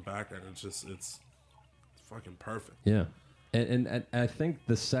that's in the background. It's fucking perfect. Yeah. And I think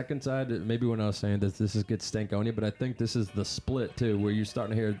the second side, maybe when I was saying that this gets Stankonia, but I think this is the split too, where you're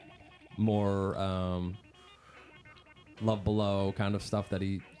starting to hear more Love Below kind of stuff that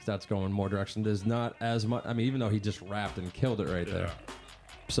he starts going more direction. There's not as much. I mean, even though he just rapped and killed it right there,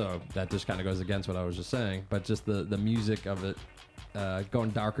 so that just kind of goes against what I was just saying. But just the music of it,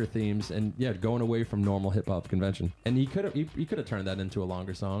 going darker themes, and going away from normal hip hop convention. And he could have turned that into a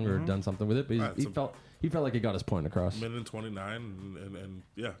longer song or done something with it, but he felt like he got his point across. Minute and 29, and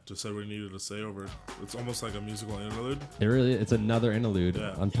just said what he needed to say over. It's almost like a musical interlude. It really, it's another interlude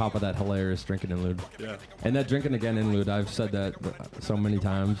on top of that hilarious drinking interlude. Yeah. And that drinking again interlude, I've said that so many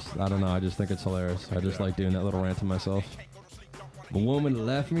times. I don't know. I just think it's hilarious. I just like doing that little rant to myself. The woman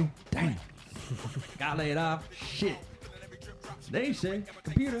left me. Damn. Got laid off. Shit. They say,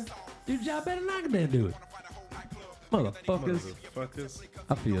 computer, do your job better than I can do it. Motherfuckers.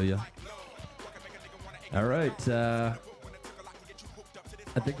 I feel ya. All right. I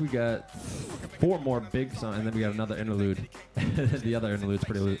think we got 4 more big songs, and then we got another interlude. The other interlude's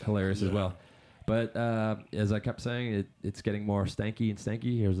pretty hilarious as well. But as I kept saying, it's getting more stanky and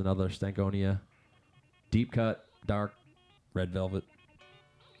stanky. Here's another Stankonia. Deep cut, dark, red velvet.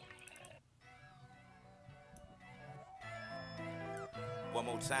 One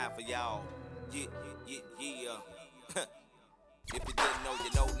more time for y'all. Yeah. If you didn't know,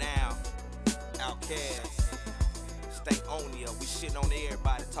 you know now. Outcast, Stankonia, we shitting on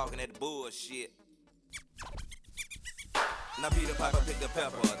everybody talking that bullshit. Now Peter Piper picked the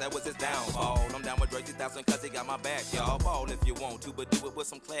pepper, that was his downfall. I'm down with Drake 2000 cause he got my back, y'all. Ball if you want to, but do it with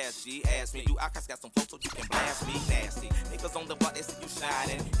some class. She asked me, I got some folks so you can blast me nasty. Niggas on the block, they see you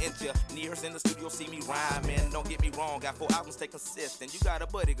shining. Engineers in the studio see me rhyming. Don't get me wrong, got 4 albums, stay consistent. You got a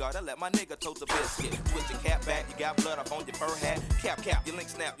bodyguard, I let my nigga toast a biscuit. Twist your cap back, you got blood up on your fur hat. Cap, your link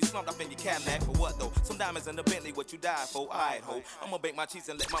snap, you slumped up in your Cadillac. For what though? Some diamonds in the Bentley, what you died for? Alright, ho. I'ma bake my cheese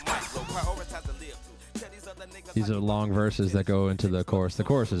and let my mic blow. Prioritize to live too. These are long verses that go into the chorus. The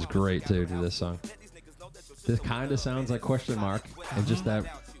chorus is great too to this song. This kind of sounds like Question Mark, and just that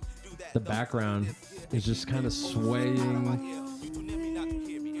the background is just kind of swaying.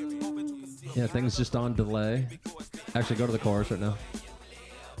 Yeah, things just on delay. Actually, go to the chorus right now.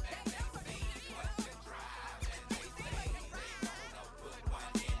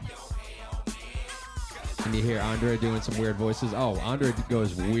 And you hear Andre doing some weird voices. Oh, Andre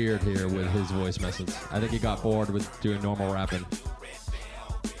goes weird here with his voice message. I think he got bored with doing normal rapping.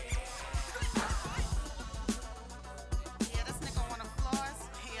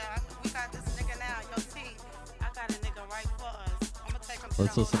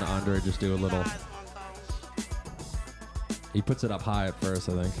 Let's listen to Andre just do a little. He puts it up high at first,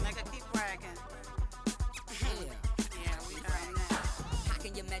 I think.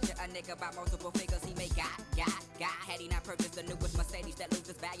 By multiple figures he may got. Had he not purchased the newest Mercedes that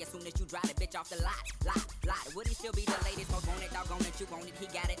loses value as soon as you drive the bitch off the lot. Would he still be the latest, most wanted, doggone it, you want it, he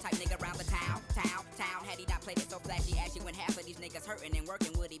got it, type nigga around the town. Had he not played it so flashy, ashy, when half of these niggas hurting and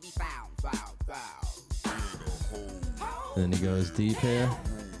working, would he be found? Then he goes deep here.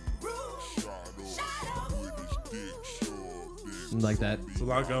 like that There's a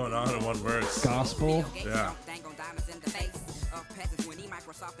lot going on in one verse. gospel. Yeah.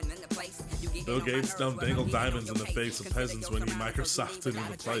 Bill Gates don't dangle diamonds in the face of peasants when he Microsofted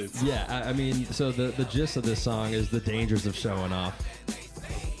into place. Yeah, I mean, so the gist of this song is the dangers of showing off.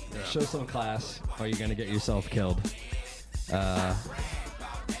 Yeah. Show some class, or you're gonna get yourself killed.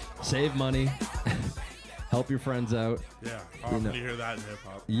 Save money, help your friends out. Yeah, often you hear that in hip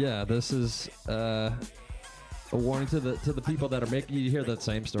hop. Yeah, this is a warning to the people that are making you hear that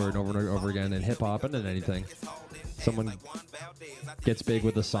same story over and over again in hip hop and in anything. Someone gets big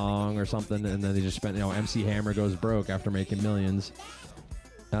with a song or something, and then they just spend. MC Hammer goes broke after making millions.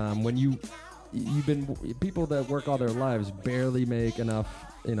 When you've been people that work all their lives barely make enough,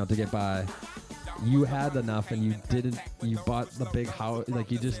 to get by. You had enough, and you bought the big house. Like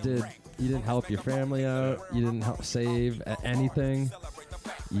you didn't help your family out. You didn't help save anything.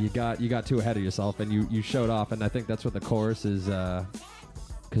 You got too ahead of yourself, and you showed off. And I think that's what the chorus is,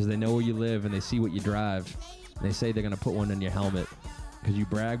 because they know where you live and they see what you drive. And they say they're gonna put one in your helmet, because you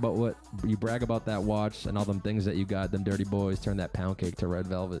brag about that watch and all them things that you got. Them dirty boys turn that pound cake to red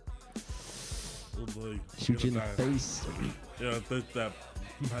velvet. Oh boy. Shoot you in the face.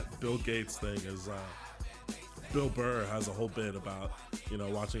 That Bill Gates thing is Bill Burr has a whole bit about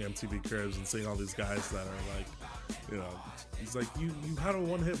watching MTV Cribs and seeing all these guys that are like, he's like, you had a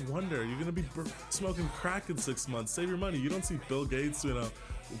one-hit wonder. You're gonna be smoking crack in 6 months. Save your money. You don't see Bill Gates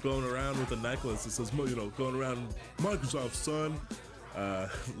going around with a necklace that says going around Microsoft, son.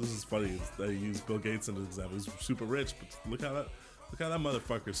 This is funny. They use Bill Gates as an example. He's super rich, but look how that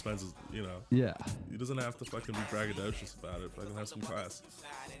motherfucker spends his, Yeah. He doesn't have to fucking be braggadocious about it. Fucking have some class.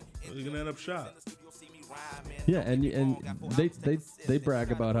 You're gonna end up shot. Yeah, and they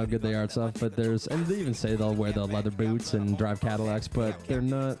brag about how good they are and stuff, but and they even say they'll wear the leather boots and drive Cadillacs, but they're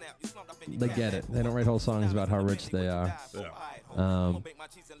not. They get it. They don't write whole songs about how rich they are. Yeah.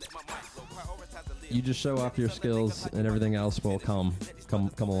 You just show off your skills, and everything else will come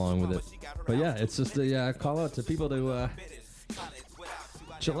along with it. But yeah, it's just a call out to people to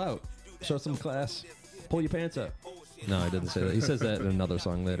chill out, show some class, pull your pants up. No, I didn't say that. He says that in another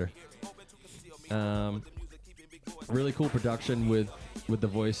song later. Really cool production with the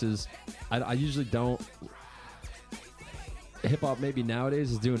voices. I usually don't. Hip hop maybe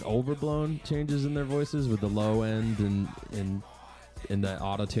nowadays is doing overblown changes in their voices with the low end and the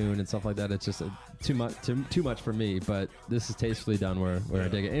auto tune and stuff like that. It's just too much for me. But this is tastefully done where I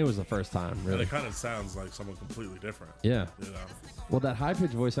dig it. And it was the first time, really. And it kind of sounds like someone completely different. Yeah. Well, that high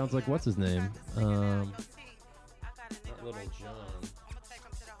pitched voice sounds like what's his name? Not Little John.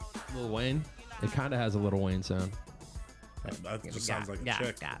 Lil Wayne. It kind of has a Lil Wayne sound. That just sounds like a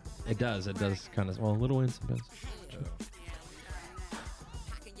chick. It does kind of. Well, Lil Wayne sometimes. Yeah.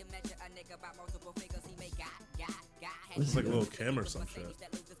 It's like a little Kim or some shit.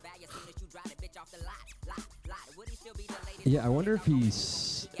 Yeah, I wonder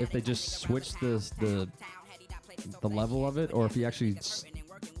if they just switched the level of it, or if he actually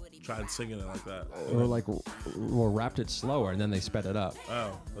tried singing it like that, or rapped it slower and then they sped it up.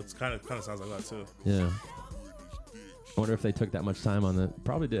 Oh, that's kind of sounds like that too. Yeah. I wonder if they took that much time on that.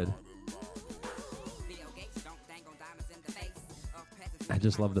 Probably did. I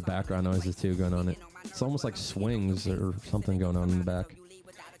just love the background noises too going on it. It's almost like swings or something going on in the back.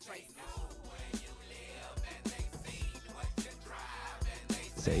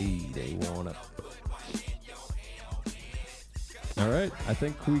 Say they wanna. All right, I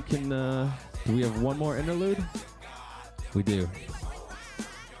think we can. Do we have one more interlude? We do.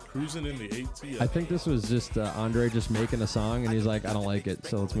 Cruising in the ATL. I think this was just Andre just making a song, and he's like, I don't like it,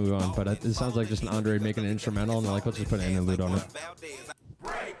 so let's move on. But it sounds like just an Andre making an instrumental, and they're like, let's just put an interlude on it.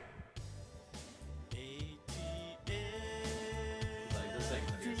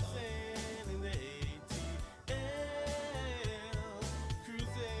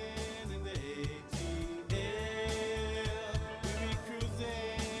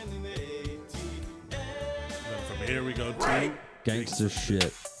 Here we go to gangster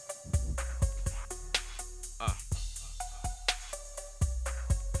shit.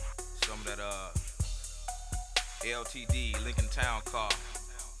 Some of that LTD Lincoln Town car.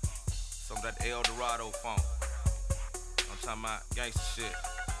 Some of that El Dorado funk. I'm talking about gangster shit.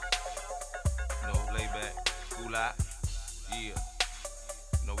 Lay back, cool out. Yeah.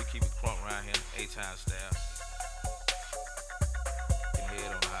 We keep it crunk around here, A-Town style. Get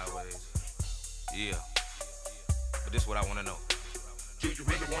head on the highways. Yeah. But this is what I wanna know. Do you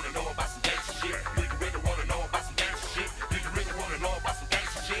really wanna know about some gangsta shit? Do you really wanna know about some gangsta shit? Do you really wanna know about some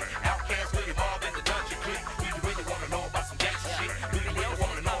gangsta shit? Outcast really involved in the dungeon clique. Do you really wanna know about some gangsta shit? Do you really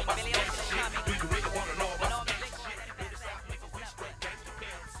wanna know about some gangsta shit? Do you really wanna know about some gangsta shit?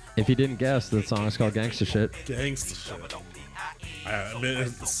 If you didn't guess, the song is called Gangsta Shit. Gangsta shit. I mean, it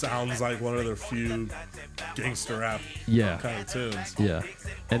sounds like one of their few gangster rap kind of tunes. Yeah.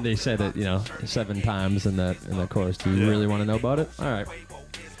 And they said it, 7 times in that chorus. Do you really want to know about it? All right.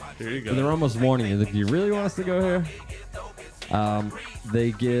 Here you go. And they're almost warning you. Do you really want us to go here?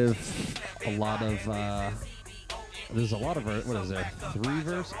 They give a lot of. There's a lot of what is there?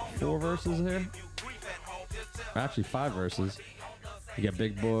 4 verses here. Actually, 5 verses. You got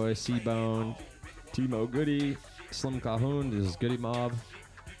Big Boy, C-Bone, Timo Goody, Slim Calhoun. This is Goody Mob,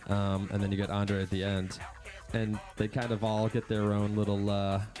 and then you got Andre at the end, and they kind of all get their own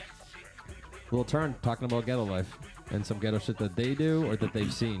little turn talking about ghetto life and some ghetto shit that they do or that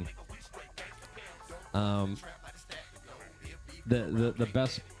they've seen. The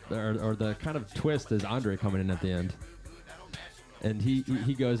best or the kind of twist is Andre coming in at the end, and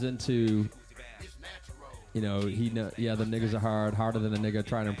he goes into, the niggas are harder than a nigga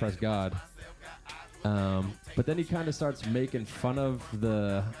trying to impress God. But then he kind of starts making fun of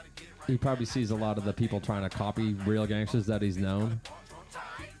he probably sees a lot of the people trying to copy real gangsters that he's known.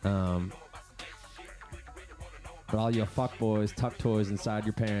 But all your fuck boys tuck toys inside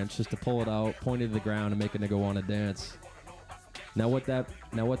your pants just to pull it out, point it to the ground, and make a nigga want to dance. Now what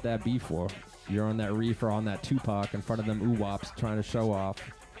that be for? You're on that reefer, on that Tupac in front of them oo-wops trying to show off.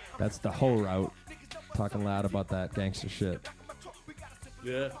 That's the whole route. Talking loud about that gangster shit.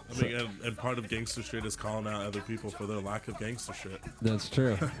 Yeah, I mean, and part of gangster shit is calling out other people for their lack of gangster shit. That's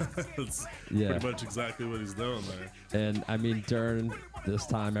true. That's pretty much exactly what he's doing there. And I mean, during this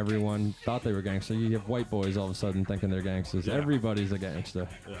time, everyone thought they were gangsters. You have white boys all of a sudden thinking they're gangsters. Yeah. Everybody's a gangster.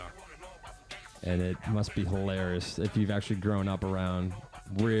 Yeah. And it must be hilarious if you've actually grown up around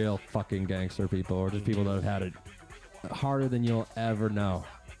real fucking gangster people, or just people that have had it harder than you'll ever know.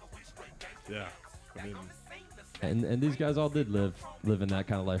 Yeah. I mean, and these guys all did live in that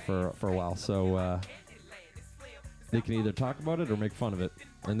kind of life for a while, so they can either talk about it or make fun of it,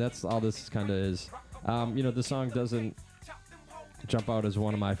 and that's all this kind of is. The song doesn't jump out as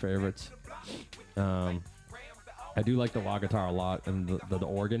one of my favorites. I do like the wah guitar a lot, and the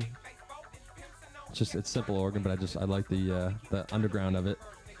organ. It's simple organ, but I like the underground of it.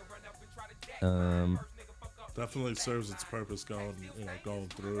 Definitely serves its purpose going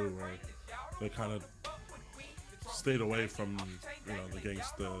through, where they kind of stayed away from the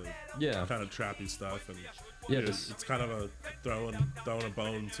kind of trappy stuff, and it's kind of a throwing a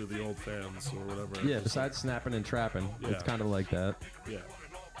bone to the old fans or whatever. Yeah, besides snapping and trapping, it's kind of like that. Yeah,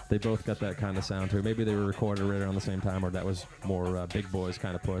 they both got that kind of sound to it. Maybe they were recorded right around the same time, or that was more Big Boy's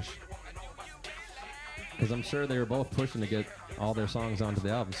kind of push. Because I'm sure they were both pushing to get all their songs onto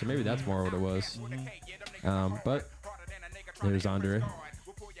the album, so maybe that's more what it was. But here's Andre.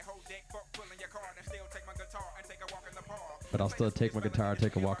 But I'll still take my guitar,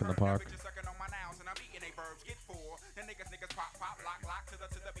 take a walk in the park.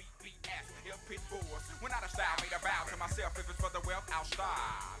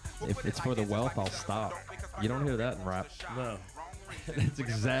 If it's for the wealth, I'll stop. You don't hear that in rap. No. It's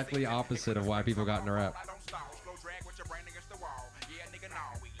exactly opposite of why people got into rap.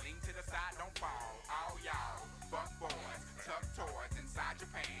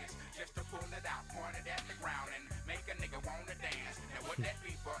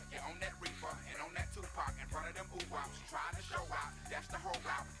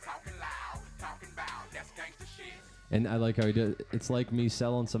 And I like how he did. It's like me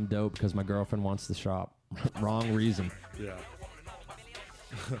selling some dope because my girlfriend wants to shop. Wrong reason. Yeah.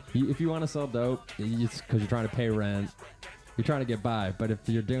 If you want to sell dope, it's because you're trying to pay rent. You're trying to get by. But if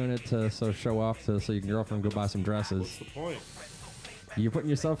you're doing it to show off, so your girlfriend can go buy some dresses. What's the point? You're putting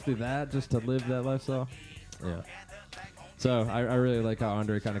yourself through that just to live that lifestyle? Yeah. So I really like how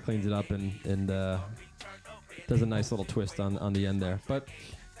Andre kind of cleans it up and does a nice little twist on the end there. But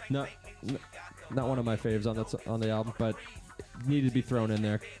not one of my faves on the album, but needed to be thrown in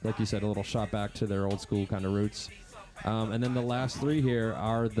there. Like you said, a little shot back to their old school kind of roots. And then the last 3 here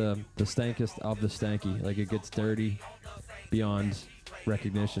are the stankiest of the stanky. Like, it gets dirty beyond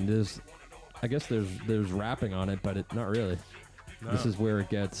recognition. I guess there's rapping on it, but not really. No. This is where it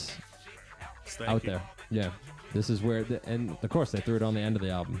gets stanky out there. Yeah. This is where, and of course they threw it on the end of the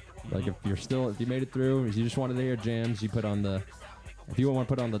album. Like, if you made it through, if you just wanted to hear jams, you put on if you want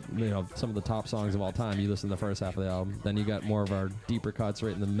to put on some of the top songs of all time, you listen to the first half of the album. Then you got more of our deeper cuts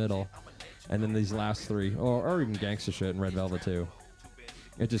right in the middle. And then these last 3, or even Gangsta Shit and Red Velvet too.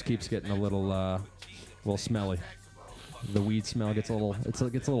 It just keeps getting a little smelly. The weed smell gets a little. It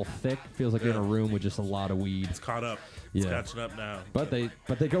gets a little thick. Feels like you're in a room with just a lot of weed. It's caught up. Yeah. It's catching up now. But they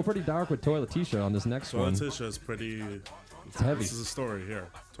go pretty dark with Toiletisha on this next one. Toiletisha is pretty. It's heavy. This is a story here.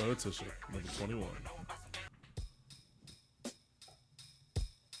 Toiletisha, number 21.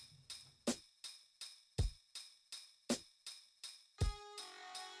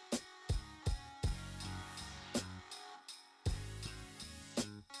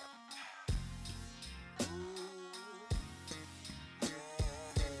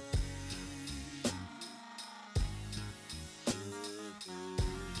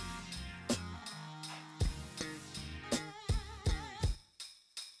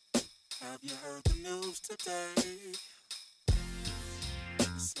 Have you heard the news today?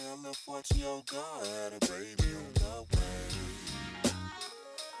 Say a little 14-year-old girl had a baby on the way.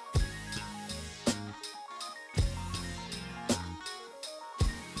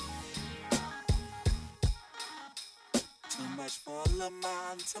 Too much for a little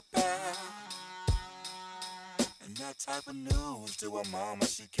man to bear. And that type of news to a mama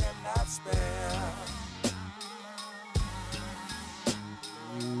she cannot spare.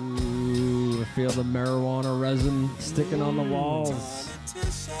 Ooh, I feel the marijuana resin sticking on the walls.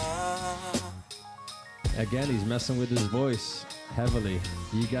 Again, he's messing with his voice heavily.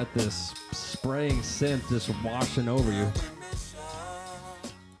 You got this spraying synth just washing over you.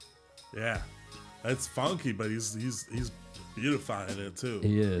 Yeah, it's funky, but he's beautifying it too.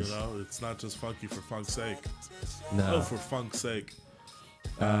 He is. You know, it's not just funky for funk's sake. No. Oh, for funk's sake.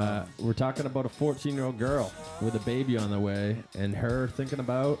 We're talking about a 14-year-old girl with a baby on the way, and her thinking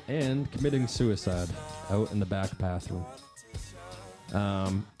about and committing suicide out in the back bathroom.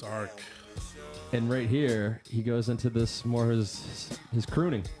 Dark. And right here, he goes into this more his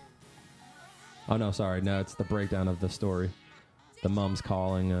crooning. Oh no, sorry, no, it's the breakdown of the story. The mom's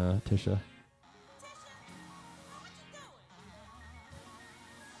calling Tisha.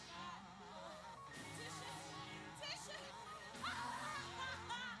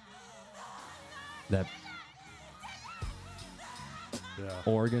 That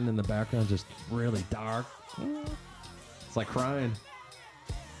organ in the background just really dark. It's like crying.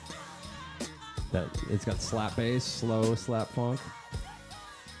 That it's got slap bass, slow slap funk.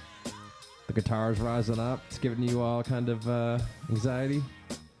 The guitar's rising up. It's giving you all kind of anxiety.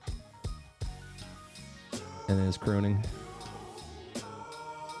 And then it's crooning.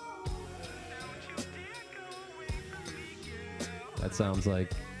 That sounds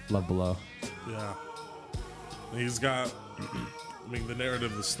like Love Below. Yeah. He's got, I mean, the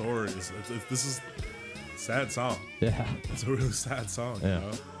narrative of the story is, this is a sad song. Yeah. It's a really sad song, Yeah.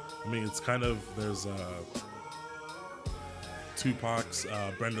 you know? I mean, it's kind of, there's Tupac's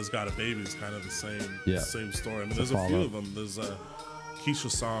Brenda's Got a Baby is kind of the same story. I mean, there's a few of them. There's a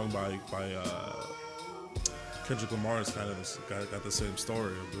Keisha song by Kendrick Lamar's kind of got the same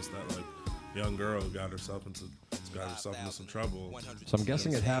story of just that like young girl who got herself into some trouble. So I'm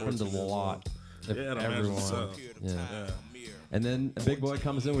guessing it happened a lot. If Yeah, I'd imagine everyone, so. yeah. Yeah. And then a big boy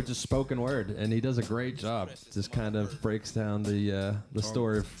comes in with just spoken word, and he does a great job. Just kind of breaks down the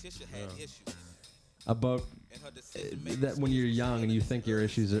story of about that when you're young and you think your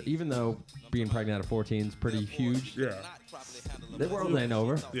issues are, even though being pregnant at 14 is pretty huge. Yeah. The world ain't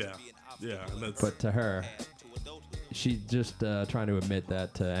over. Yeah. Yeah. And that's, But to her, she's just trying to admit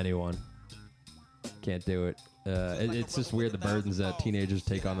that to anyone. Can't do it. It's just weird the burdens that teenagers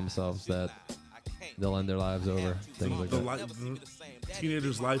take on themselves that they'll end their lives over. Things like that. the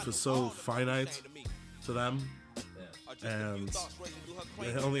teenager's life is so finite to them, and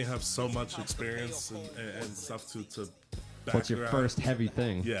they only have so much experience and stuff to back What's your around. first heavy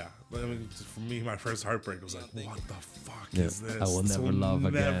thing? Yeah, I mean, for me, my first heartbreak was like, what the fuck Yeah. is this? I will This never love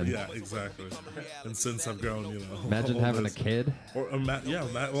again. Yeah, exactly. And since I've grown, you know, Imagine all having a this- kid. Or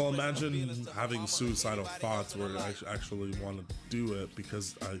imagine having suicidal thoughts where I actually want to do it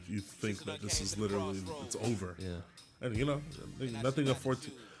because you think that this is literally it's over. Yeah. And you know, nothing a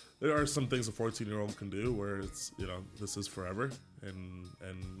 14. There are some things a 14-year-old can do where it's, you know, this is forever, and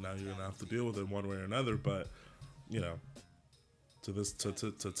now you're gonna have to deal with it one way or another. But you know, to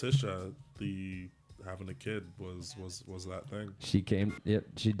Tisha, the having a kid was that thing. She came. Yep.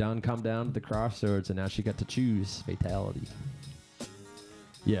 She done come down to the crossroads, and now she got to choose fatality.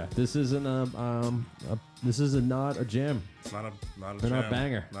 Yeah, this isn't this is not a jam. It's not a They're jam. not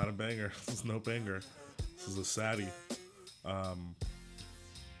banger. Not a banger. This is no banger. This is a saddie.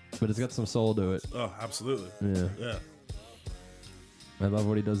 But it's got some soul to it. Oh, absolutely. Yeah. Yeah. I love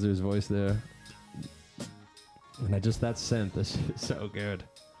what he does to his voice there. And that synth is so good.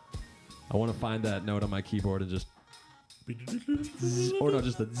 I want to find that note on my keyboard and just or no,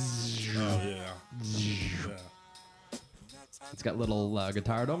 just the Oh yeah. Yeah. It's got little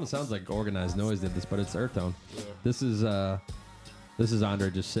guitar. It almost sounds like Organized Noise did this, but it's earth tone. Yeah. This is Andre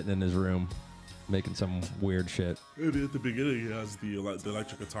just sitting in his room, making some weird shit. Maybe at the beginning he has the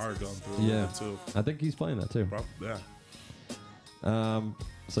electric guitar going through. Yeah, too. I think he's playing that too. Yeah.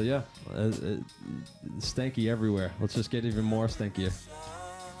 So yeah, stanky everywhere. Let's just get even more stankier.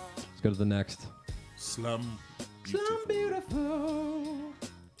 Let's go to the next. Slum Beautiful. Is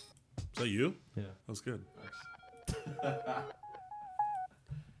that you? Yeah. That's good.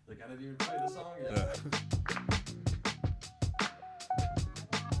 Like I didn't even play the song yet. Yeah.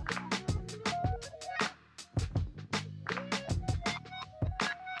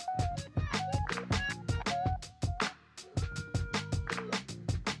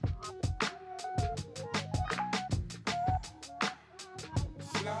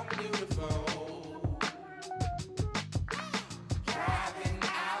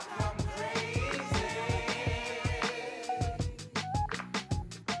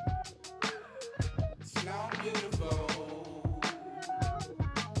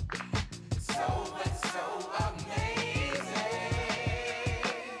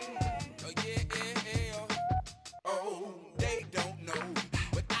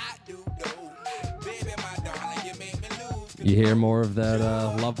 You hear more of that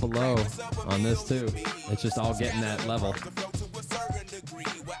Love Below on this too. It's just all getting that level.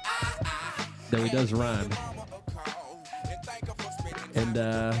 Though he does rhyme. And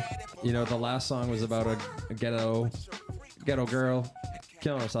the last song was about a ghetto girl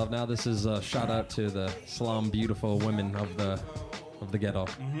killing herself. Now this is a shout out to the slum beautiful women of the ghetto.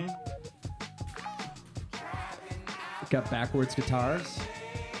 Mm-hmm. Got backwards guitars.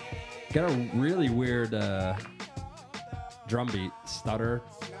 Got a really weird drum beat, stutter.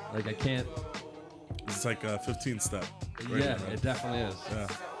 Like I can't. It's like a 15-step. Yeah, it definitely is.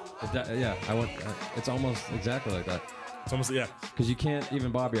 Yeah. I went. It's almost exactly like that. It's almost Because you can't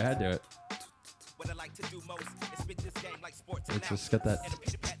even bob your head to it. It's just got that.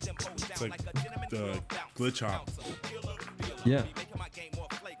 It's like the glitch hop. Yeah.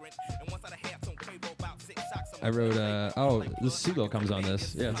 I wrote. This CeeLo comes on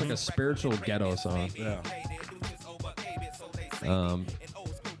this. Yeah, it's like a spiritual ghetto song. Yeah.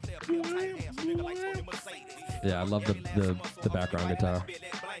 Yeah, I love the background guitar.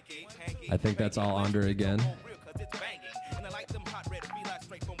 I think that's all Andre again.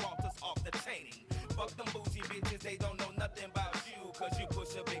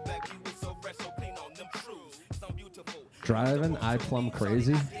 Driving, I plumb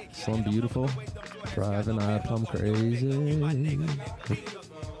crazy. Slum beautiful. Driving, I plumb crazy. Is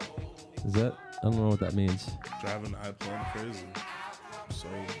that? I don't know what that means. Driving, I plumb crazy. So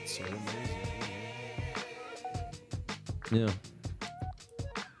amazing. Yeah.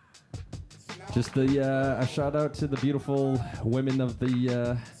 Just a shout out to the beautiful women of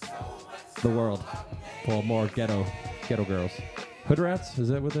the world. Well, more ghetto girls. Hood rats? Is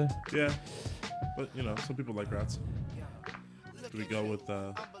that what they? Yeah. But some people like rats. Do we go with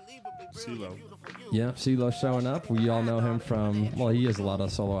CeeLo? Yeah, CeeLo showing up. We all know him from, he has a lot of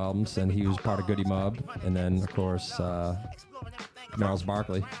solo albums, and he was part of Goody Mob, and then, of course, Gnarls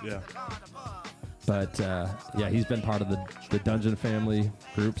Barkley. Yeah. But, he's been part of the Dungeon Family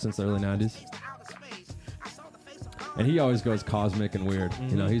group since the early 90s. And he always goes cosmic and weird.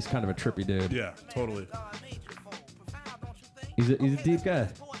 Mm-hmm. He's kind of a trippy dude. Yeah, totally. He's a deep guy.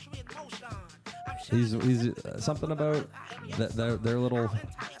 He's something about their little,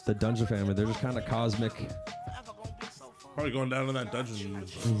 the Dungeon Family. They're just kind of cosmic. Probably going down in that dungeon.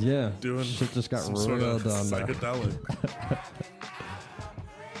 Yeah. Doing shit just got some real sort of down there. psychedelic.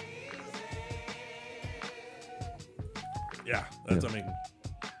 Yeah, that's. Yeah. I mean,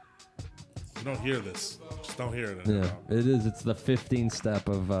 you don't hear this. Just don't hear it. Yeah, it is. It's the 15th step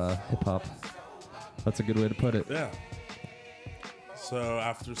of hip hop. That's a good way to put it. Yeah. So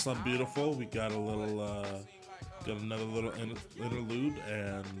after Slum Beautiful, we got another little interlude,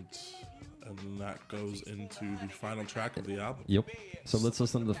 and then that goes into the final track of the album. Yep. So let's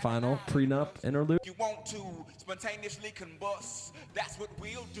listen to the final prenup interlude. You want to spontaneously combust, that's what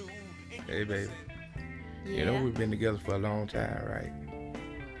we'll do. Hey, baby. Yeah. You know we've been together for a long time, right?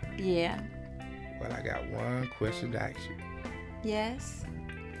 Yeah. Well, I got one question to ask you. Yes.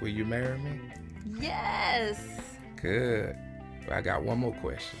 Will you marry me? Yes. Good. Well, I got one more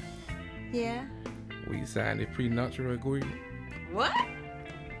question. Yeah. Will you sign the prenuptial agreement? What?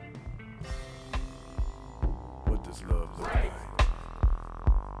 What does love look like?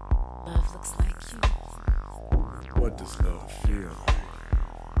 Love looks like you. What does love feel like?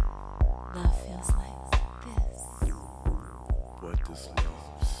 Love feels like this. What does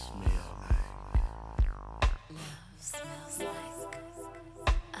love smell like? Love smells like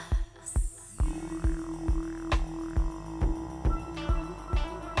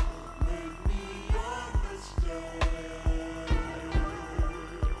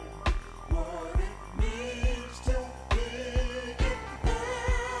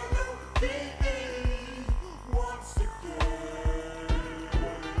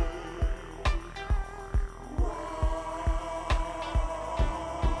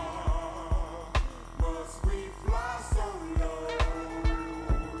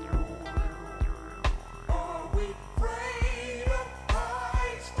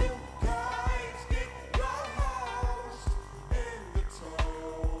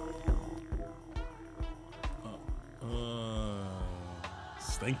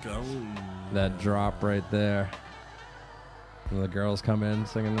Stankonia. That drop right there. And the girls come in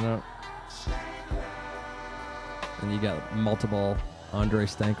singing it out. And you got multiple Andre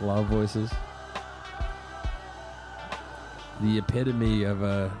Stank Love voices. The epitome of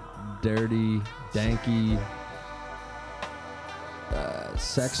a dirty, danky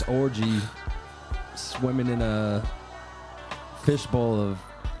sex orgy swimming in a fishbowl of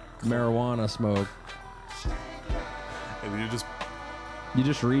marijuana smoke. And you're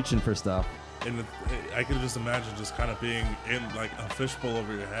just reaching for stuff. And I can just imagine just kind of being in like a fishbowl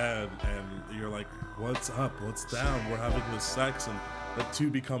over your head, and you're like, "What's up? What's down? We're having this sex," and the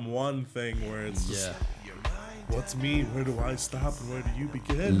two become one thing where it's just, "What's me? Where do I stop? And where do you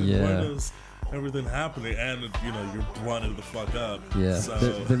begin? Yeah. And where does everything happening?" And you're blunted the fuck up. Yeah, So.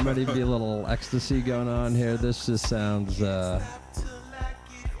 there might even be a little ecstasy going on here. This just sounds they're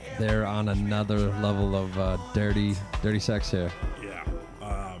on another level of dirty sex here. Yeah.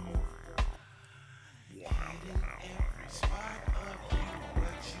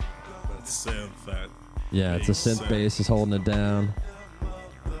 That synth, that Yeah, it's a synth bass is holding it down.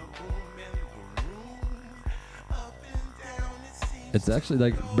 It's actually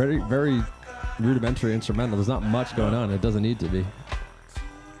like very, very rudimentary instrumental. There's not much going on. It doesn't need to be.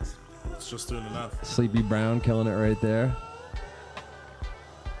 It's just doing enough. Sleepy Brown killing it right there.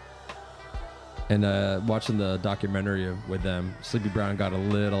 And watching the documentary with them, Sleepy Brown got a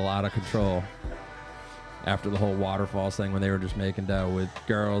little out of control after the whole Waterfalls thing when they were just making dough with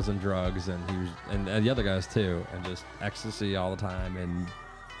girls and drugs, and he was and the other guys too, and just ecstasy all the time and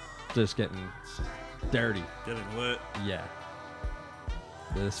just getting dirty. Getting lit. Yeah.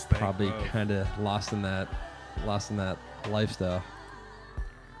 This Stank probably love. kind of lost in that lifestyle.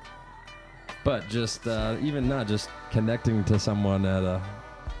 But just even not just connecting to someone at a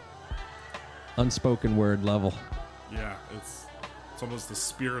unspoken word level. Yeah, it's almost a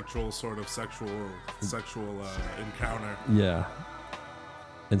spiritual sort of sexual encounter. Yeah.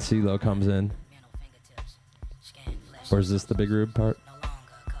 And CeeLo comes in. Or is this the Big Rube part?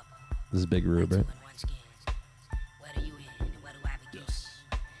 This is Big Rube, right?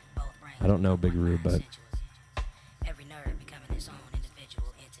 I don't know Big Rube, but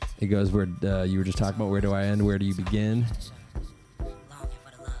he goes, where you were just talking about, where do I end, where do you begin?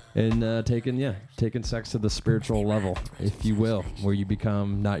 And taking sex to the spiritual level, if you will, where you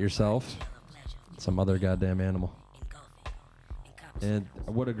become not yourself, some other goddamn animal. And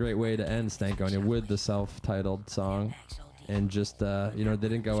what a great way to end Stankonia with the self-titled song. And just, they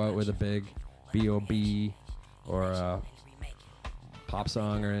didn't go out with a big B.O.B. or a pop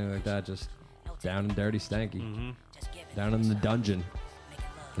song or anything like that. Just down and dirty stanky. Mm-hmm. Down in the dungeon.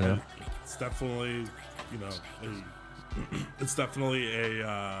 Yeah. It's definitely, it's definitely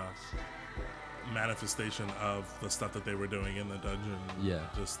a manifestation of the stuff that they were doing in the dungeon. Yeah.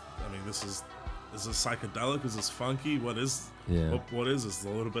 This is this psychedelic? Is this funky? What is? Yeah. What is this? A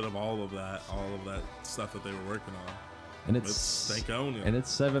little bit of all of that stuff that they were working on. And it's Stankonia. And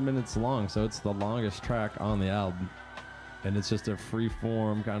it's 7 minutes long, so it's the longest track on the album. And it's just a free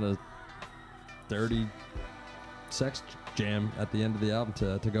form kind of dirty sex jam at the end of the album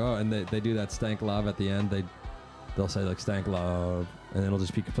to go out. And they do that Stank Love at the end. They'll say like Stank Love, and it'll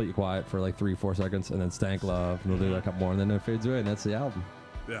just be completely quiet for like 3-4 seconds, and then Stank Love, and they'll do that a couple more, and then it fades away, and that's the album.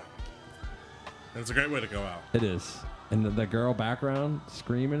 Yeah. And it's a great way to go out. It is. And the girl background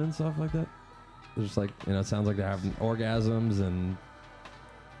screaming and stuff like that. It's just like, it sounds like they're having orgasms, and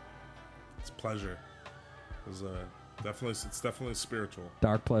it's pleasure. It's definitely spiritual.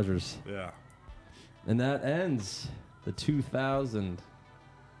 Dark pleasures. Yeah. And that ends the 2000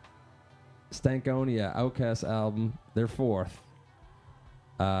 Stankonia Outkast album, their fourth.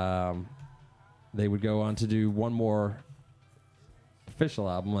 They would go on to do one more official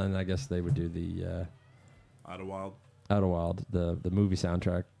album, and I guess they would do the Idlewild, the movie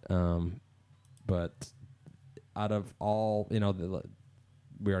soundtrack. But out of all,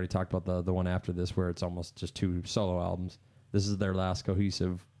 we already talked about the one after this, where it's almost just 2 solo albums. This is their last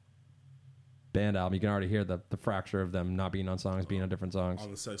cohesive band album. You can already hear the fracture of them not being on songs, being on different songs.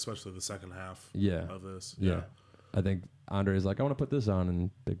 Especially the second half of this. Yeah. I think Andre's like, I want to put this on, and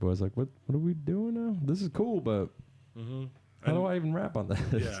Big Boy's like, what are we doing now? This is cool, but how do I even rap on this?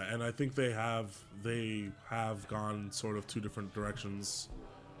 Yeah, and I think they have gone sort of 2 different directions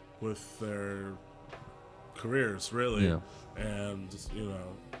with their careers, really. Yeah. And,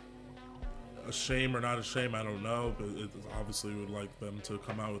 a shame or not a shame, I don't know, but it obviously would like them to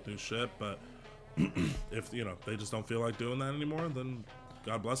come out with new shit, but if, they just don't feel like doing that anymore, then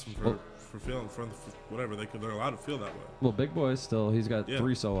God bless him for feeling for whatever they're allowed to feel that way. Well, Big Boy he's got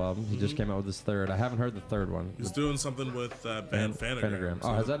 3 solo albums. He just Mhm. came out with his 3rd. I haven't heard the 3rd one. He's doing something with band Fanagram.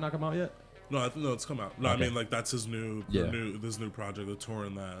 Oh, has that not come out yet? No, I think it's come out. No, Okay. I mean like that's his new this new project, the tour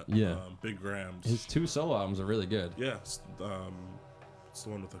and that. Yeah. Big Grams. His 2 solo albums are really good. Yeah, it's the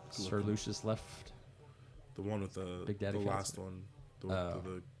one with the Sir Lucius Left. The one with the Big Daddy the Fat last Son. one, the one with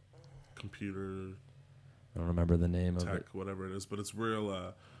the computer. I don't remember the name of tech, it. whatever it is, but it's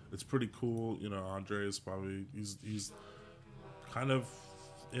real. It's pretty cool. You know, Andre is probably he's kind of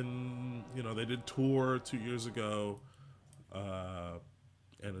in. You know, they did tour 2 years ago, and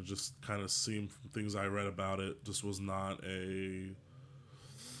it just kind of seemed from things I read about it, this was not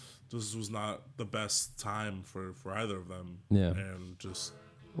the best time for either of them. Yeah, and just.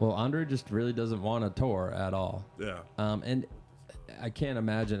 Well, Andre just really doesn't want to tour at all. Yeah. And I can't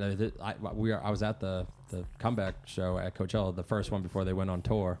imagine. I was at the comeback show at Coachella, the first one before they went on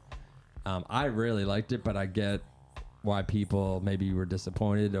tour. I really liked it, but I get why people maybe were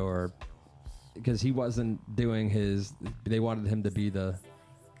disappointed, or because he wasn't doing his. They wanted him to be the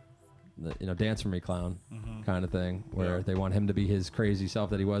dance for me clown kind of thing, where they want him to be his crazy self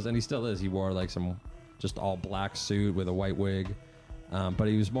that he was, and he still is. He wore like some just all black suit with a white wig. But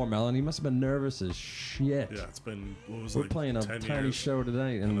he was more mellow, and he must have been nervous as shit. Yeah, it's been. We're playing a tiny show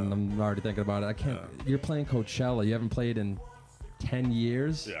tonight, and I'm already thinking about it. I can't. You're playing Coachella. You haven't played in 10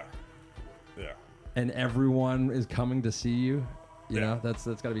 years. Yeah. Yeah. And everyone is coming to see you. You know, that's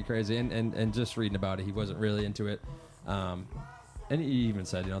got to be crazy. And just reading about it, he wasn't really into it. And he even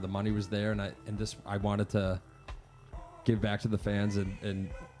said, the money was there, and I wanted to give back to the fans and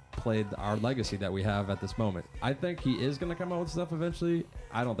played our legacy that we have at this moment. I think he is going to come out with stuff eventually.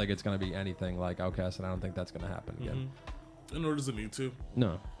 I don't think it's going to be anything like Outkast, and I don't think that's going to happen again. And nor does it need to.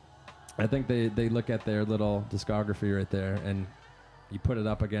 No. I think they look at their little discography right there, and you put it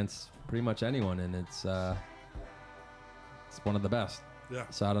up against pretty much anyone, and it's one of the best. Yeah.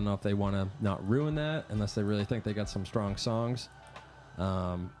 So I don't know if they want to not ruin that, unless they really think they got some strong songs.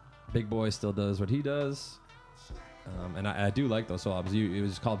 Big Boy still does what he does. And I do like those albums. It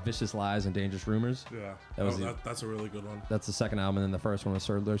was called Vicious Lies and Dangerous Rumors. Yeah, that's a really good one. That's the second album, and then the first one was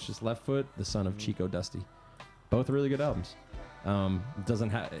Sir Lucius Left Foot, the son of Chico Dusty. Both really good albums.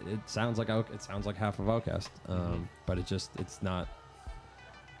 It sounds like half of Outkast, but it's not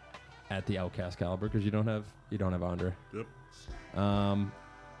at the Outkast caliber because you don't have Andre. Yep. I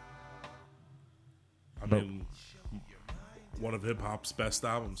mean, one of hip hop's best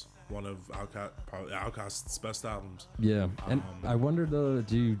albums. One of Outkast's best albums. Yeah, and I wonder though,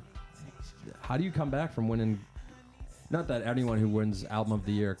 how do you come back from winning? Not that anyone who wins Album of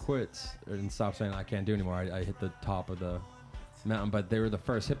the Year quits and stops saying I can't do anymore. I hit the top of the mountain, but they were the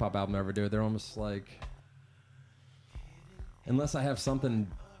first hip hop album to ever do it. They're almost like, unless I have something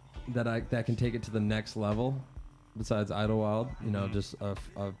that can take it to the next level, besides Idlewild, just a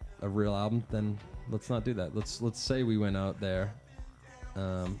real album, then let's not do that. Let's say we went out there.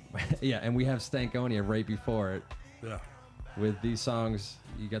 And we have Stankonia right before it. Yeah. With these songs,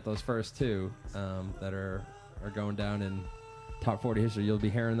 you get those first 2 that are going down in top 40 history. You'll be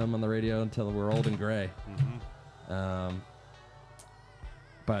hearing them on the radio until we're old and gray.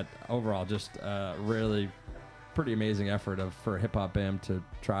 But overall, just really pretty amazing effort for a hip hop band to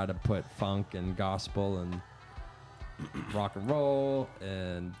try to put funk and gospel and rock and roll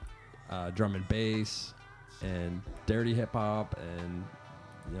and drum and bass and dirty hip hop and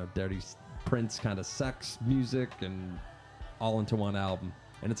dirty Prince kind of sex music and all into one album.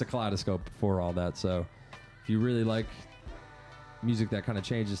 And it's a kaleidoscope for all that. So if you really like music that kind of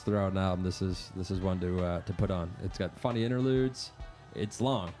changes throughout an album, this is one to put on. It's got funny interludes. It's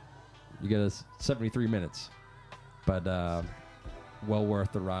long. You get 73 minutes, but well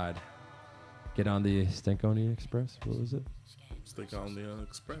worth the ride. Get on the Stankonia Express. What was it? Stankonia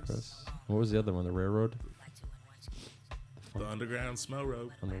Express. What was the other one? The Railroad? The Underground Smell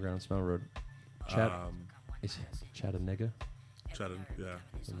Road. Underground Smell Road. Chattanooga? Yeah.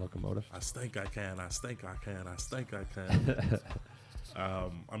 The locomotive. I think I can. I think I can.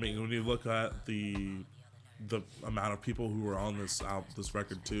 I mean, when you look at the amount of people who were on this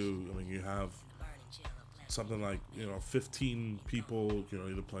record too, I mean, you have something like 15 people,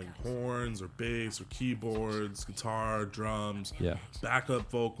 either playing horns or bass or keyboards, guitar, drums, backup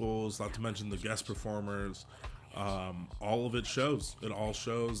vocals, not to mention the guest performers. All of it shows. It all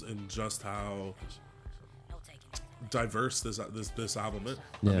shows in just how diverse this album is.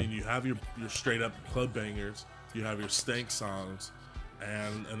 Yeah. I mean, you have your straight up club bangers, you have your stank songs,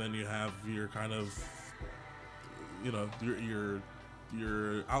 and then you have your kind of your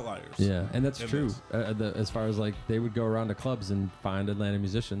you're outliers. Yeah, and that's in true. this. As far as like they would go around to clubs and find Atlanta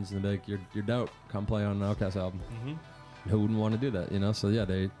musicians and be like, "You're dope. Come play on an Outkast album." Mm-hmm. Who wouldn't want to do that? You know. So yeah,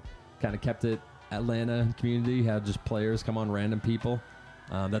 they kind of kept it Atlanta community. Had just players come on, random people.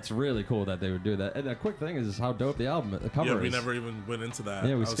 That's really cool that they would do that. And a quick thing is just how dope the cover Yeah, is. we never even went into that.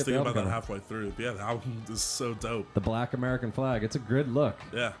 Yeah, we I was skipped thinking the about that album halfway through. But yeah, the album is so dope. The black American flag. It's a good look.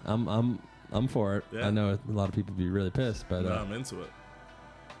 Yeah. I'm for it. Yeah. I know a lot of people would be really pissed, but No, I'm into it.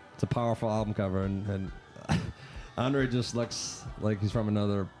 it's a powerful album cover, and Andre just looks like he's from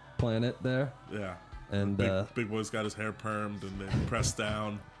another planet there. Yeah. And Big Boy's got his hair permed and then pressed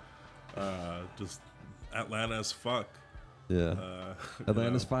down. Just Atlanta as fuck. Yeah.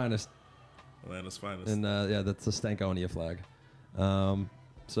 Atlanta's finest. Atlanta's finest. And yeah, that's the Stankonia flag.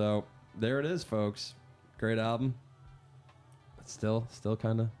 So there it is, folks. Great album. It's still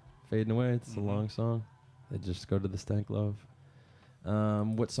kind of fading away. It's a long song. They just go to the Stank Love.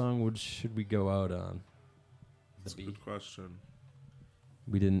 What song should we go out on? That's a good question.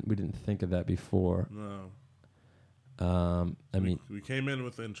 We didn't think of that before. No. I mean, we came in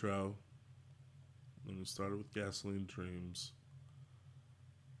with intro. And we started with Gasoline Dreams.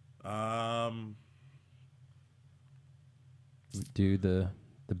 do the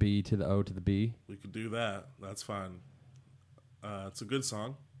B to the O to the B. We could do that. That's fine. It's a good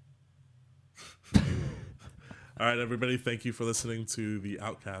song. All right, everybody. Thank you for listening to the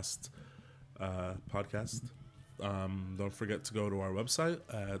Outkast podcast. Don't forget to go to our website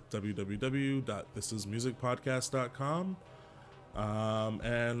at www.thisismusicpodcast.com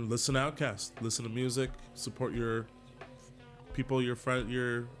and listen to Outkast. Listen to music. Support your people, your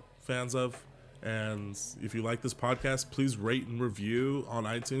fans of. And if you like this podcast, please rate and review on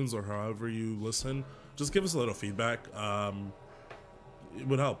iTunes or however you listen. Just give us a little feedback. It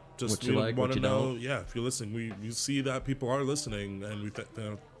would help. Just what you like, want what to you know. don't. Yeah, if you're listening, we see that people are listening, and we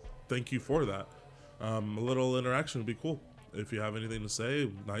thank you for that. A little interaction would be cool. If you have anything to say,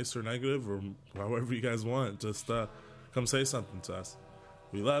 nice or negative, or however you guys want, just come say something to us.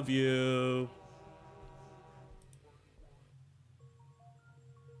 We love you.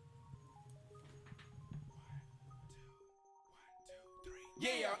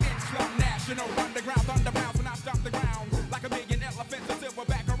 Yeah, Islam National Underground Thunderbounds when I stop the ground. Like a million elephants, a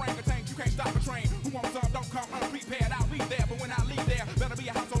silverback orangutan. You can't stop a train. Who wants some? Don't come unprepared. I'll be there, but when I leave there, better be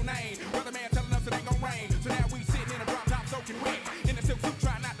a household name. Weatherman telling us it ain't gonna rain. So now we sitting in a drop top soaking wet. In a silk suit,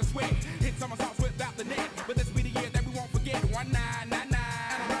 trying not to sweat. Hit somersaults without the net. But this be the year that we won't forget. 1999. And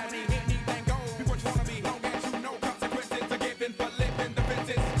I don't need anything gold. Be what you wanna be. Long as you know consequences are given for living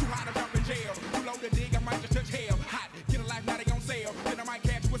defenses. Too hot to jump in jail. Too low to dig. I might just touch hell. Hot. Get a life now they on sale. Then I might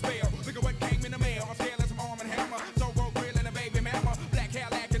catch you a spell. Look at what came in the mail. I'm scaling some arm and hammer. So go grill and a baby mama. Black hair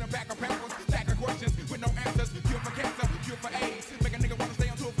lack in a back of pampers. Stack of questions with no answers. Cure for cancer, cure for AIDS. Make a nigga wanna stay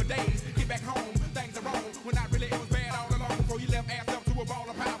on tour for days. Get back home, things are wrong. When not really, it was bad all along. Before you left ass up to a ball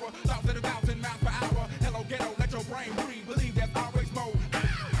of power. Thoughts at 1,000 miles per hour. Hello ghetto, let your brain breathe. Believe there's always more.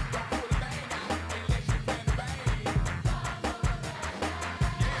 Don't pull the bang out unless you plan to bang.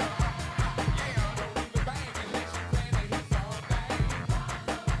 Yeah, don't leave it bang unless you plan to hit something.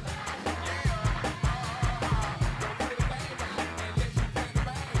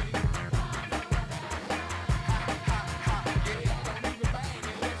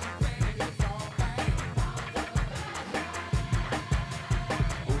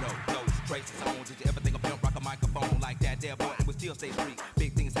 Who knows? Traces on. Did you ever think of pimp rock a microphone like that? There, boy, we still stay street.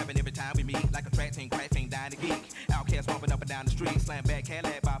 Big things happen every time we meet. Like a track team, crack team, dying to geek. Outkast bumping up and down the street. Slam back,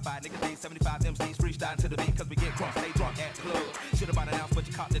 Cadillac by 5 niggas. Day 75 MCs freestyling to the beat. Cause we get crunk, stay drunk at the club. Should've bought an ounce, but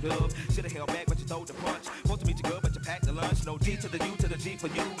you caught the dub. Should've held back, but you throw the punch. Supposed to meet you good, but you packed the lunch. No D to the U to the G for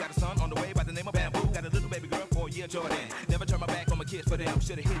you. Got a son on the way by the name of Bamboo. Got a little baby girl, 4-year Jordan. Never turn my back on my kids for them.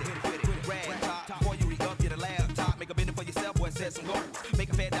 Should've hit it with it. Rag top. Before you re-up, get a laptop. Make a bid for yourself, boy, set some goals. Make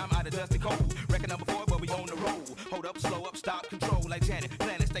a fat dime out of dusty cold. Record number 4, but we on the road. Hold up, slow up, stop, control. Like Janet,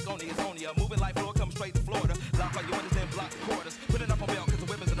 planet, stay on it's on ya. Moving like floor, come straight to Florida. Lock all your windows, then block the quarters. Put it up on belt, cause the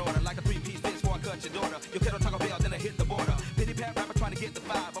weapon's in order. Like a 3-piece bitch before I cut your daughter. Your kid don't talk about then I hit the border. Pity pat rapper trying to get the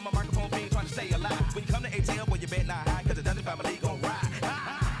 5. I'm a microphone fiend trying to stay alive. When you come to ATL, boy, you bet not high, cause the Dungeon family